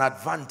 as an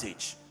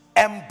advantage.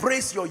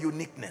 Embrace your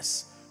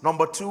uniqueness.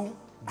 Number two,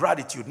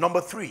 gratitude.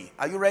 Number three,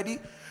 are you ready?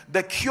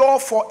 The cure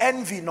for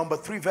envy, number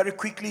three, very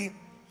quickly,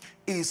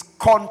 is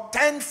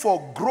contend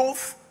for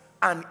growth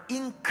and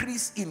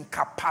increase in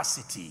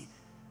capacity.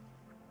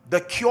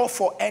 The cure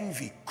for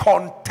envy,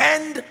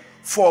 contend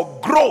for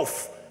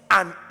growth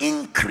and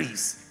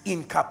increase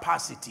in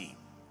capacity.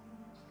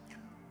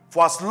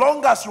 For as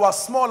long as you are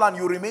small and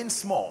you remain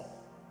small,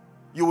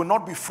 you will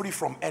not be free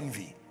from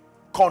envy.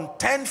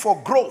 Contend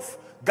for growth.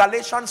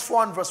 Galatians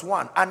 4 and verse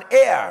 1. An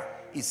heir,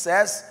 he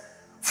says,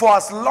 for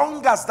as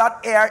long as that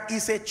heir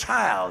is a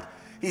child,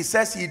 he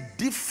says, he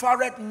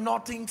differeth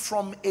nothing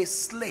from a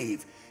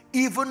slave,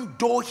 even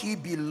though he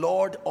be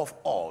Lord of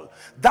all.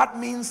 That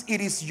means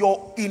it is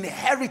your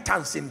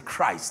inheritance in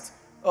Christ.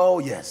 Oh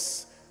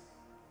yes,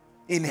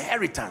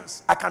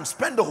 inheritance. I can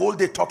spend the whole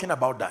day talking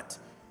about that.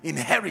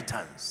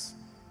 Inheritance.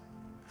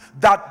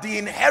 That the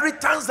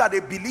inheritance that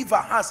a believer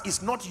has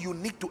is not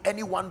unique to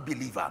any one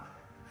believer.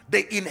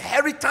 The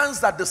inheritance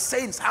that the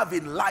saints have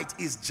in light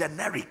is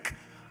generic.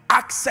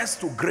 Access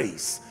to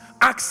grace,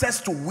 access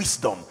to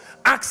wisdom,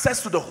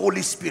 access to the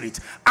Holy Spirit,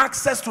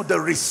 access to the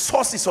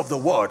resources of the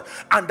word,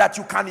 and that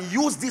you can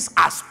use this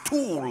as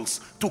tools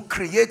to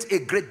create a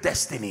great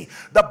destiny.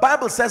 The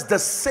Bible says the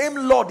same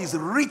Lord is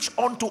rich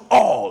unto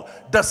all.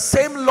 The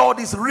same Lord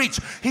is rich.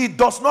 He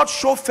does not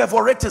show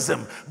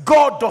favoritism.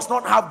 God does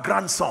not have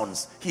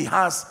grandsons. He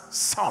has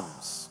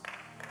sons.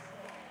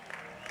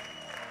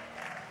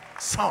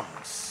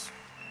 Sons.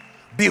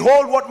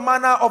 Behold what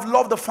manner of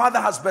love the Father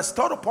has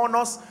bestowed upon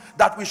us,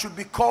 that we should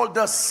be called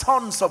the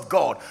sons of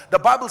God. The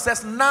Bible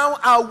says, now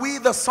are we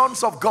the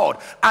sons of God,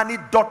 and it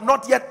doth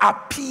not yet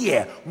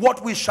appear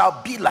what we shall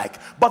be like.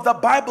 But the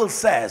Bible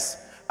says,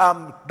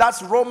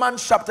 that's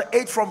Romans chapter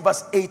 8 from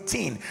verse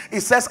 18.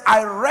 It says,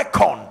 I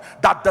reckon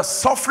that the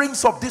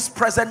sufferings of this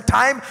present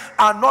time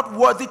are not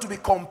worthy to be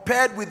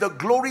compared with the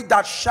glory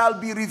that shall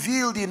be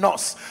revealed in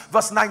us.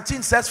 Verse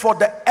 19 says, for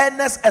the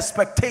earnest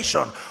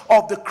expectation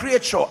of the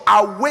creature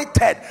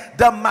awaited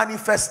the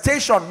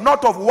manifestation,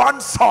 not of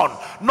one son,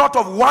 not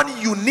of one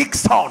unique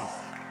son,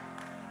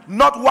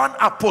 not one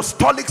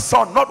apostolic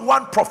son, not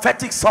one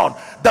prophetic son,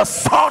 the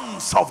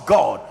sons of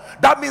God.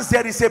 That means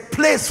there is a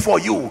place for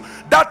you.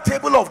 That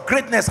table of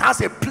greatness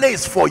has a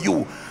place for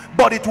you,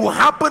 but it will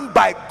happen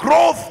by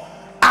growth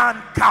and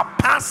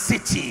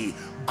capacity.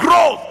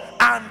 Growth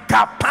and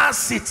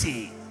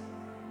capacity.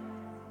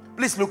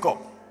 Please look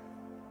up.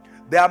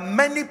 There are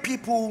many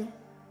people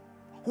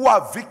who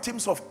are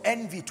victims of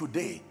envy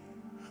today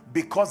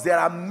because there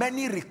are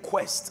many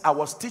requests. I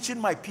was teaching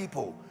my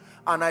people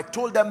and I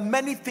told them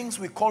many things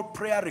we call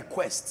prayer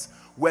requests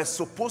were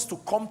supposed to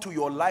come to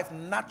your life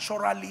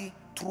naturally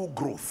through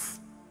growth.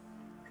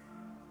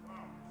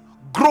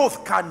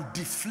 Growth can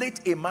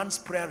deflate a man's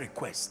prayer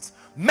requests.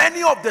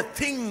 Many of the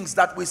things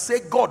that we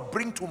say, God,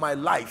 bring to my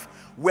life,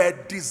 were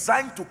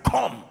designed to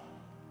come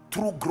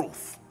through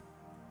growth.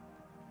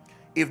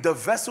 If the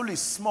vessel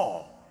is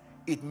small,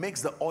 it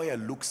makes the oil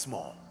look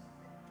small.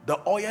 The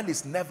oil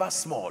is never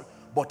small,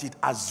 but it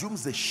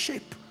assumes the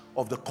shape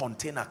of the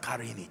container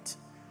carrying it.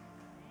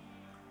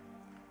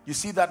 You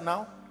see that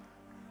now?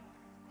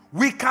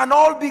 We can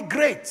all be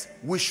great.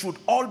 We should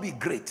all be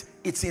great.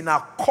 It's in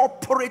our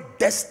corporate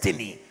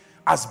destiny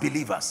as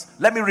believers.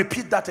 Let me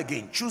repeat that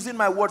again, choosing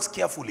my words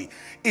carefully.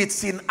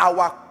 It's in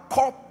our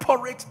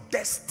corporate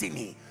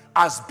destiny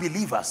as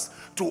believers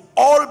to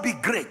all be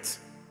great.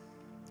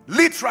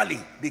 Literally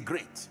be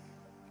great.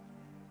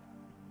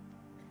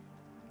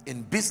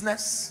 In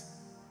business,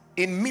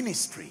 in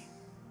ministry,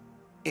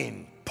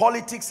 in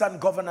politics and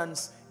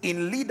governance,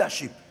 in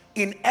leadership,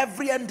 in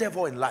every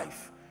endeavor in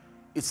life.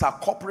 It's our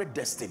corporate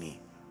destiny.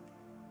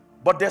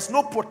 But there's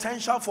no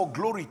potential for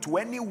glory to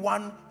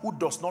anyone who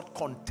does not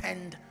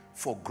contend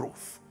for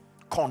growth.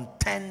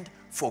 Contend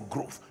for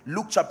growth.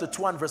 Luke chapter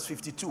 2 and verse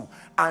 52.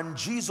 And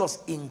Jesus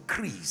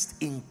increased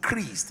in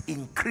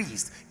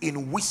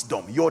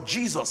wisdom. Your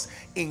Jesus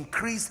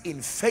increased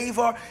in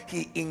favor.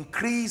 He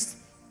increased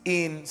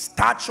in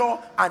stature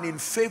and in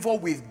favor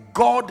with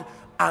God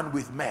and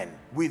with men.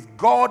 With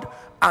God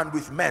and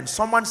with men.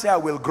 Someone say, I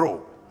will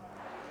grow.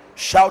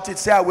 Shout it,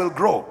 say I will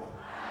grow.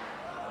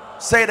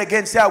 Say it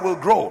again, say I will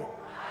grow.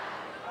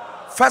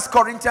 1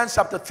 Corinthians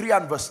chapter 3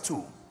 and verse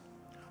 2.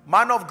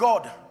 Man of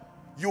God,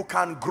 you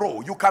can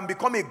grow. You can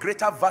become a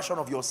greater version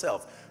of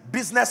yourself.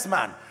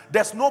 Businessman,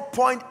 there's no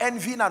point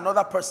envying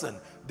another person.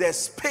 There's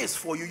space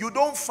for you.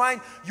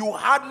 You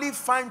hardly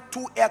find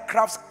two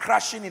aircrafts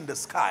crashing in the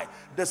sky.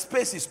 The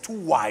space is too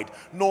wide.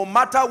 No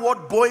matter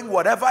what, Boeing,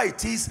 whatever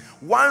it is,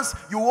 once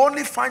you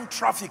only find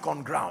traffic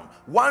on ground.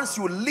 Once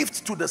you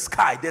lift to the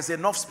sky, there's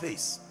enough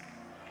space.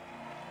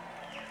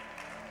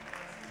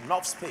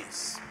 Enough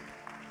space.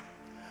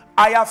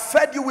 I have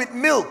fed you with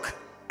milk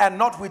and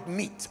not with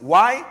meat.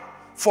 Why?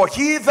 For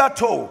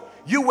hitherto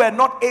you were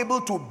not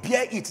able to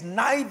bear it,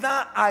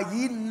 neither are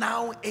ye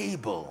now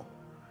able.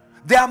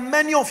 There are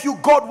many of you,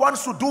 God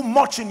wants to do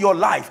much in your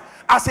life.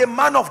 As a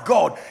man of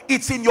God,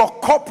 it's in your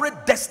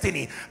corporate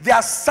destiny. There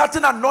are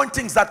certain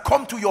anointings that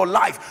come to your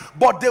life,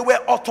 but they were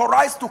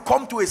authorized to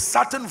come to a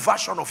certain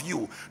version of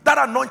you. That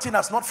anointing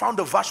has not found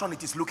the version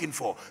it is looking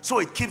for, so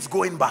it keeps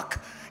going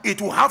back.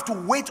 It will have to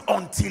wait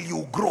until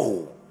you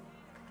grow.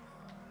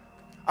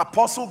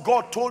 Apostle,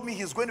 God told me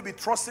he's going to be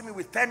trusting me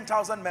with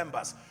 10,000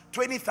 members,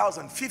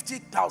 20,000,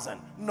 50,000.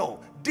 No,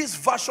 this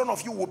version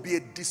of you will be a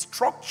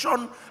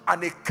destruction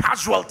and a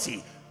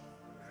casualty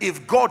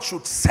if God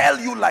should sell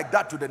you like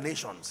that to the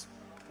nations.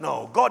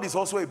 No, God is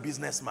also a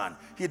businessman.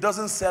 He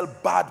doesn't sell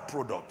bad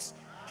products.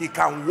 He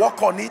can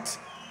work on it.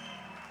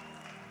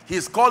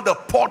 He's called the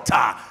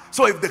potter.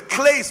 So if the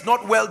clay is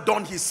not well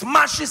done, he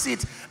smashes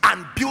it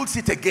and builds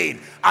it again.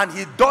 And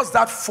he does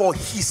that for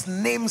his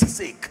name's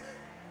sake.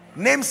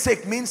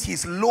 Namesake means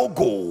his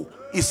logo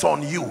is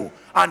on you,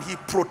 and he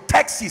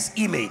protects his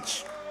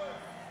image.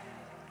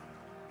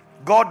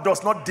 God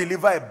does not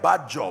deliver a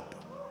bad job.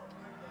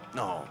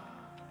 No.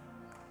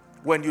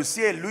 When you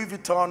see a Louis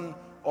Vuitton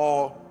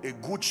or a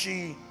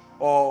Gucci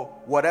or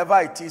whatever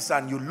it is,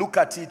 and you look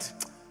at it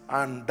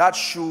and that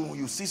shoe,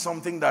 you see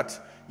something that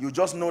you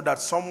just know that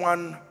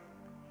someone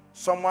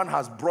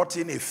has brought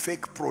in a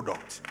fake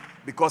product.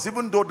 Because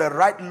even though the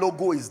right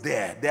logo is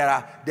there,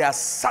 there are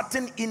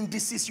certain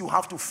indices you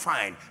have to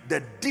find,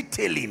 the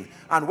detailing,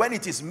 and when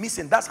it is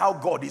missing, that's how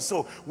God is.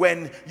 So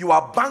when you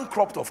are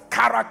bankrupt of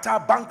character,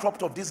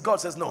 bankrupt of this,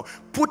 God says, no,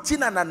 put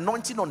in an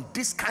anointing on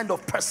this kind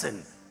of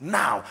person.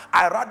 Now,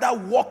 I rather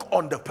work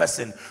on the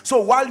person.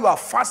 So while you are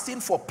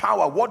fasting for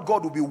power, what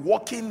God will be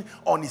working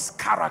on his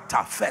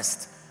character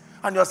first.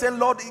 And you're saying,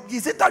 Lord,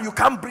 is it that you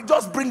can't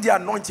just bring the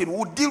anointing?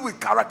 We'll deal with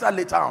character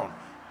later on.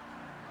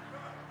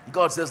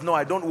 God says, no,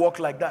 I don't walk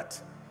like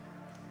that.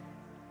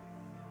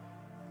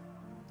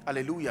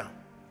 Hallelujah.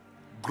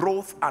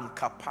 Growth and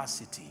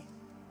capacity.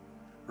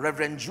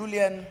 Reverend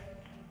Julian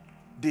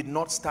did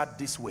not start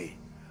this way.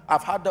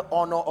 I've had the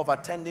honor of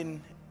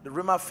attending the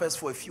RHEMA Fest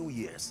for a few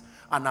years,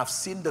 and I've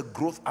seen the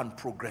growth and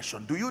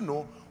progression. Do you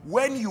know,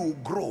 when you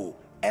grow,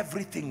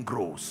 everything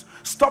grows.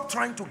 Stop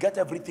trying to get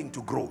everything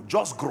to grow.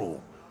 Just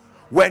grow.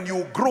 When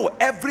you grow,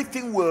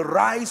 everything will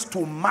rise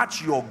to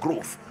match your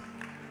growth.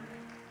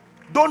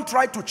 Don't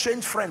try to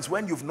change friends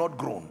when you've not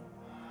grown.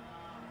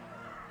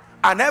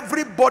 And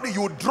everybody,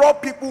 you draw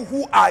people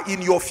who are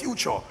in your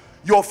future.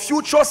 Your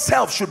future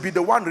self should be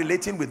the one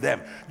relating with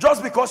them.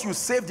 Just because you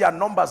save their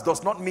numbers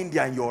does not mean they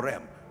are in your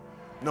realm.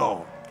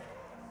 No.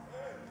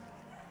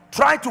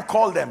 Try to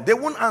call them. They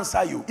won't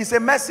answer you. It's a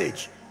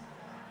message.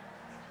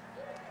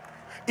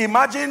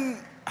 Imagine,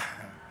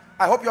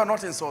 I hope you are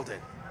not insulted.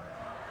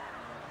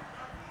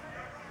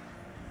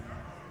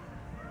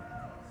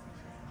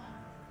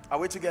 Are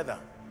we together?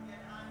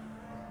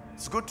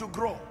 It's good to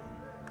grow.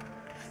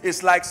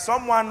 It's like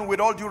someone, with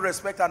all due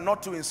respect and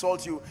not to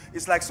insult you,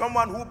 it's like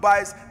someone who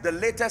buys the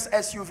latest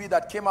SUV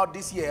that came out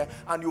this year,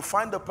 and you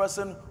find the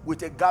person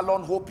with a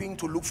gallon hoping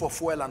to look for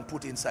fuel and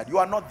put inside. You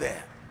are not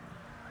there.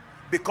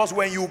 Because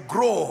when you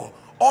grow,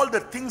 all the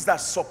things that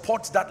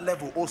support that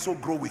level also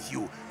grow with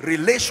you.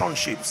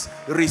 Relationships,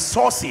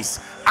 resources,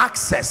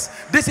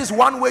 access. This is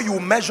one way you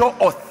measure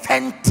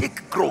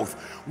authentic growth.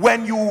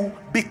 When you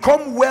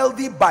become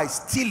wealthy by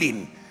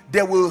stealing,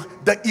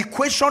 the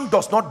equation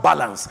does not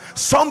balance.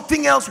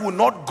 Something else will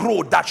not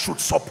grow that should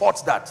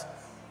support that.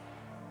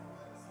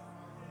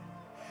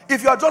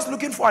 If you are just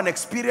looking for an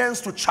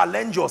experience to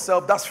challenge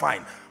yourself, that's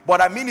fine.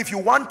 But I mean, if you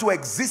want to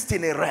exist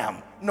in a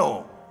realm,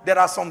 no. There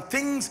are some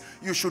things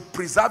you should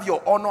preserve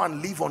your honor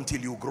and live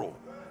until you grow.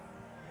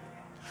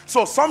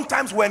 So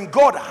sometimes when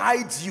God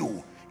hides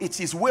you, it's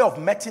his way of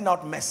meting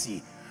out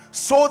mercy,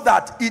 so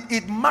that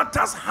it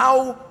matters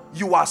how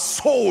you are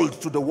sold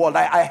to the world.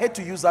 I hate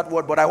to use that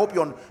word, but I hope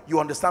you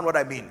understand what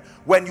I mean.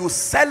 When you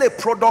sell a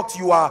product,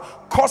 you are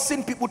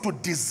causing people to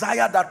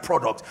desire that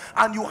product.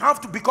 And you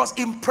have to, because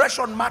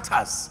impression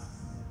matters.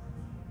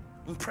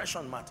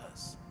 Impression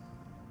matters.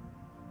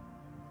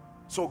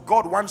 So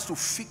God wants to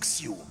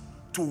fix you,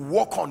 to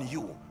work on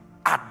you,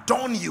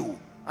 adorn you,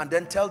 and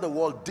then tell the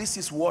world, this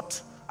is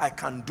what I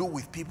can do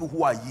with people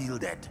who are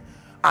yielded.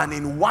 And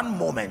in one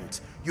moment,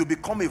 you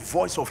become a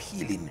voice of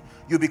healing.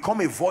 You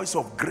become a voice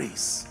of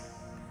grace.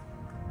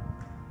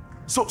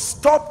 So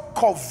stop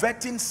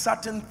coveting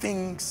certain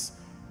things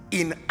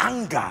in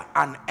anger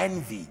and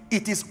envy.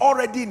 It is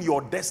already in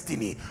your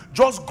destiny.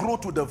 Just grow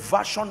to the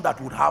version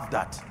that would have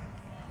that.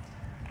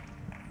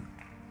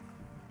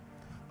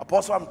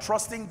 Apostle, I'm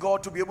trusting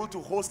God to be able to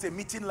host a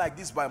meeting like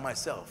this by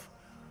myself.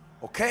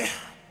 Okay?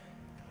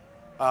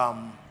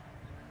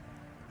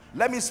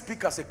 Let me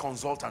speak as a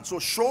consultant. So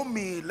show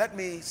me, let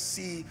me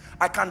see.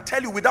 I can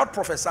tell you without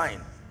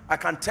prophesying. I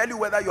can tell you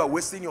whether you are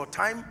wasting your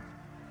time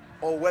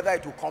or whether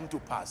it will come to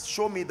pass.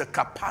 Show me the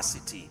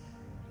capacity,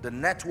 the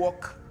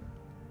network.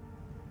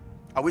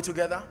 Are we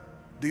together?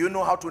 Do you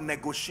know how to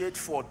negotiate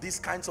for these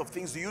kinds of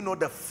things? Do you know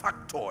the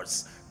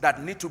factors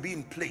that need to be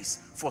in place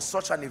for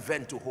such an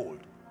event to hold?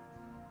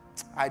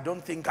 I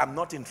don't think, I'm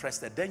not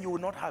interested. Then you will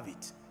not have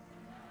it.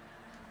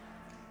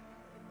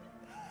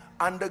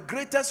 And the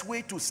greatest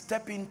way to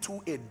step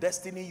into a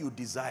destiny you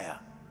desire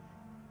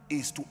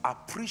is to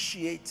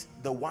appreciate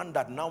the one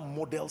that now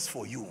models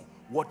for you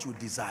what you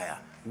desire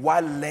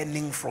while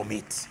learning from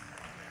it.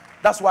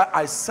 That's why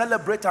I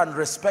celebrate and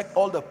respect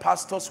all the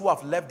pastors who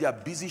have left their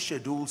busy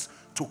schedules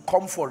to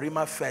come for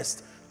RHEMA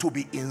Fest, to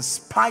be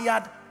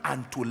inspired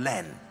and to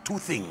learn. Two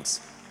things: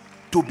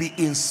 to be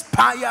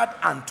inspired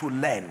and to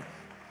learn.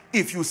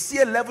 If you see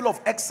a level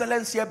of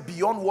excellence here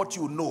beyond what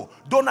you know,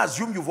 don't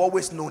assume you've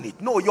always known it.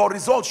 No, your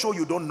results show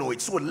you don't know it.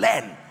 So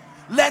learn.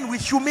 Learn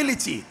with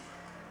humility.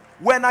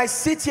 When I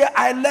sit here,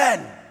 I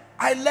learn.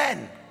 I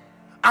learn.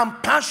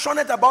 I'm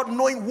passionate about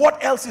knowing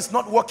what else is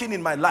not working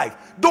in my life.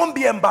 Don't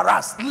be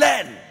embarrassed.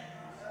 Learn.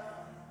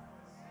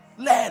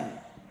 Learn.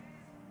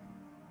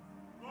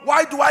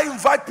 Why do I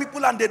invite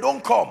people and they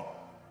don't come?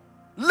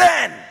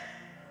 Learn.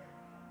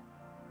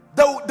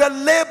 The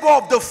labor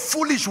of the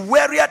foolish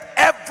wearieth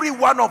every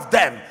one of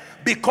them,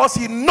 because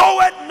he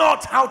knoweth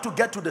not how to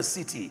get to the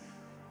city.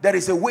 There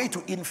is a way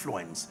to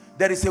influence.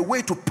 There is a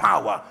way to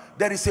power.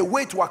 There is a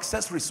way to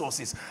access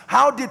resources.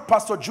 How did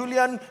Pastor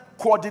Julian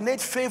coordinate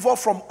favor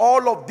from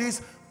all of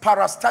these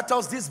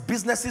parastatals, these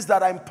businesses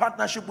that are in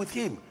partnership with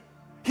him?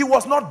 He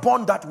was not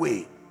born that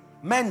way.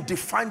 Men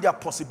define their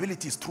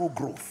possibilities through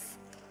growth.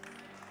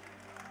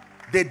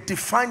 They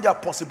define their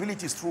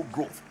possibilities through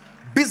growth.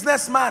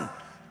 Businessman,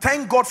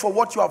 thank God for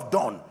what you have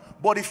done.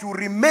 But if you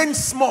remain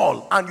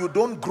small and you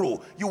don't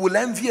grow, you will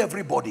envy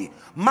everybody.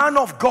 Man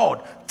of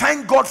God,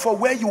 thank God for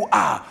where you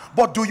are.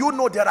 But do you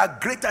know there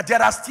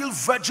are still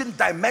virgin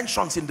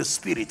dimensions in the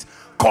spirit?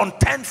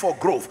 Contend for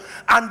growth.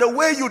 And the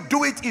way you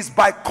do it is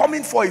by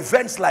coming for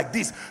events like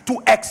this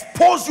to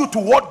expose you to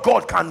what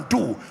God can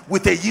do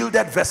with a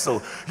yielded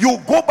vessel. You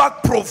go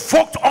back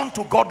provoked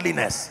unto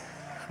godliness.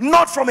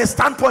 Not from a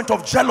standpoint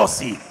of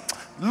jealousy.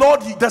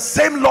 Lord, the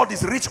same Lord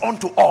is rich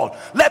unto all.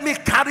 Let me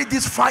carry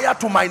this fire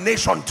to my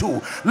nation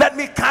too. Let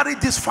me carry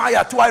this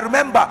fire too. I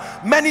remember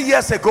many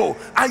years ago,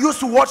 I used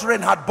to watch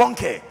Reinhard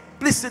Bonnke.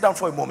 Please sit down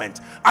for a moment.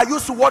 I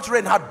used to watch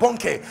Reinhard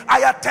Bonnke.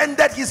 I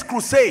attended his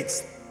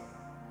crusades.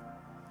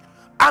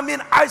 I mean,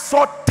 I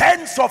saw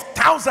tens of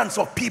thousands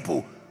of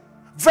people.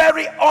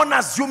 Very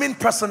unassuming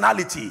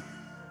personality.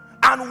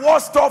 And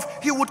worst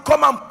off, he would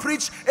come and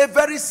preach a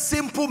very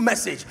simple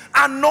message.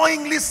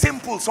 Annoyingly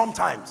simple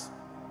sometimes.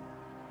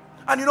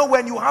 And you know,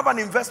 when you have an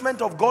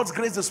investment of God's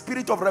grace, the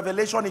spirit of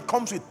revelation, it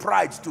comes with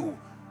pride too.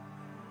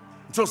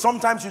 So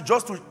sometimes you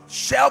just to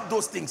shelve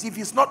those things. If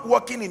it's not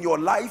working in your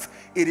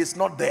life, it is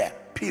not there,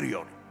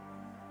 period.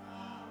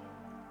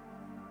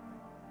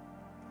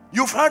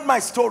 You've heard my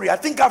story. I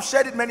think I've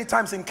shared it many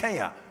times in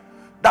Kenya.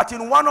 That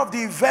in one of the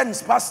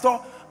events, Pastor,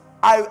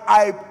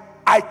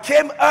 I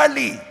came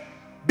early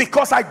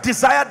because I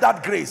desired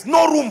that grace.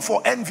 No room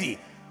for envy.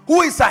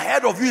 Who is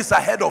ahead of you is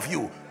ahead of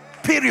you.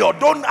 Period.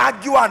 Don't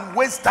argue and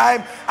waste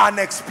time and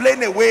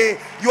explain away.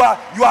 You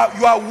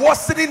are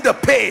worsening the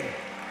pain.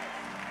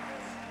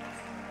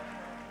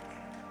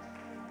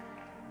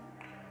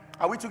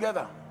 Are we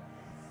together?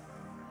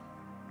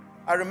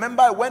 I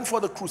remember I went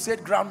for the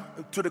crusade ground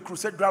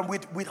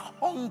with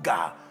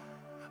hunger,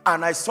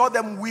 and I saw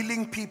them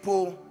wheeling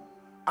people,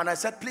 and I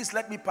said, please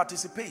let me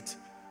participate.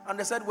 And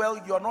they said, well,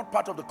 you're not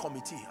part of the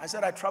committee. I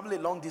said, I travel a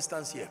long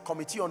distance here,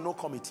 committee or no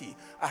committee,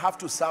 I have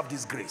to serve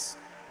this grace.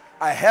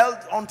 I held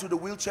onto the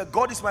wheelchair.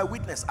 God is my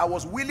witness. I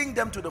was wheeling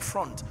them to the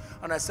front.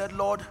 And I said,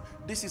 Lord,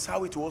 this is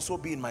how it will also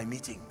be in my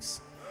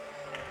meetings.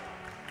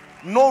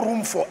 No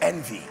room for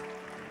envy.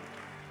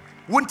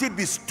 Wouldn't it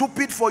be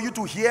stupid for you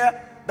to hear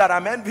that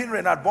I'm envying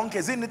Reinhard Bonnke?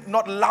 Isn't it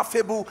not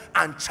laughable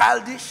and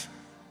childish?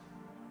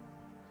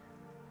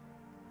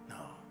 No.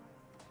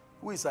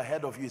 Who is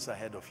ahead of you is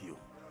ahead of you.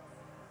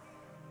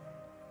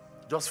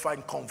 Just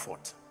find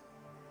comfort.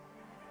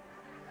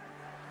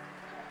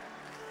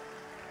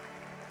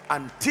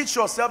 And teach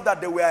yourself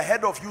that they were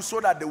ahead of you so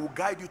that they will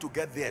guide you to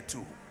get there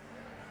too.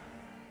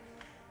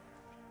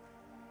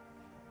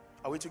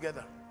 Are we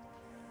together?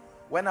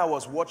 When I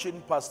was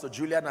watching Pastor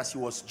Julian as he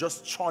was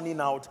just churning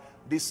out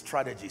these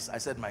strategies, I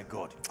said, my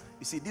God,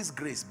 you see this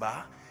grace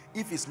bar,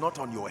 if it's not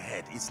on your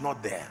head, it's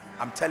not there.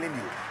 I'm telling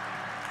you.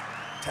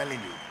 I'm telling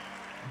you.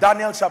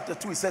 Daniel chapter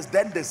 2, it says,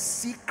 then the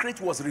secret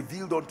was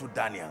revealed unto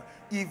Daniel.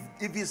 If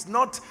it's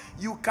not,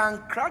 you can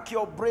crack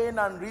your brain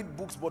and read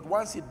books, but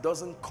once it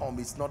doesn't come,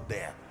 it's not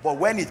there. But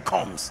when it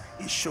comes,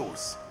 it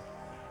shows.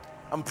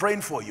 I'm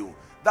praying for you,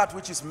 that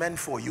which is meant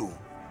for you,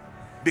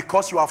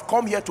 because you have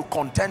come here to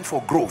contend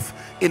for growth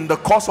in the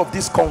course of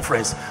this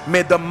conference.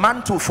 May the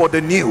mantle for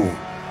the new,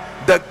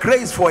 the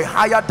grace for a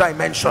higher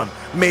dimension,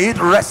 may it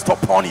rest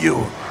upon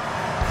you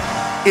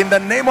in the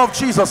name of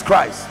Jesus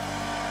Christ.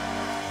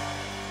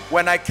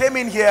 When I came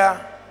in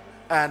here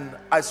and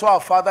I saw our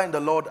father in the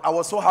Lord, I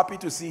was so happy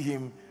to see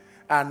him,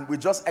 and we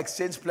just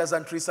exchanged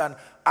pleasantries, and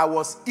I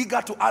was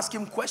eager to ask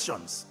him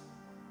questions.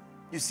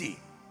 You see,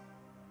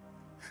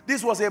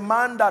 this was a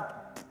man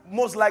that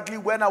most likely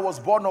when I was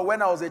born or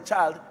when I was a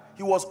child,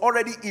 he was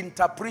already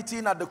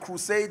interpreting at the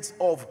crusades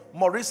of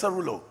Maurice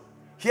Cerullo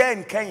here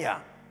in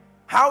Kenya.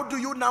 How do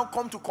you now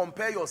come to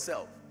compare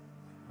yourself?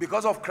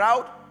 Because of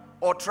crowd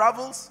or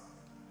travels?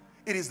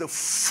 It is the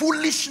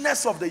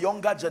foolishness of the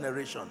younger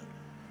generation.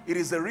 It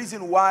is the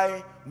reason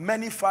why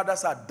many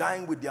fathers are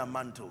dying with their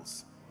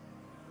mantles.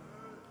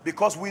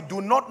 Because we do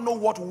not know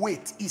what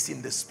weight is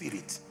in the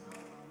spirit.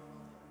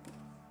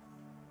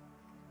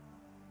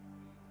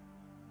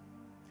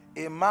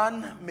 A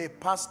man may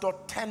pastor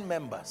 10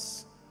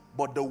 members,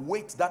 but the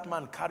weight that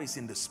man carries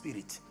in the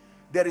spirit.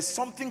 There is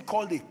something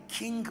called a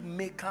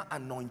kingmaker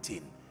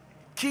anointing.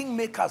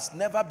 Kingmakers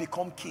never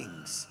become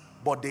kings,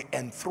 but they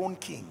enthrone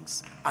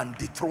kings and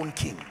dethrone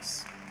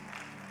kings.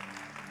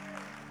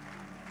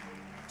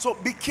 So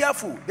be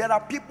careful. There are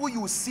people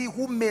you see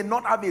who may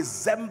not have a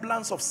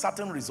semblance of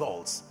certain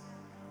results,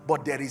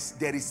 but there is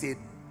a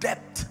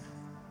depth,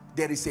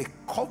 there is a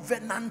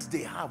covenant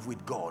they have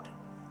with God.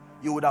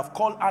 You would have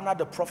called Anna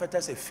the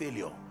prophetess a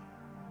failure,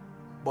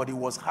 but it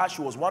was her.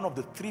 She was one of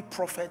the 3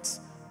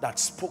 prophets that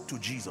spoke to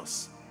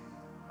Jesus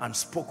and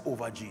spoke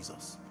over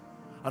Jesus.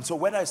 And so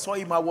when I saw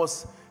him, I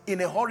was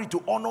in a hurry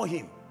to honor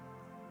him.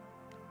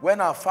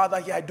 When our father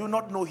here, I do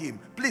not know him.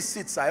 Please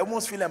sit, sir. I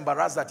almost feel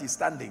embarrassed that he's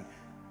standing.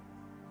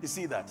 You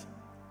see that?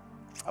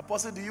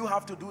 Apostle, do you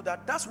have to do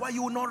that? That's why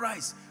you will not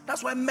rise.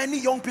 That's why many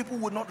young people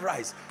will not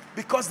rise,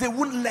 because they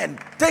won't learn.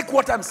 Take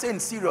what I'm saying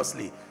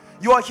seriously.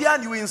 You are here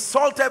and you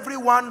insult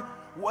everyone.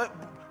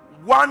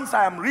 Once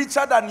I am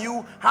richer than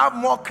you, have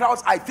more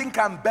crowds, I think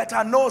I'm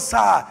better. No,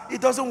 sir.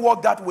 It doesn't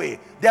work that way.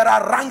 There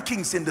are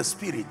rankings in the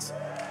spirit.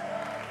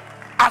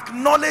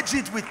 Acknowledge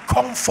it with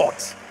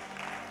comfort.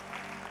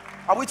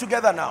 Are we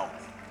together now?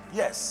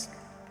 Yes.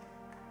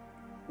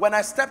 When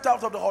I stepped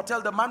out of the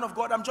hotel, the man of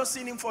God, I'm just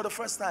seeing him for the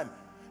first time.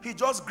 He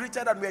just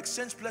greeted and we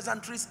exchanged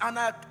pleasantries, and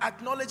I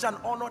acknowledged and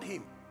honored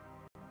him.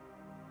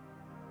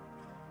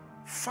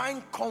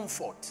 Find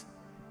comfort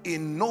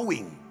in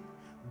knowing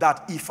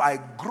that if I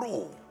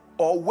grow,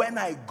 or when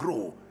I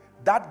grow,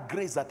 that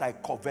grace that I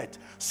covet.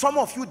 Some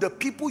of you, the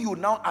people you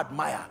now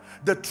admire,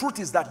 the truth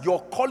is that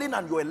your calling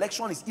and your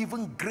election is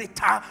even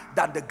greater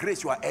than the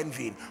grace you are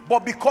envying.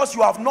 But because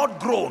you have not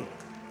grown,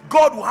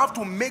 God will have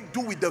to make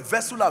do with the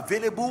vessel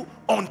available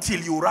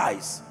until you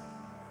rise.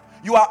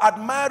 You are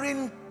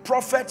admiring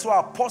prophets or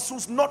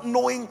apostles, not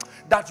knowing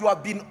that you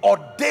have been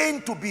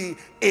ordained to be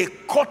a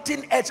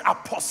cutting-edge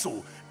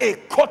apostle, a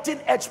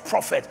cutting-edge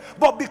prophet.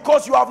 But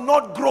because you have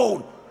not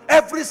grown,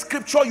 every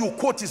scripture you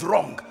quote is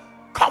wrong.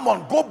 Come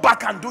on, go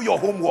back and do your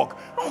homework.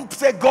 Don't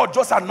say, God,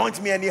 just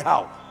anoint me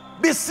anyhow.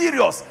 Be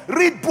serious.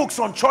 Read books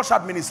on church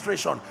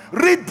administration.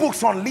 Read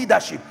books on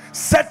leadership.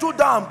 Settle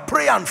down,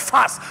 pray and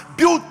fast.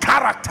 Build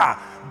character.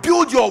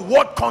 Build your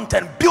word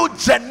content. Build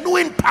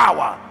genuine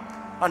power.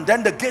 And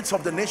then the gates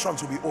of the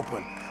nations will be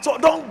open. So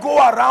don't go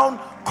around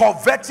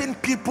coveting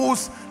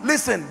people's...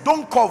 Listen,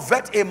 don't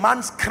covet a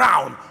man's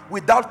crown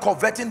without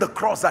coveting the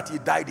cross that he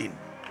died in.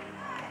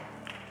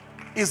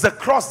 It's the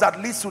cross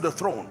that leads to the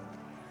throne.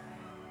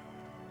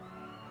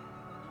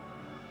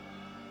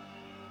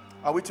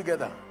 Are we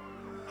together?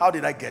 How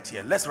did I get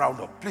here? Let's round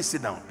up. Please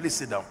sit down. Please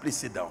sit down. Please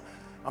sit down.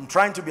 I'm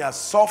trying to be as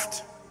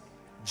soft,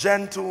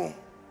 gentle,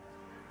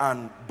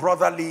 and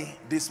brotherly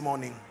this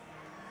morning.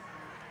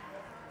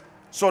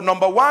 So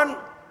number 1,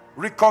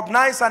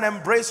 recognize and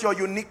embrace your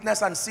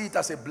uniqueness and see it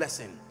as a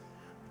blessing.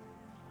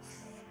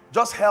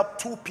 Just help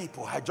 2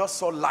 people. I just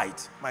saw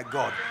light. My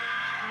God.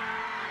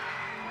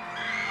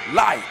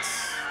 Light.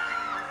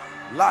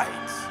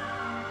 Light.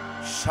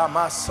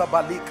 Shama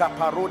Sabalika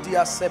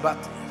Parodia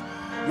Sebati.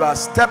 You are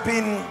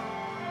stepping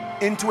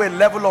into a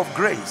level of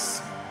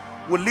grace.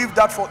 We'll leave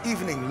that for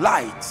evening.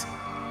 Light.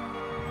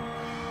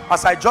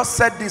 As I just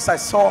said this, I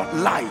saw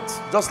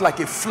light, just like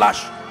a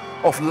flash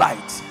of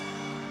light.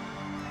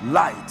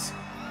 Light.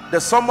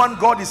 There's someone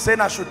God is saying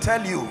I should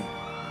tell you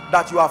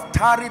that you have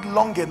tarried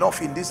long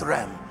enough in this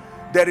realm.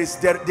 There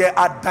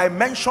are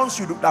dimensions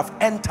you would have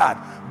entered,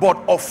 but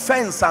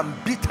offense and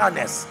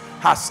bitterness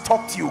has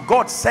stopped you.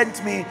 God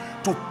sent me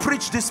to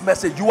preach this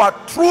message. You are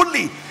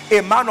truly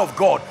a man of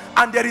God,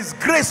 and there is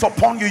grace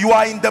upon you. You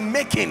are in the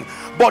making,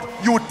 but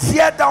you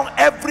tear down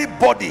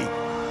everybody.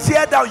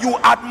 Tear down. You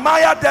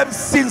admire them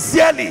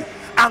sincerely,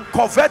 and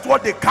covet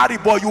what they carry,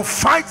 but you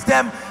fight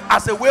them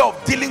as a way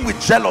of dealing with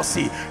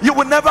jealousy. You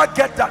will never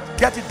get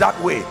it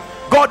that way.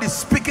 God is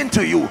speaking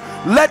to you.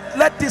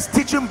 Let this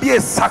teaching be a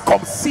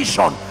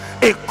circumcision,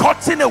 a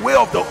cutting away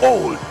of the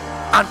old,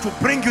 and to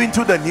bring you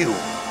into the new.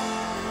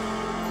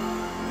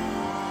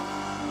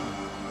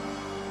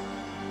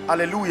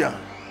 Hallelujah.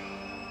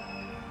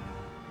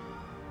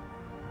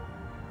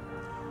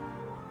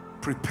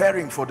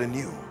 Preparing for the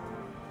new.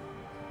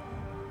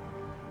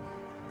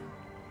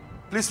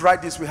 Please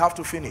write this, we have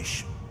to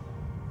finish.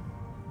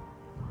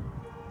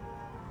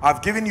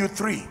 I've given you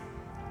 3.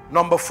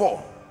 Number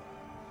 4,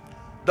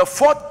 the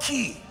 4th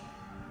key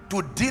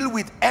to deal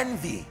with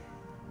envy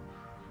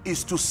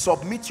is to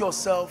submit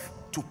yourself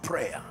to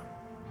prayer.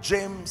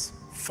 James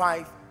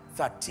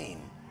 5:13.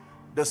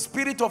 The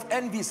spirit of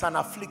envy is an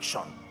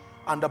affliction,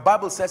 and the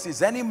Bible says,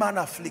 is any man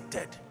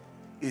afflicted?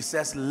 It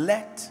says,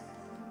 let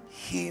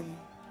him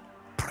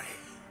pray.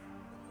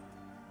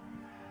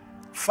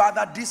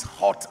 Father, this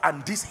hurt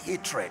and this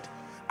hatred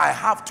I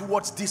have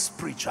towards this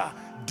preacher,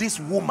 this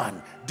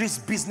woman, this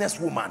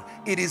businesswoman,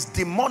 it is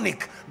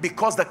demonic,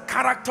 because the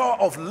character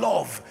of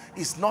love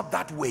is not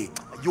that way.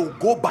 You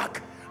go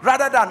back.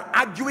 Rather than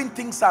arguing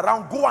things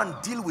around, go and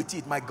deal with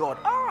it. My God,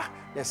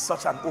 there's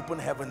such an open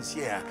heavens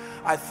here.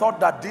 I thought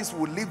that this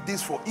would leave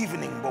this for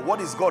evening, but what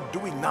is God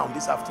doing now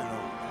this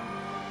afternoon?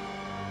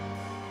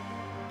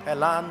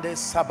 Elande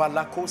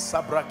sabalako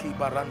sabraki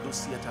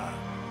barandusieta.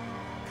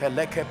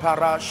 Keleke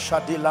para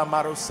shadila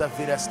marusa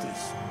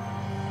virestis.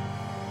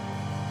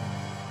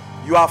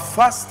 You have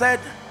fasted,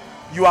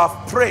 you have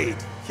prayed.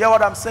 Hear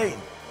what I'm saying?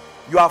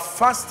 You have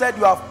fasted,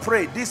 you have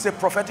prayed. This is a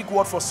prophetic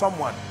word for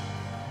someone.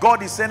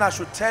 God is saying I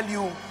should tell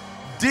you,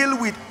 deal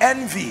with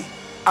envy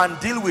and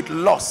deal with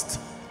lust.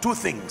 2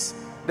 things.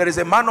 There is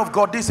a man of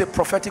God, this is a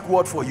prophetic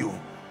word for you.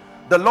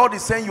 The Lord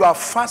is saying you have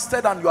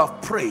fasted and you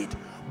have prayed,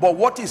 but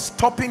what is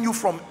stopping you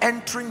from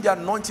entering the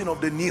anointing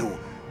of the new?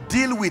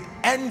 Deal with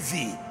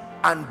envy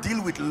and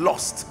deal with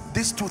lust.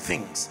 These 2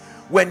 things.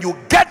 When you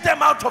get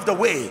them out of the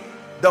way,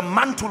 the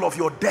mantle of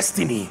your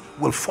destiny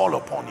will fall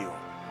upon you.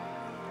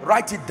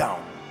 Write it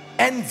down.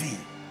 Envy,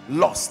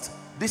 lust.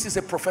 This is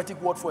a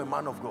prophetic word for a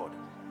man of God.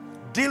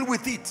 Deal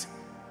with it.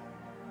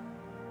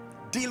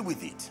 Deal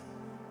with it.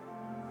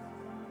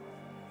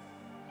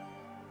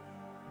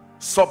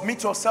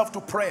 Submit yourself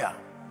to prayer.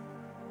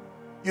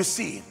 You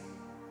see,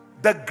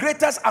 the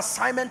greatest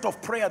assignment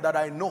of prayer that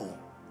I know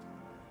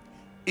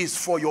is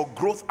for your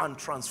growth and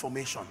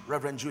transformation.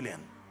 Reverend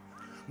Julian,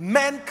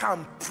 men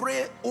can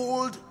pray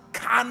old,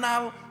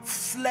 carnal,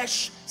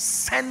 flesh,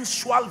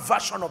 sensual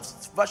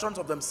versions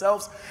of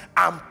themselves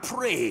and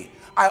pray.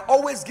 I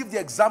always give the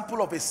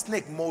example of a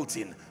snake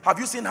molting. Have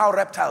you seen how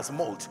reptiles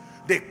molt?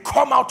 They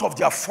come out of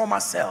their former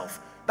self.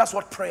 That's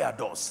what prayer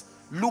does.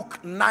 Luke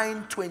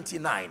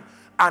 9:29.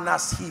 And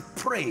as he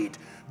prayed,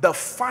 the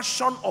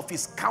fashion of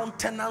his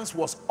countenance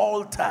was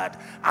altered,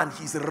 and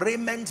his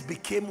raiment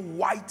became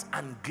white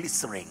and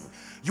glistening.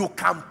 You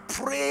can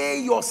pray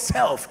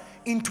yourself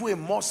into a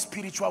more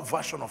spiritual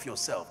version of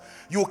yourself.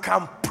 You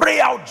can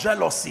pray out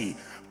jealousy,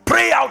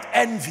 pray out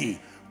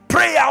envy,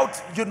 pray out,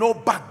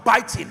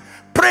 backbiting,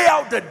 pray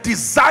out the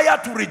desire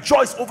to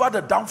rejoice over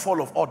the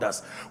downfall of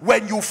others.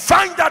 When you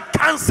find that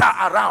cancer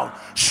around,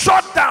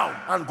 shut down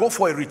and go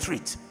for a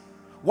retreat.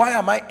 Why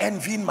am I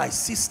envying my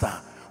sister?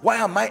 Why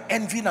am I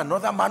envying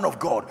another man of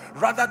God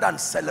rather than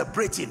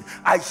celebrating?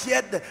 I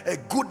hear the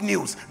good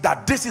news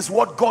that this is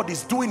what God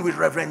is doing with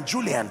Reverend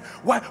Julian.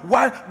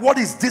 What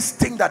is this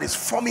thing that is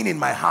forming in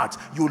my heart?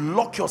 You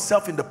lock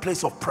yourself in the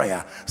place of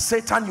prayer.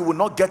 Satan, you will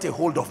not get a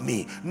hold of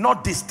me.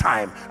 Not this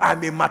time.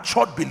 I'm a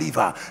matured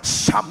believer.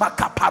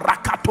 Shamaka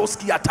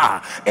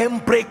parakatoskiata,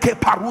 embreke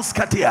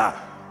paruskatia.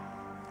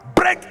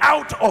 Break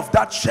out of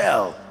that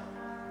shell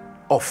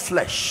of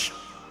flesh.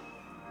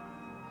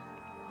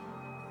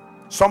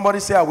 Somebody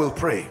say, I will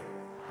pray.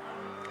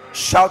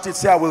 Shout it,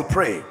 say, I will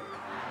pray.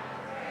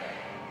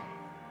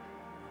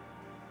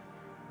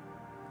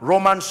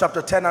 Romans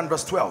chapter 10 and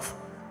verse 12.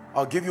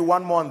 I'll give you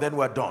one more and then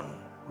we're done.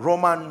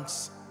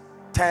 Romans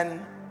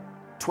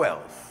 10:12.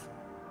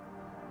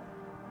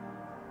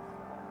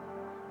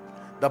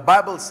 The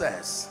Bible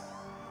says,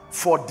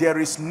 for there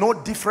is no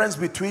difference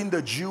between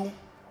the Jew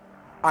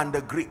and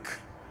the Greek,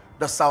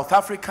 the South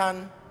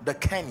African, the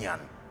Kenyan,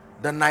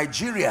 the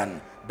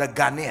Nigerian, the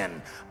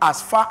Ghanaian,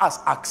 as far as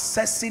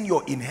accessing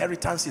your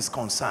inheritance is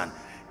concerned.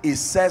 It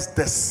says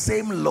the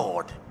same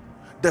Lord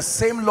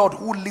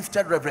who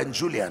lifted Reverend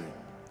Julian,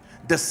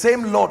 the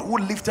same Lord who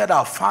lifted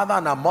our father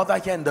and our mother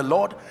here in the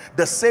Lord,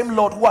 the same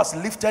Lord who has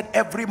lifted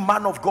every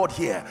man of God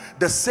here,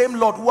 the same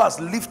Lord who has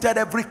lifted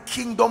every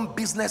kingdom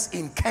business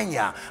in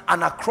Kenya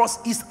and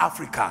across East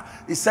Africa.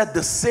 He said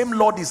the same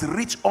Lord is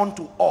rich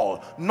unto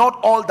all, not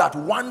all that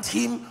want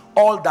him,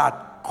 all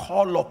that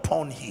call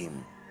upon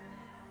him.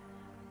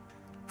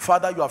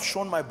 Father, you have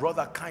shown my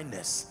brother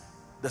kindness.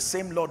 The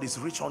same Lord is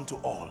rich unto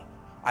all.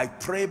 I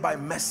pray by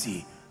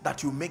mercy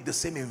that you make the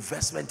same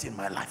investment in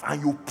my life. And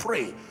you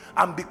pray,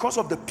 and because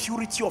of the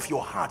purity of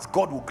your heart,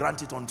 God will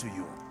grant it unto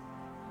you.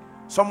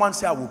 Someone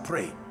say, I will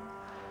pray.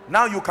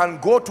 Now you can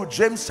go to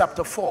James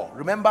chapter 4.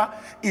 Remember,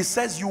 it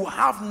says you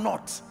have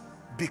not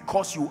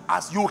because you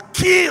ask. You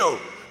kill,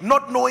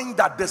 not knowing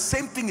that the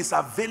same thing is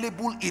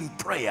available in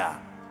prayer.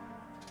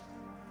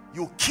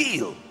 You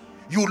kill.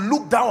 You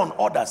look down on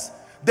others.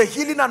 The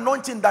healing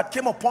anointing that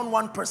came upon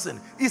one person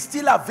is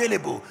still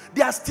available.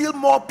 There are still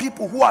more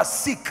people who are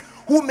sick,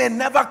 who may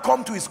never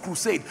come to his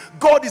crusade.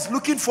 God is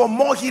looking for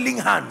more healing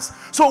hands.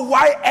 So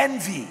why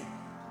envy?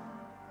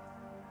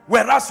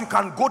 Whereas you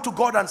can go to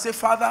God and say,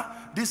 Father,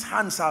 these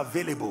hands are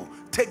available.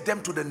 Take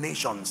them to the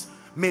nations.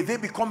 May they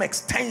become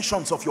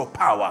extensions of your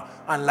power.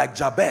 And like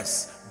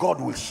Jabez, God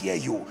will hear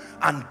you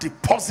and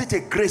deposit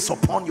a grace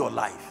upon your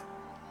life.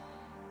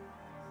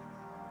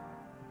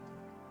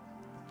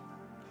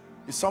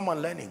 Is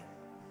someone learning?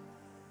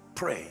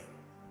 Pray.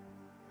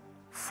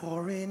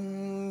 For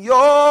in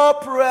your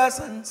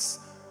presence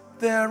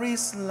there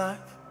is life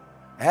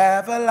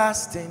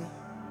everlasting.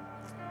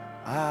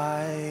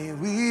 I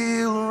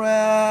will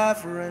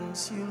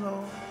reverence you,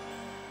 Lord.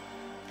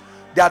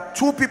 There are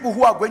two people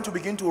who are going to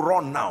begin to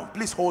run now.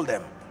 Please hold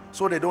them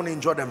so they don't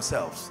injure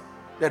themselves.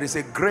 There is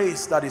a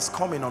grace that is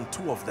coming on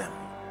two of them.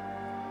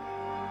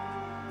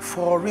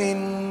 For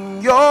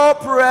in your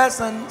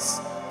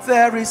presence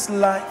there is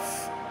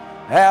life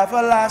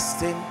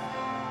everlasting.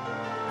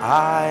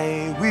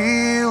 I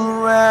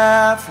will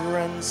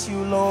reverence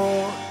you,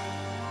 Lord.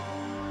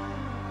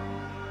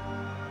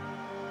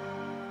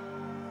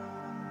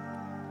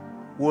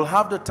 We'll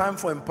have the time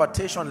for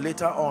impartation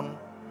later on,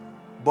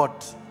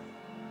 but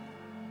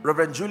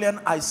Reverend Julian,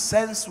 I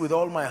sense with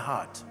all my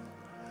heart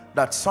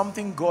that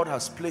something God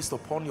has placed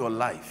upon your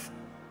life.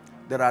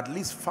 There are at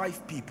least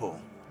 5 people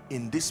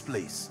in this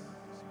place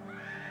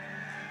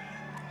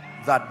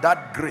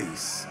that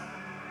grace,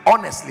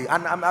 honestly,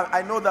 and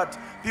I know that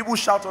people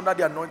shout under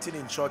the anointing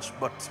in church,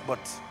 but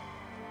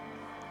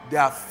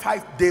there are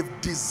 5,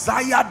 they've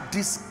desired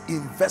this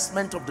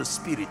investment of the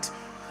Spirit,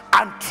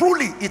 and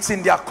truly it's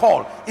in their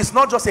call. It's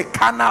not just a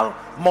carnal,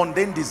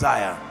 mundane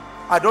desire.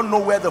 I don't know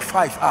where the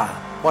 5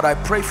 are, but I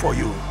pray for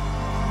you.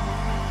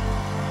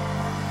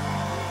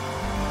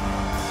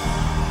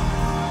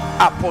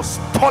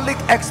 Apostolic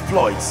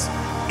exploits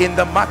in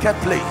the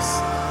marketplace.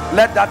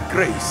 Let that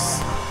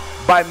grace,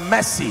 by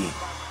mercy,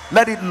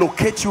 let it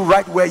locate you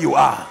right where you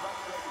are.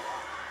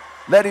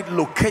 Let it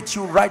locate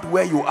you right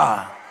where you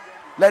are.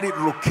 Let it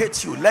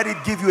locate you. Let it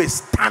give you a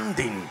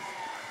standing.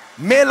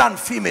 Male and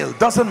female,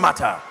 doesn't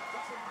matter.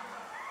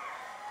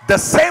 The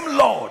same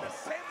Lord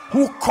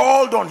who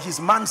called on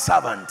his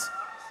manservant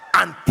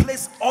and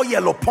placed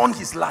oil upon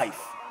his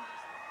life,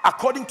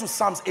 according to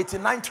Psalms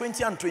 89,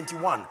 20 and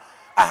 21,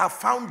 I have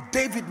found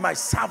David my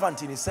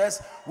servant, and he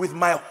says, with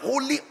my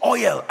holy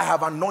oil I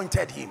have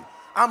anointed him.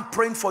 I'm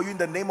praying for you in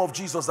the name of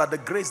Jesus that the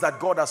grace that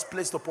God has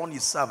placed upon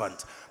his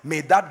servant, may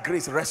that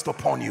grace rest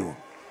upon you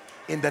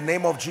in the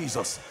name of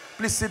Jesus.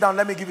 Please sit down.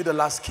 Let me give you the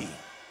last key.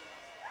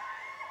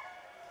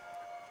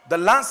 The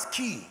last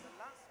key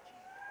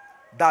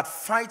that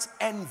fights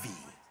envy,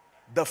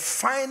 the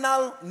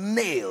final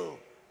nail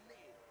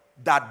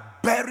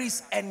that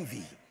buries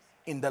envy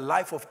in the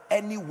life of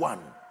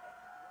anyone,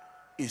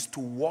 is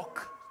to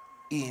walk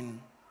in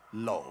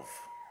love.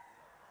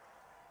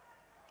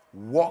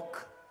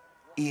 Walk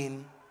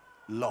in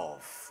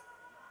love.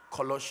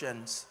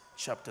 Colossians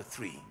chapter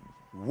 3.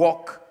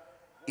 Walk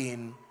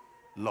in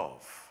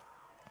love.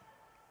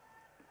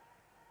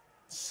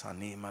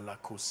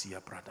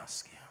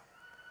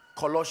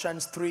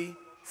 Colossians 3,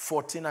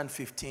 14 and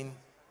 15.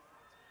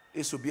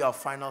 This will be our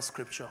final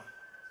scripture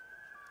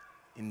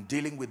in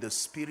dealing with the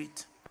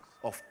spirit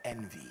of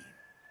envy.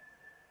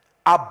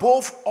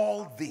 Above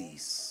all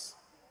these,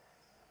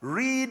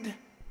 read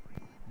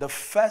the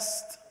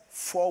first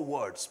 4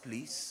 words,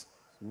 please.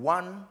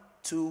 1,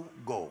 2,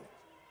 go.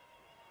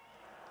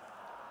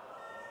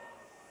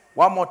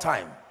 One more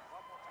time.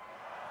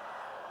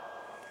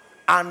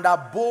 And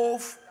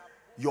above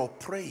your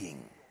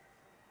praying,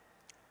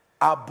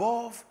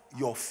 above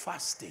your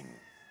fasting,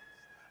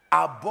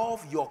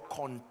 above your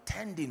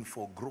contending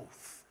for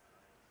growth,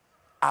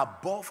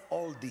 above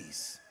all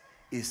this,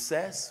 it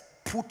says,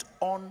 put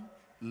on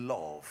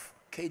love.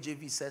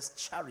 KJV says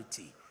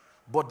charity,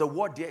 but the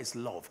word there is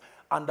love,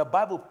 and the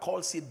Bible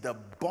calls it the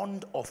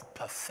bond of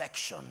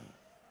perfection.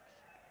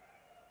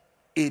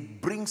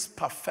 It brings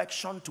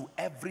perfection to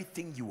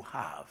everything you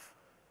have.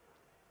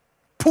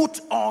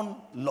 Put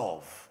on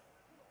love.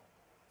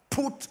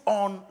 Put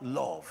on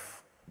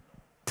love.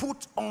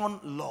 Put on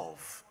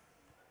love.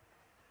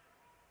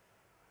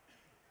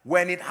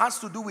 When it has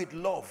to do with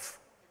love,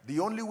 the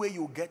only way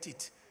you get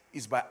it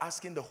is by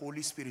asking the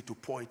Holy Spirit to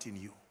pour it in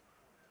you.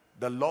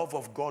 The love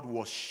of God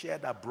was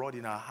shared abroad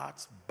in our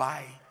hearts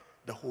by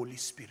the Holy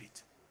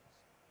Spirit.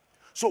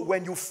 So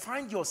when you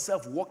find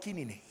yourself walking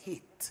in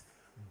hate,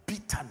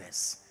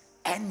 bitterness,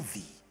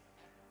 envy,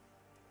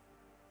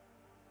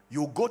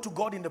 you go to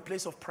God in the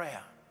place of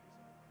prayer.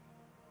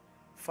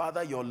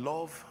 Father, your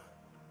love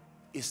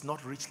is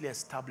not richly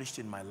established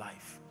in my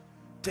life.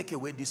 Take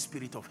away this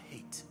spirit of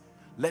hate.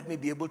 Let me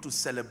be able to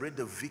celebrate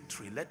the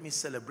victory. Let me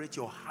celebrate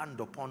your hand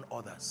upon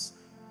others.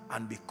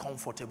 and be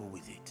comfortable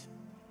with it.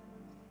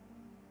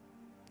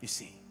 You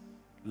see,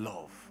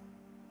 love.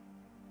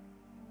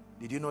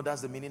 Did you know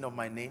that's the meaning of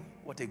my name?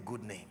 What a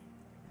good name.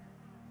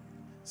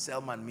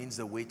 Selman means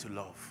the way to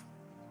love.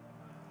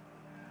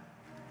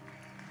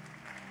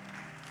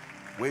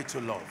 Way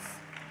to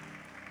love.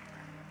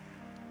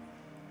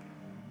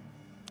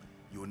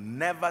 You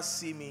never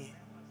see me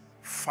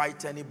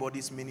fight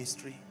anybody's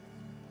ministry,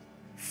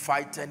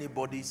 fight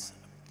anybody's.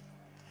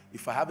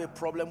 If I have a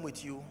problem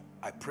with you,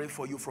 I pray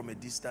for you from a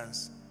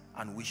distance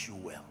and wish you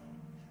well.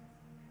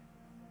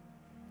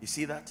 You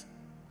see that?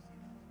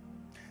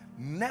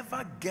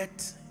 Never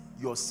get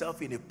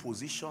yourself in a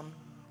position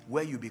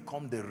where you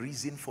become the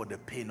reason for the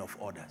pain of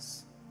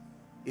others.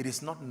 It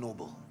is not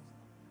noble.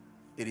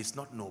 It is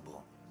not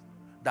noble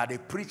that a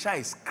preacher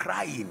is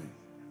crying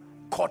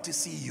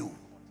courtesy you,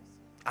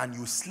 and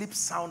you sleep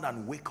sound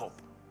and wake up.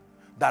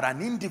 That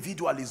an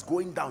individual is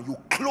going down, you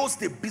close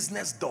the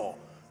business door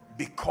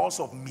because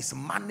of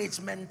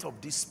mismanagement of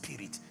this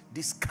spirit,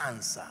 this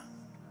cancer.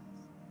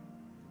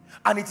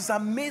 And it is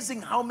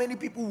amazing how many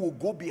people will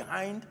go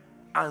behind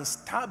and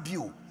stab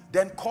you,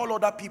 then call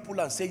other people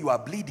and say you are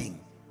bleeding.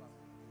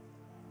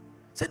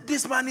 Say,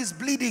 this man is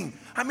bleeding.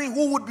 I mean,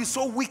 who would be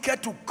so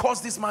wicked to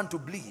cause this man to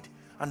bleed?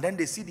 And then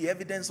they see the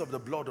evidence of the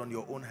blood on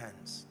your own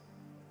hands.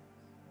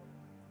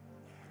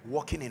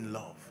 Walking in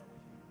love.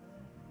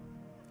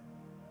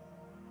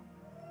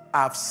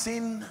 I've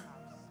seen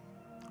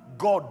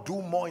God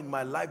do more in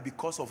my life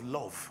because of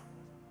love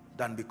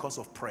than because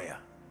of prayer.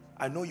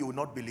 I know you will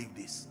not believe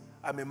this.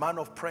 I'm a man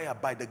of prayer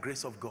by the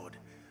grace of God.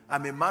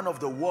 I'm a man of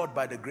the word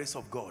by the grace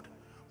of God.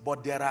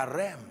 But there are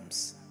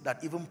realms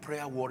that even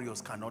prayer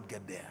warriors cannot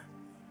get there.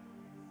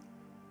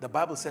 The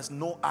Bible says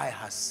no eye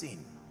has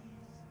seen,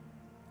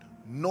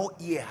 no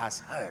ear has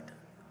heard,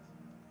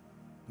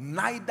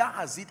 neither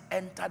has it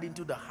entered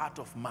into the heart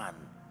of man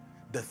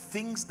the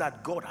things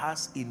that God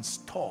has in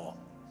store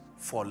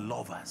for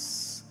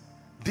lovers.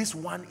 This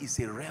one is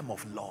a realm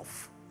of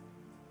love.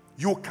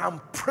 You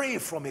can pray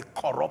from a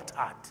corrupt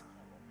heart.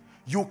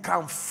 You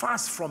can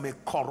fast from a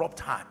corrupt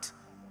heart.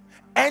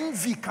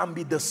 Envy can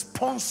be the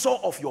sponsor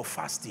of your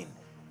fasting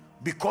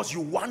because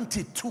you want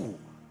it too,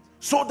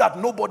 so that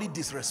nobody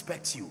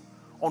disrespects you.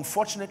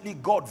 Unfortunately,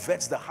 God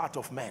vets the heart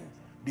of men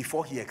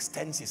before he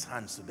extends his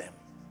hands to them.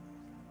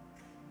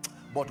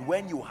 But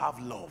when you have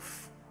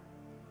love,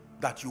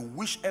 that you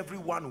wish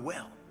everyone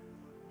well,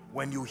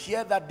 when you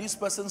hear that this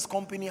person's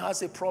company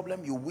has a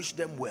problem, you wish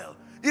them well.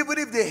 Even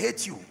if they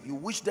hate you, you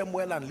wish them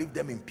well and leave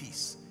them in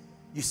peace.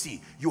 You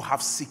see, you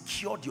have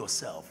secured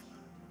yourself.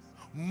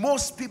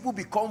 Most people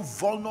become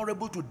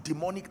vulnerable to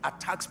demonic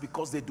attacks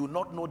because they do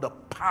not know the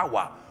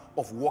power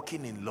of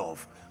walking in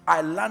love.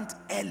 I learned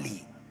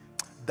early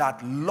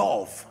that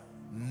love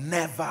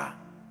never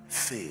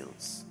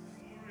fails.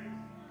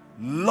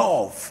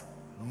 Love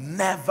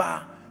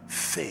never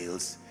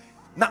fails.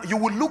 Now, you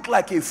will look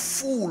like a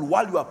fool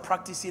while you are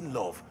practicing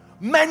love.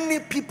 Many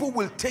people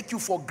will take you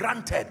for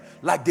granted,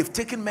 like they've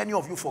taken many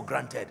of you for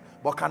granted.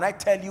 But can I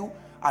tell you,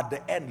 at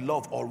the end,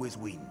 love always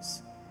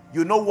wins.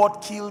 You know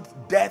what killed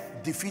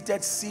death,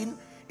 defeated sin?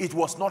 It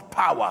was not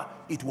power,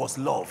 it was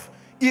love.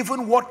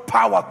 Even what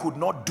power could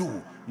not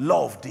do,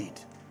 love did.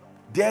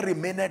 There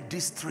remained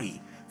these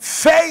three: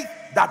 faith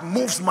that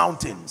moves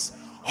mountains,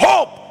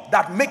 hope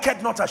that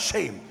maketh not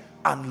ashamed,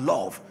 and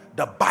love.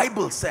 The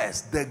Bible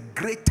says the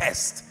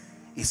greatest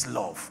is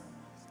love.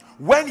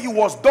 When he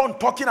was done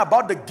talking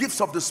about the gifts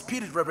of the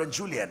Spirit, Reverend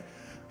Julian,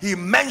 he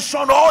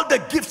mentioned all the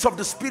gifts of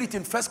the Spirit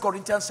in 1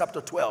 Corinthians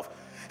chapter 12.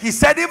 He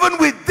said, even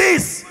with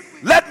this,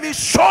 let me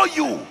show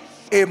you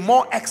a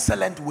more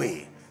excellent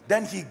way.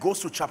 Then he goes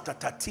to chapter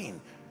 13.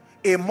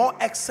 A more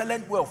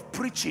excellent way of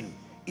preaching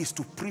is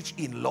to preach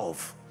in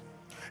love.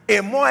 A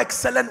more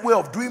excellent way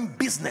of doing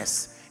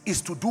business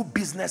is to do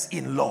business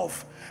in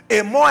love.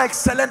 A more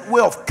excellent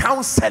way of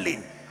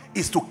counseling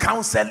is to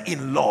counsel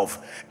in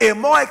love. A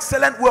more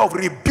excellent way of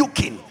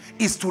rebuking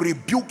is to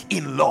rebuke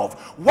in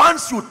love.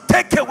 Once you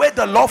take away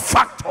the love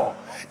factor,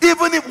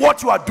 even if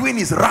what you are doing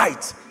is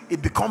right,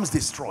 it becomes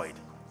destroyed.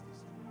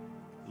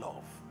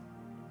 Love.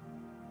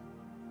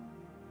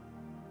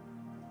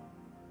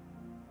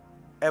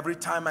 Every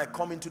time I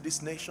come into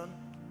this nation,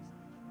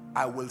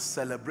 I will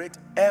celebrate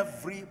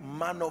every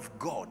man of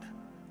God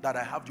that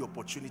I have the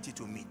opportunity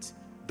to meet.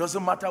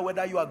 Doesn't matter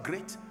whether you are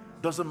great,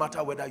 doesn't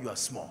matter whether you are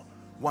small.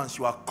 Once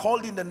you are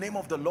called in the name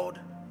of the Lord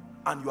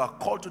and you are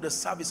called to the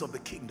service of the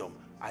kingdom,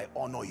 I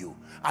honor you.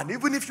 And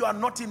even if you are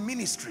not in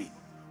ministry,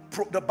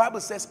 the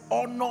Bible says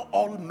honor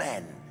all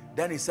men.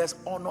 Then it says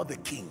honor the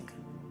king.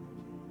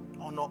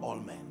 Honor all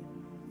men.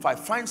 If I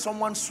find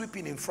someone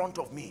sweeping in front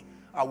of me,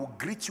 I will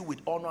greet you with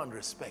honor and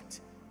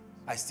respect.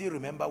 I still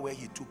remember where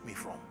he took me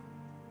from.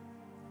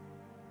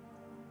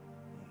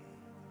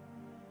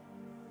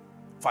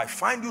 If I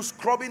find you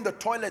scrubbing the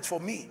toilet for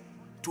me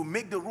to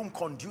make the room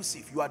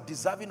conducive, you are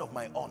deserving of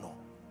my honor.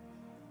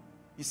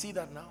 You see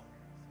that now?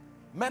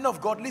 Men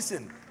of God,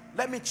 listen,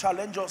 let me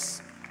challenge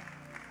us,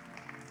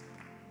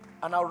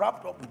 and I'll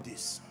wrap up with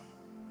this.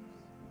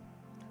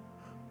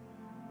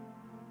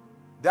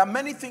 There are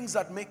many things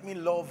that make me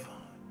love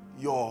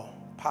your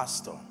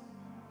pastor.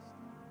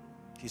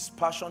 His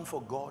passion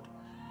for God,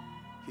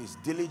 his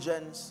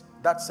diligence,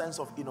 that sense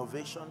of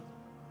innovation.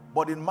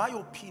 But in my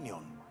opinion,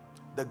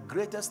 the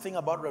greatest thing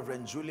about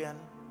Reverend Julian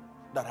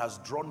that has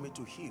drawn me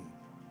to him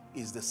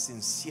is the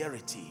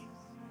sincerity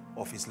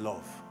of his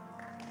love.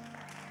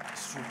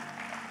 It's true.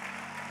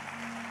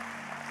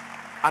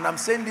 And I'm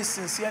saying this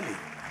sincerely.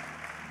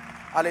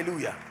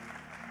 Hallelujah.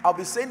 I'll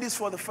be saying this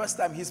for the first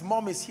time. His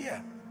mom is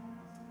here.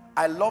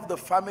 I love the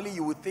family.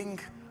 You would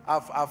think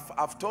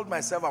I've told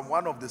myself I'm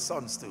one of the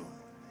sons too.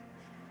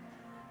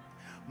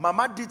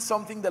 Mama did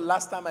something the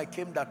last time I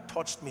came that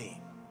touched me.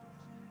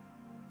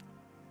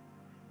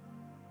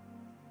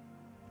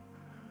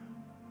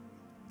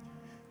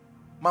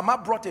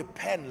 Mama brought a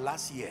pen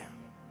last year.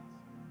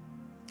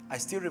 I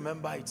still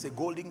remember, it's a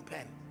golden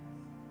pen.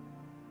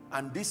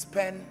 And this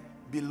pen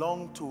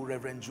belonged to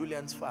Reverend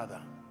Julian's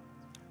father.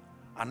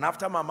 And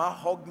after Mama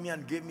hugged me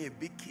and gave me a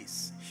big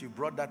kiss, she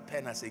brought that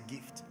pen as a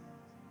gift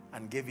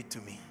and gave it to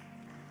me.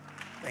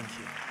 Thank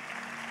you.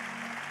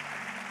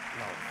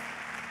 Love.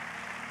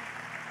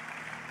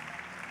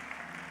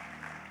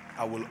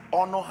 I will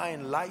honor her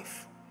in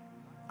life,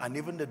 and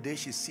even the day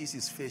she sees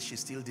his face, she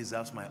still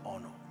deserves my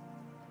honor.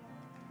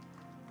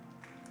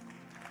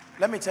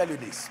 Let me tell you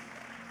this.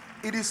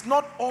 It is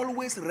not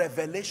always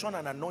revelation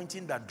and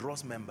anointing that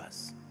draws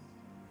members.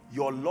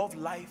 Your love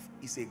life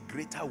is a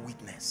greater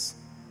witness.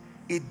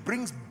 It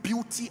brings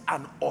beauty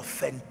and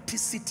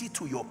authenticity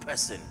to your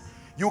person.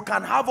 You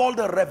can have all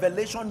the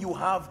revelation you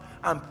have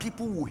and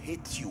people will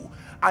hate you.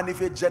 And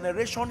if a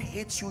generation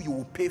hates you, you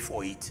will pay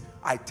for it.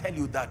 I tell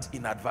you that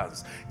in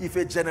advance. If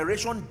a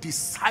generation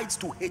decides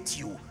to hate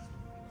you,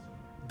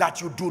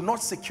 that you do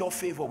not secure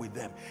favor with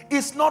them.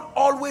 It's not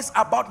always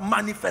about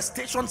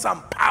manifestations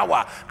and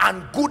power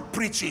and good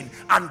preaching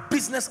and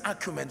business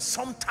acumen.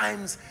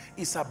 Sometimes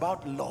it's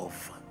about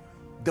love,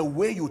 the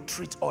way you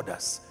treat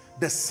others,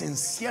 the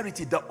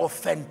sincerity, the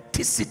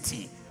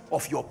authenticity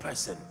of your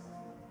person.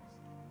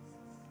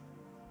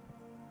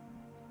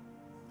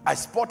 I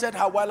spotted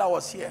her while I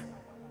was here,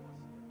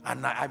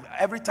 and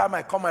every time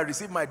I come I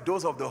receive my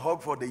dose of the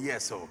hug for the year.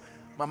 So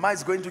Mama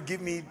is going to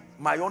give me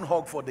my own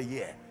hug for the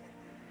year.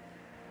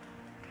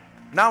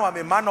 Now I'm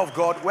a man of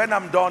God. When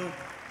I'm done,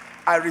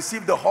 I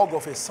receive the hug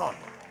of a son.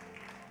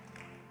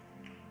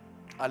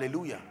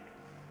 Hallelujah.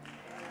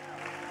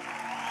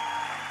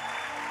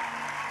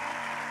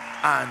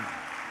 And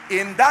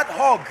in that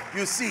hug,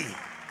 you see,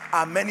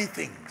 are many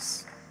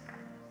things.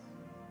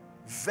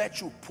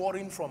 Virtue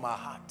pouring from her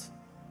heart.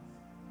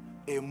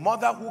 A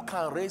mother who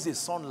can raise a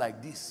son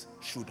like this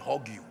should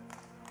hug you.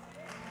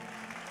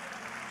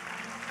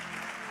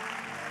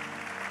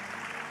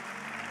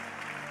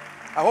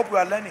 I hope we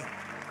are learning.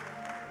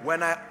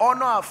 When I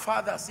honor our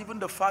fathers, even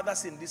the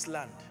fathers in this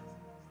land,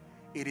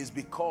 it is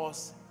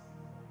because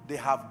they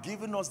have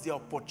given us the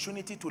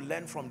opportunity to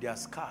learn from their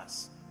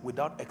scars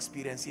without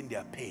experiencing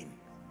their pain.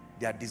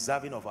 They are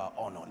deserving of our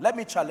honor. Let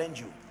me challenge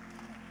you.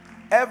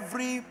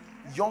 Every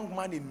young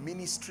man in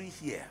ministry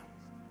here,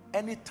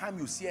 anytime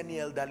you see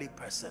any elderly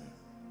person,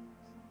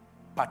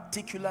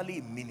 particularly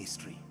in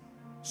ministry,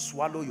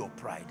 swallow your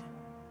pride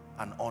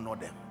and honor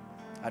them.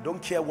 I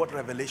don't care what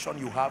revelation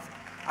you have.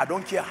 I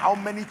don't care how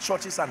many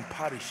churches and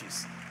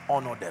parishes,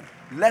 honor them.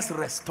 Let's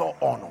restore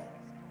honor.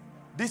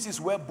 This is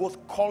where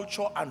both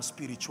culture and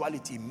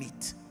spirituality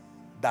meet.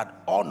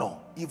 That honor,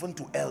 even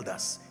to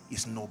elders,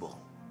 is noble.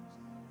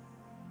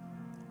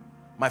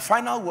 My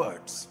final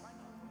words: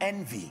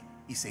 envy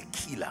is a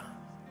killer.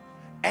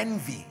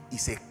 Envy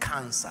is a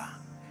cancer.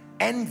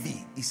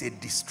 Envy is a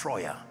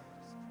destroyer.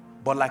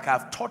 But like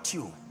I've taught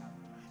you,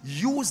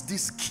 use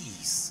these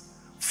keys.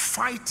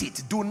 Fight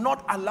it. Do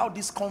not allow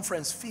this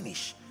conference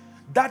finish.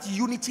 That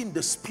unity in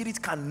the spirit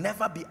can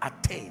never be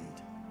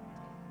attained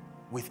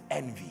with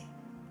envy.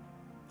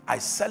 I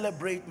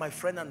celebrate my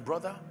friend and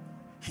brother.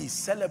 He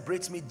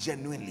celebrates me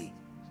genuinely.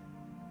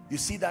 You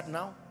see that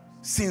now?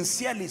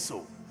 Sincerely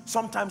so.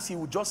 Sometimes he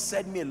would just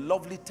send me a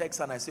lovely text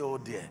and I say, oh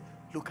dear,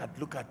 look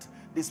at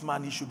this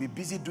man. He should be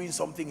busy doing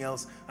something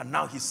else, and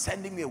now he's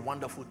sending me a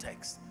wonderful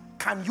text.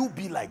 Can you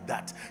be like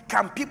that?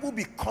 Can people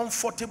be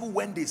comfortable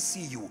when they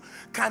see you?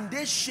 Can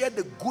they share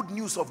the good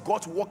news of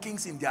God's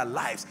workings in their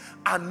lives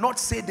and not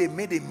say they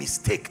made a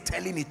mistake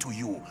telling it to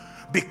you?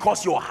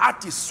 Because your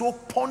heart is so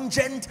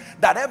pungent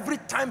that every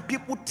time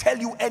people tell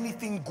you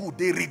anything good,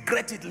 they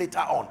regret it later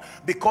on,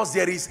 because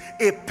there is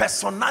a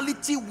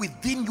personality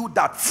within you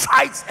that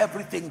fights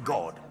everything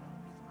God.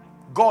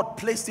 God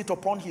placed it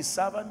upon his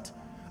servant,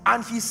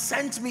 and he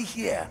sent me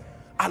here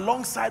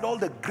alongside all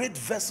the great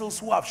vessels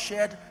who have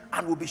shared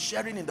and will be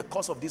sharing in the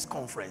course of this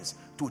conference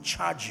to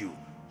charge you.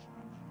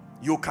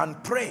 You can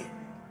pray,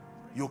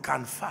 you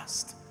can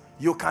fast,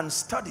 you can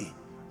study,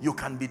 you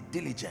can be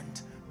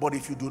diligent, but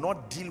if you do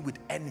not deal with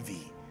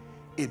envy,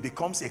 it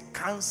becomes a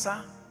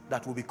cancer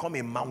that will become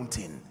a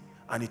mountain,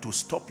 and it will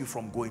stop you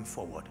from going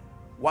forward.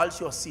 Whilst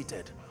you're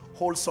seated,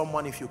 hold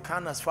someone, if you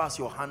can, as far as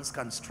your hands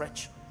can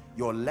stretch,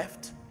 your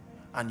left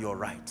and your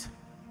right.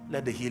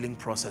 Let the healing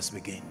process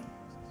begin.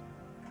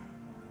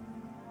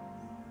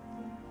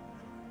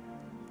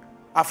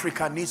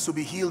 Africa needs to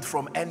be healed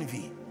from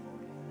envy.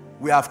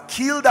 We have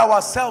killed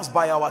ourselves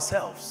by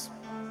ourselves.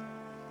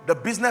 The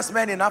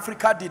businessmen in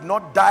Africa did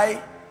not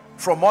die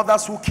from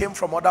others who came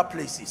from other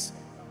places.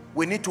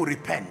 We need to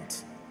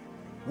repent.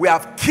 We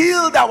have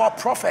killed our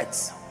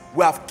prophets.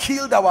 We have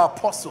killed our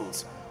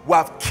apostles. We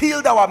have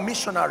killed our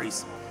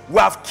missionaries. We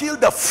have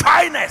killed the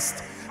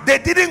finest. They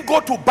didn't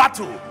go to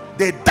battle.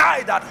 They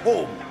died at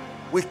home.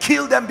 We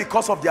killed them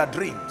because of their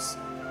dreams.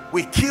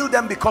 We killed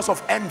them because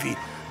of envy.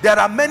 There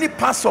are many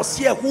pastors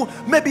here who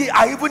maybe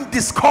are even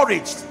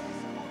discouraged.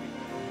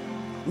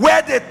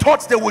 Where they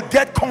thought they would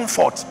get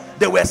comfort,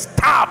 they were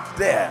stabbed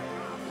there.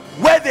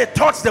 Where they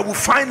thought they would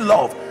find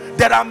love.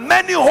 There are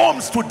many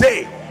homes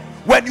today.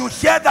 When you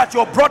hear that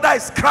your brother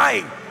is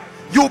crying,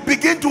 you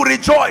begin to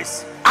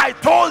rejoice. I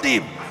told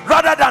him,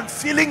 rather than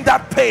feeling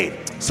that pain,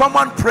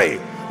 someone pray,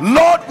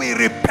 Lord, we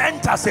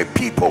repent as a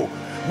people.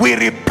 We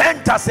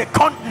repent as a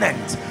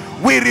continent.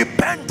 We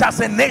repent as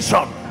a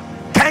nation.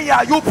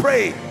 Kenya, you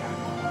pray.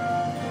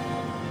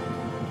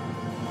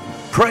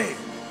 Pray.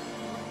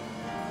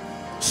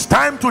 It's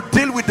time to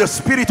deal with the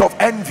spirit of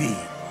envy.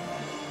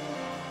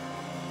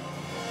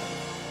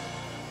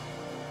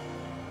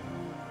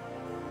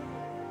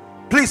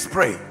 Please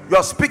pray.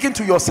 You're speaking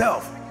to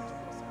yourself.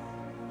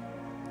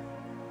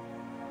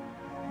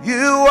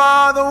 You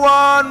are the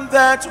one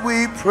that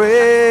we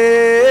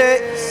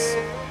praise.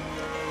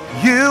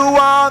 You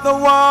are the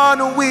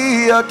one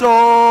we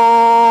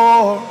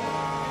adore.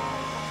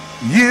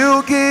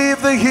 You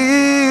give the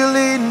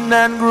healing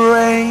and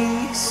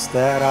grace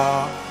that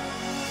our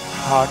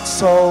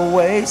hearts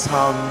always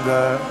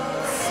hunger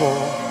for.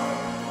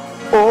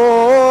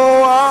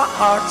 Oh, our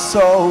hearts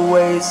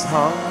always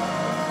hunger.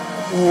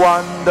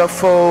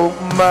 Wonderful,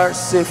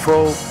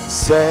 merciful,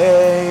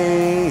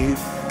 save.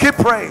 Keep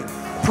praying.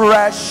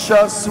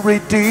 Precious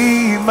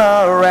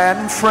Redeemer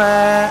and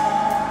friend.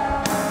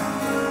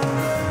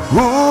 Who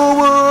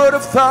would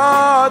have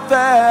thought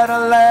that a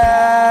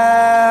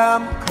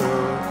lamb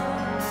could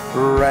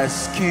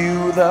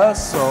rescue the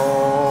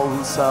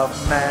souls of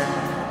men?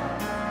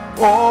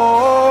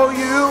 Oh,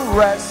 you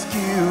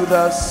rescue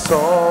the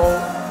soul.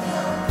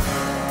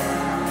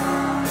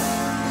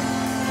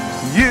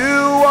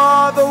 You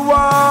are the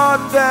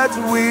one that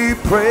we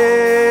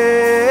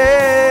praise.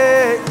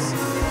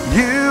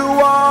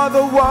 You are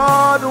the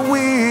one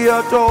we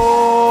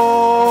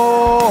adore.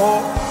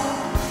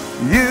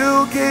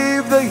 You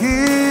give the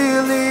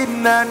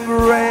healing and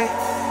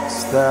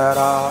grace that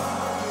our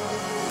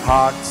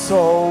hearts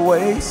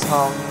always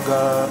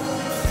hunger.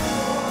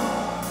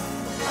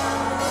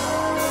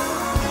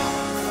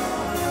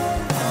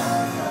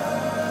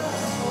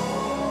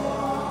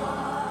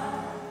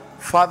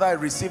 Father, I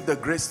receive the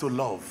grace to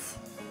love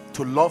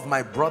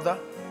my brother,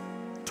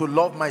 to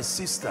love my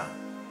sister,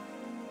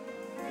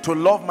 to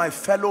love my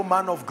fellow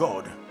man of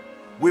God.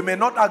 We may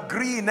not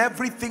agree in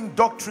everything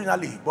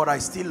doctrinally, but I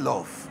still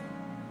love.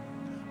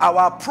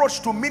 Our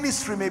approach to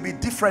ministry may be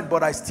different,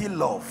 but I still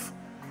love.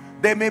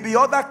 There may be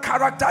other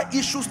character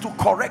issues to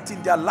correct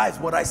in their lives,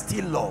 but I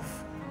still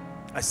love.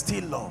 I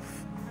still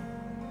love.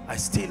 I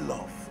still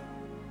love.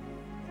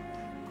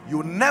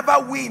 You never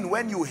win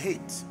when you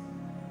hate.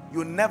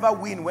 You never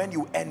win when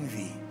you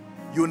envy.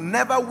 You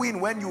never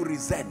win when you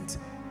resent.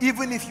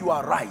 Even if you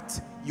are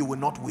right, you will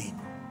not win.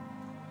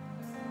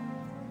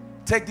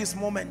 Take this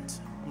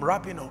moment. I'm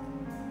wrapping up.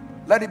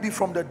 Let it be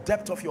from the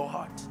depth of your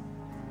heart.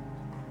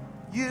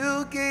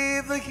 You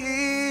give the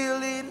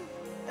healing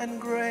and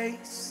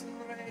grace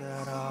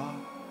that our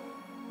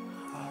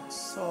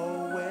hearts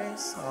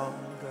always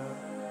hunger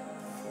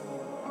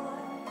for.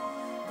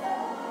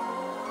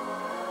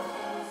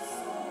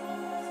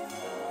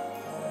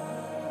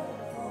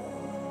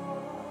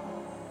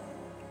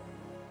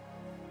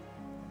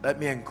 Let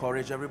me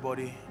encourage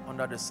everybody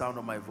under the sound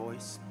of my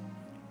voice.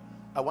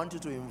 I want you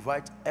to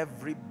invite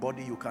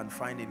everybody you can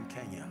find in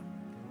Kenya.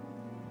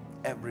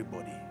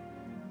 Everybody.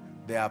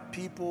 There are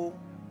people,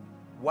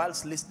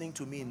 whilst listening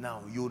to me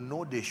now, you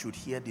know they should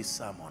hear this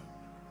sermon.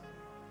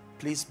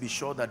 Please be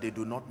sure that they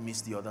do not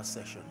miss the other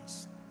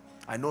sessions.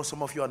 I know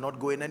some of you are not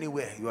going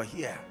anywhere. You are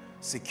here,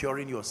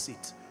 securing your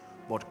seat.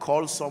 But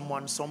call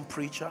someone, some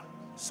preacher,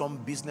 some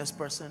business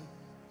person.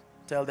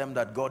 Tell them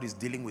that God is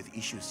dealing with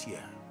issues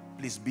here.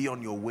 Please be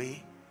on your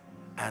way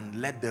and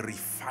let the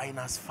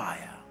refiner's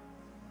fire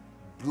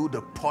do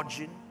the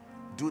purging,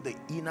 do the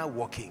inner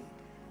working,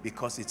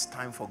 because it's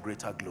time for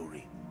greater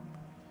glory.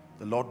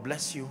 The Lord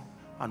bless you,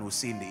 and we'll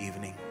see you in the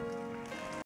evening.